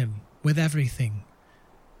loved him with everything.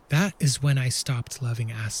 That is when I stopped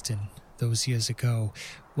loving Aston those years ago,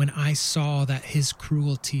 when I saw that his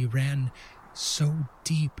cruelty ran so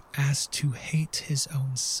deep as to hate his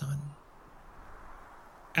own son.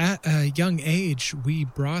 At a young age, we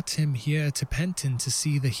brought him here to Penton to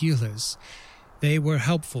see the healers. They were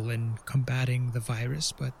helpful in combating the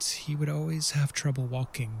virus, but he would always have trouble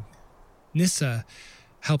walking. Nissa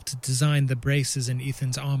helped design the braces in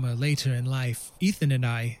Ethan's armor later in life. Ethan and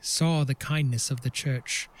I saw the kindness of the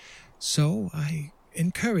church, so I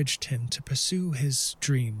encouraged him to pursue his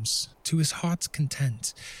dreams to his heart's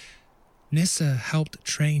content. Nissa helped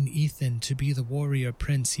train Ethan to be the warrior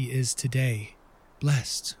prince he is today,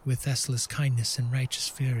 blessed with Thesla's kindness and righteous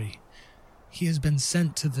fury. He has been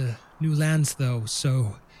sent to the new lands, though,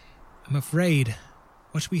 so I'm afraid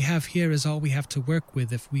what we have here is all we have to work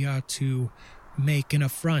with if we are to make an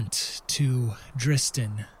affront to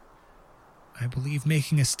Dristan. I believe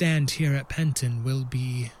making a stand here at Penton will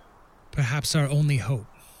be perhaps our only hope.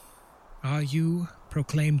 Are you,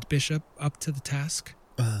 proclaimed bishop, up to the task?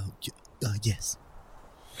 Yes.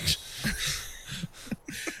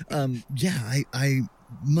 I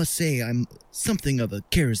must say I'm something of a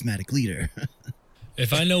charismatic leader.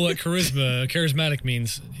 If I know what charismatic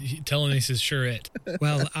means, Telenis is sure it.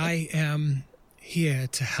 Well, I am here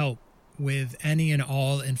to help with any and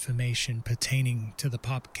all information pertaining to the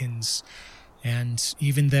Popkins and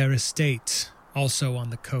even their estate, also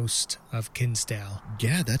on the coast of Kinsdale.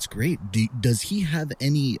 Yeah, that's great. Does he have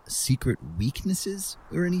any secret weaknesses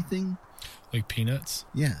or anything? Like peanuts?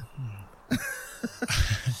 Yeah.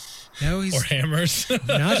 No, he's or hammers.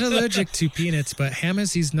 Not allergic to peanuts, but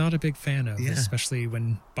hammers he's not a big fan of, especially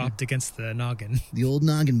when bopped against the noggin. The old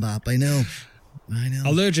noggin bop, I know.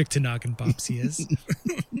 Allergic to noggin bops he is.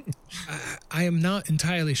 I am not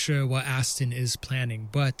entirely sure what Aston is planning,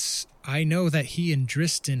 but I know that he and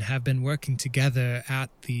Dristan have been working together at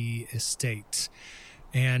the estate,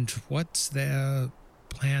 and what their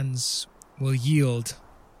plans will yield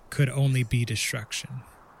could only be destruction.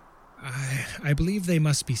 I believe they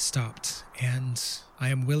must be stopped, and I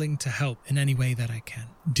am willing to help in any way that I can.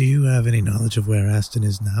 Do you have any knowledge of where Aston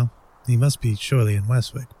is now? He must be surely in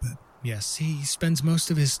Westwick, but... Yes, he spends most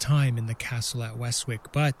of his time in the castle at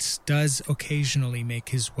Westwick, but does occasionally make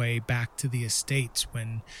his way back to the estate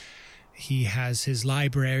when he has his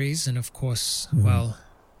libraries and, of course, well,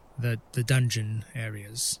 the dungeon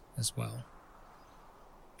areas as well.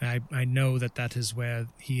 I know that is where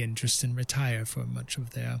he and Tristan retire for much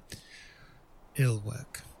of their ill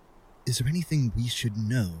work. Is there anything we should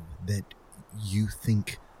know that you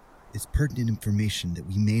think is pertinent information that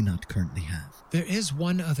we may not currently have? There is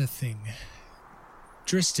one other thing.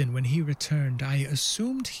 Tristan, when he returned, I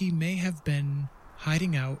assumed he may have been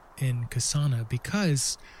hiding out in Kasana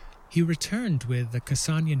because he returned with a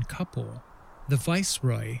Kasanian couple, the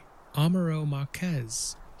Viceroy, Amaro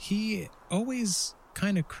Marquez. He always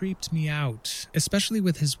kind of creeped me out, especially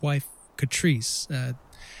with his wife, Catrice.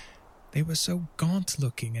 They were so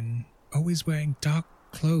gaunt-looking and always wearing dark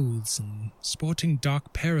clothes and sporting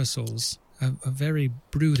dark parasols. A very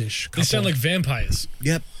brutish couple. They sound like vampires.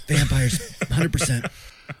 Yep, vampires, 100%.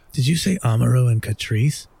 Did you say Amaro and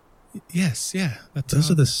Catrice? Yes, yeah. Those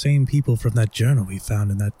are the same people from that journal we found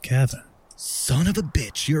in that cavern. Son of a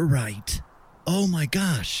bitch, you're right. Oh my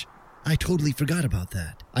gosh. I totally forgot about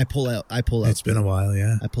that. I pull out. It's been a while,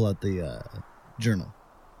 yeah. I pull out the journal.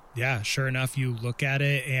 Yeah, sure enough, you look at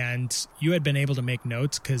it, and you had been able to make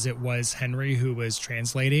notes because it was Henry who was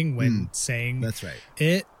translating when saying That's right.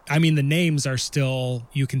 it. I mean, the names are still,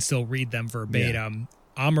 you can still read them verbatim.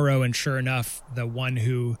 Yeah. Amaro, and sure enough, the one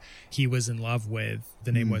who he was in love with,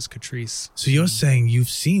 the name was Catrice. So you're saying you've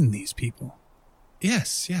seen these people?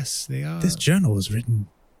 Yes, they are. This journal was written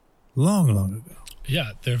long ago.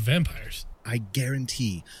 Yeah, they're vampires. I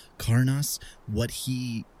guarantee Karnas, what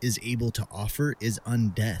he is able to offer is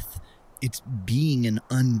undeath. It's being an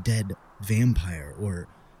undead vampire, or,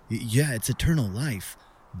 yeah, it's eternal life,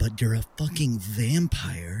 but you're a fucking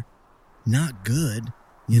vampire. Not good,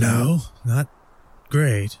 you know? Not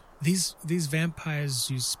great. These vampires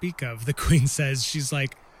you speak of, the queen says, she's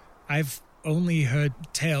like, I've only heard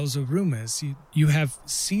tales or rumors. You have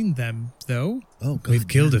seen them, though? Oh, God. We've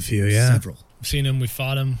killed a few, yeah. Several. We've seen them, we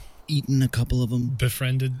fought them. Eaten a couple of them.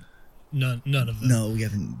 Befriended. None of them. No, we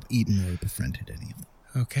haven't eaten or befriended any of them.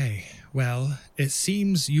 Okay, well, it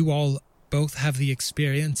seems you all both have the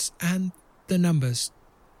experience and the numbers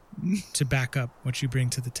to back up what you bring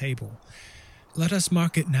to the table. Let us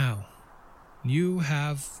mark it now. You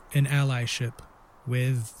have an allyship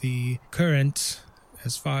with the current,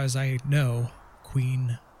 as far as I know,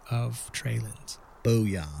 Queen of Treyland.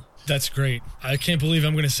 Booyah. That's great. I can't believe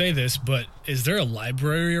I'm going to say this, but is there a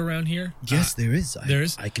library around here? Yes, there is. There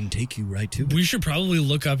is? I can take you right to it. We should probably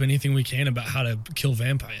look up anything we can about how to kill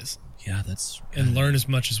vampires. Yeah, that's... And learn as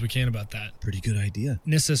much as we can about that. Pretty good idea.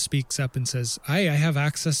 Nissa speaks up and says, I have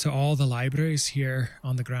access to all the libraries here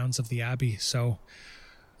on the grounds of the Abbey, so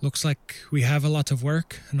looks like we have a lot of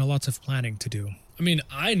work and a lot of planning to do. I mean,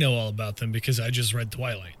 I know all about them because I just read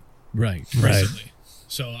Twilight. Right. Recently.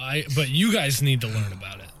 So but you guys need to learn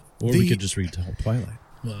about it. Or we could just read Twilight.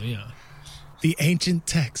 Well, yeah. The ancient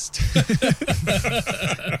text.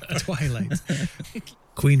 Twilight.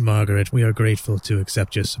 Queen Margaret, we are grateful to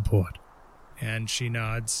accept your support. And she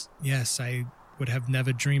nods. Yes, I would have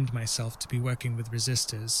never dreamed myself to be working with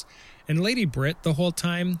resistors. And Lady Britt, the whole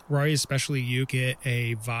time, Rory, especially you, get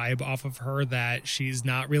a vibe off of her that she's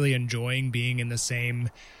not really enjoying being in the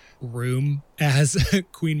same room as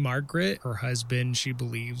Queen Margaret. Her husband, she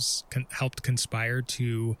believes, helped conspire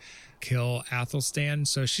to kill Athelstan.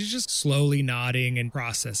 So she's just slowly nodding and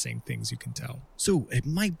processing things, you can tell. So it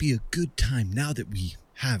might be a good time, now that we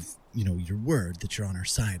have, your word that you're on our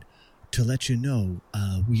side, to let you know,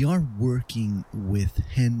 we are working with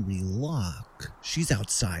Henry Locke. She's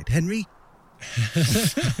outside. Henry?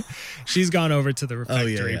 She's gone over to the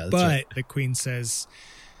refectory, that's but right. The queen says,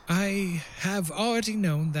 I have already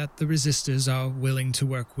known that the resistors are willing to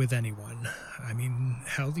work with anyone. I mean,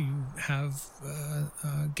 hell, you have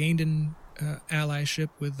gained an allyship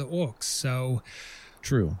with the orcs, so...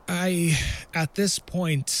 True. I, at this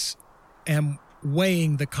point, am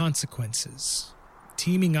weighing the consequences.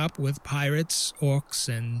 Teaming up with pirates, orcs,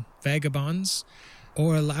 and vagabonds,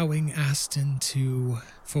 or allowing Aston to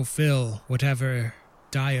fulfill whatever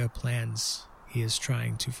dire plans he is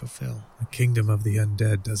trying to fulfill. The kingdom of the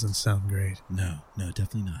undead doesn't sound great. No,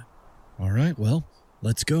 definitely not. All right, well,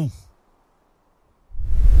 let's go.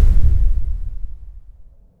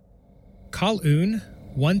 Kal-Un,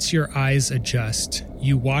 once your eyes adjust,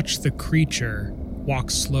 you watch the creature walk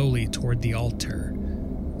slowly toward the altar,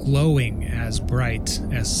 glowing as bright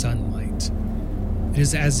as sunlight. It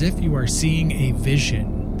is as if you are seeing a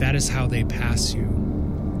vision. That is how they pass you,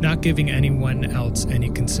 not giving anyone else any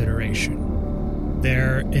consideration.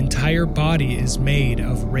 Their entire body is made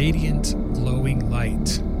of radiant, glowing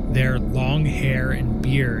light. Their long hair and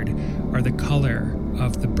beard are the color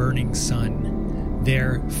of the burning sun.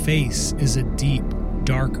 Their face is a deep,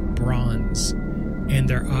 dark bronze. and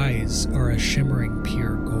their eyes are a shimmering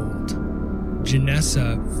pure gold.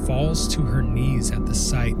 Janessa falls to her knees at the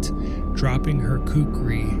sight, dropping her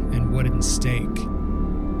kukri and wooden stake.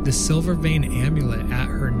 The silver vein amulet at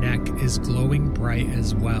her neck is glowing bright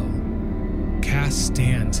as well. Cass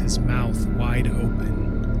stands, his mouth wide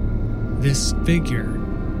open. This figure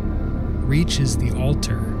reaches the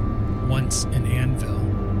altar, once an anvil,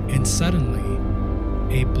 and suddenly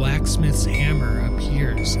a blacksmith's hammer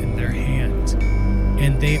appears in their hand,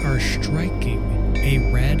 and they are striking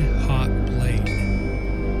a red-hot blade.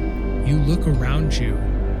 You look around you.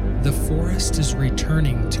 The forest is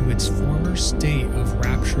returning to its former state of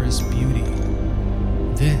rapturous beauty.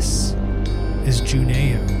 This is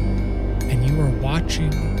Juneo, and you are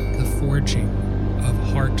watching the forging of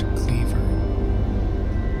Heart Cleaver.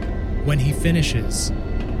 When he finishes,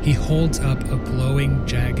 he holds up a glowing,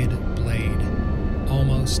 jagged blade,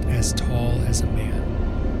 almost as tall as a man.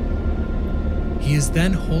 He is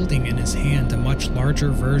then holding in his hand a much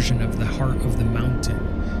larger version of the heart of the mountain,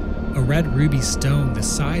 a red ruby stone the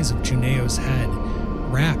size of Juneo's head,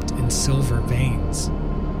 wrapped in silver veins.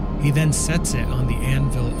 He then sets it on the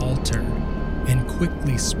anvil altar and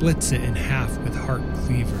quickly splits it in half with Heart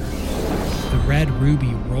Cleaver. The red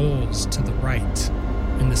ruby rolls to the right,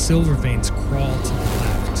 and the silver veins crawl to the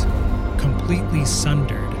left, completely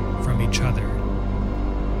sundered from each other.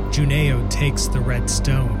 Juneo takes the red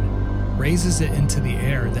stone, raises it into the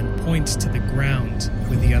air, then points to the ground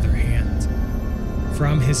with the other hand.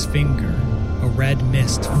 From his finger, a red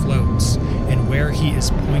mist floats, and where he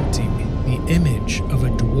is pointing, the image of a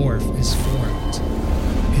dwarf is formed.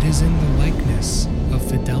 It is in the likeness of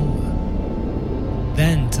Fidelma.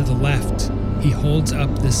 Then, to the left, he holds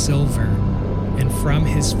up the silver, and from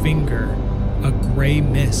his finger, a gray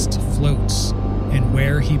mist floats, and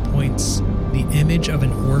where he points, the image of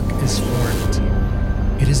an orc is formed.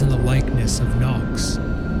 It is in the likeness of Nox.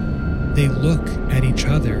 They look at each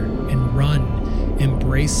other and run,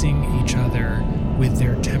 embracing each other with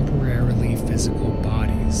their temporarily physical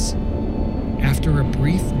bodies. After a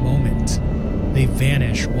brief moment, they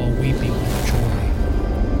vanish while weeping with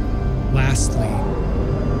joy. Lastly,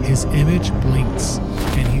 his image blinks,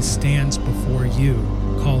 and he stands before you,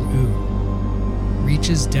 Kal-U,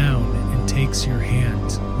 reaches down and takes your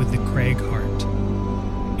hand with the Craig heart,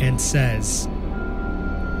 and says,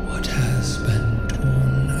 "What has been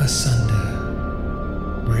torn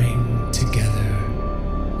asunder, bring together."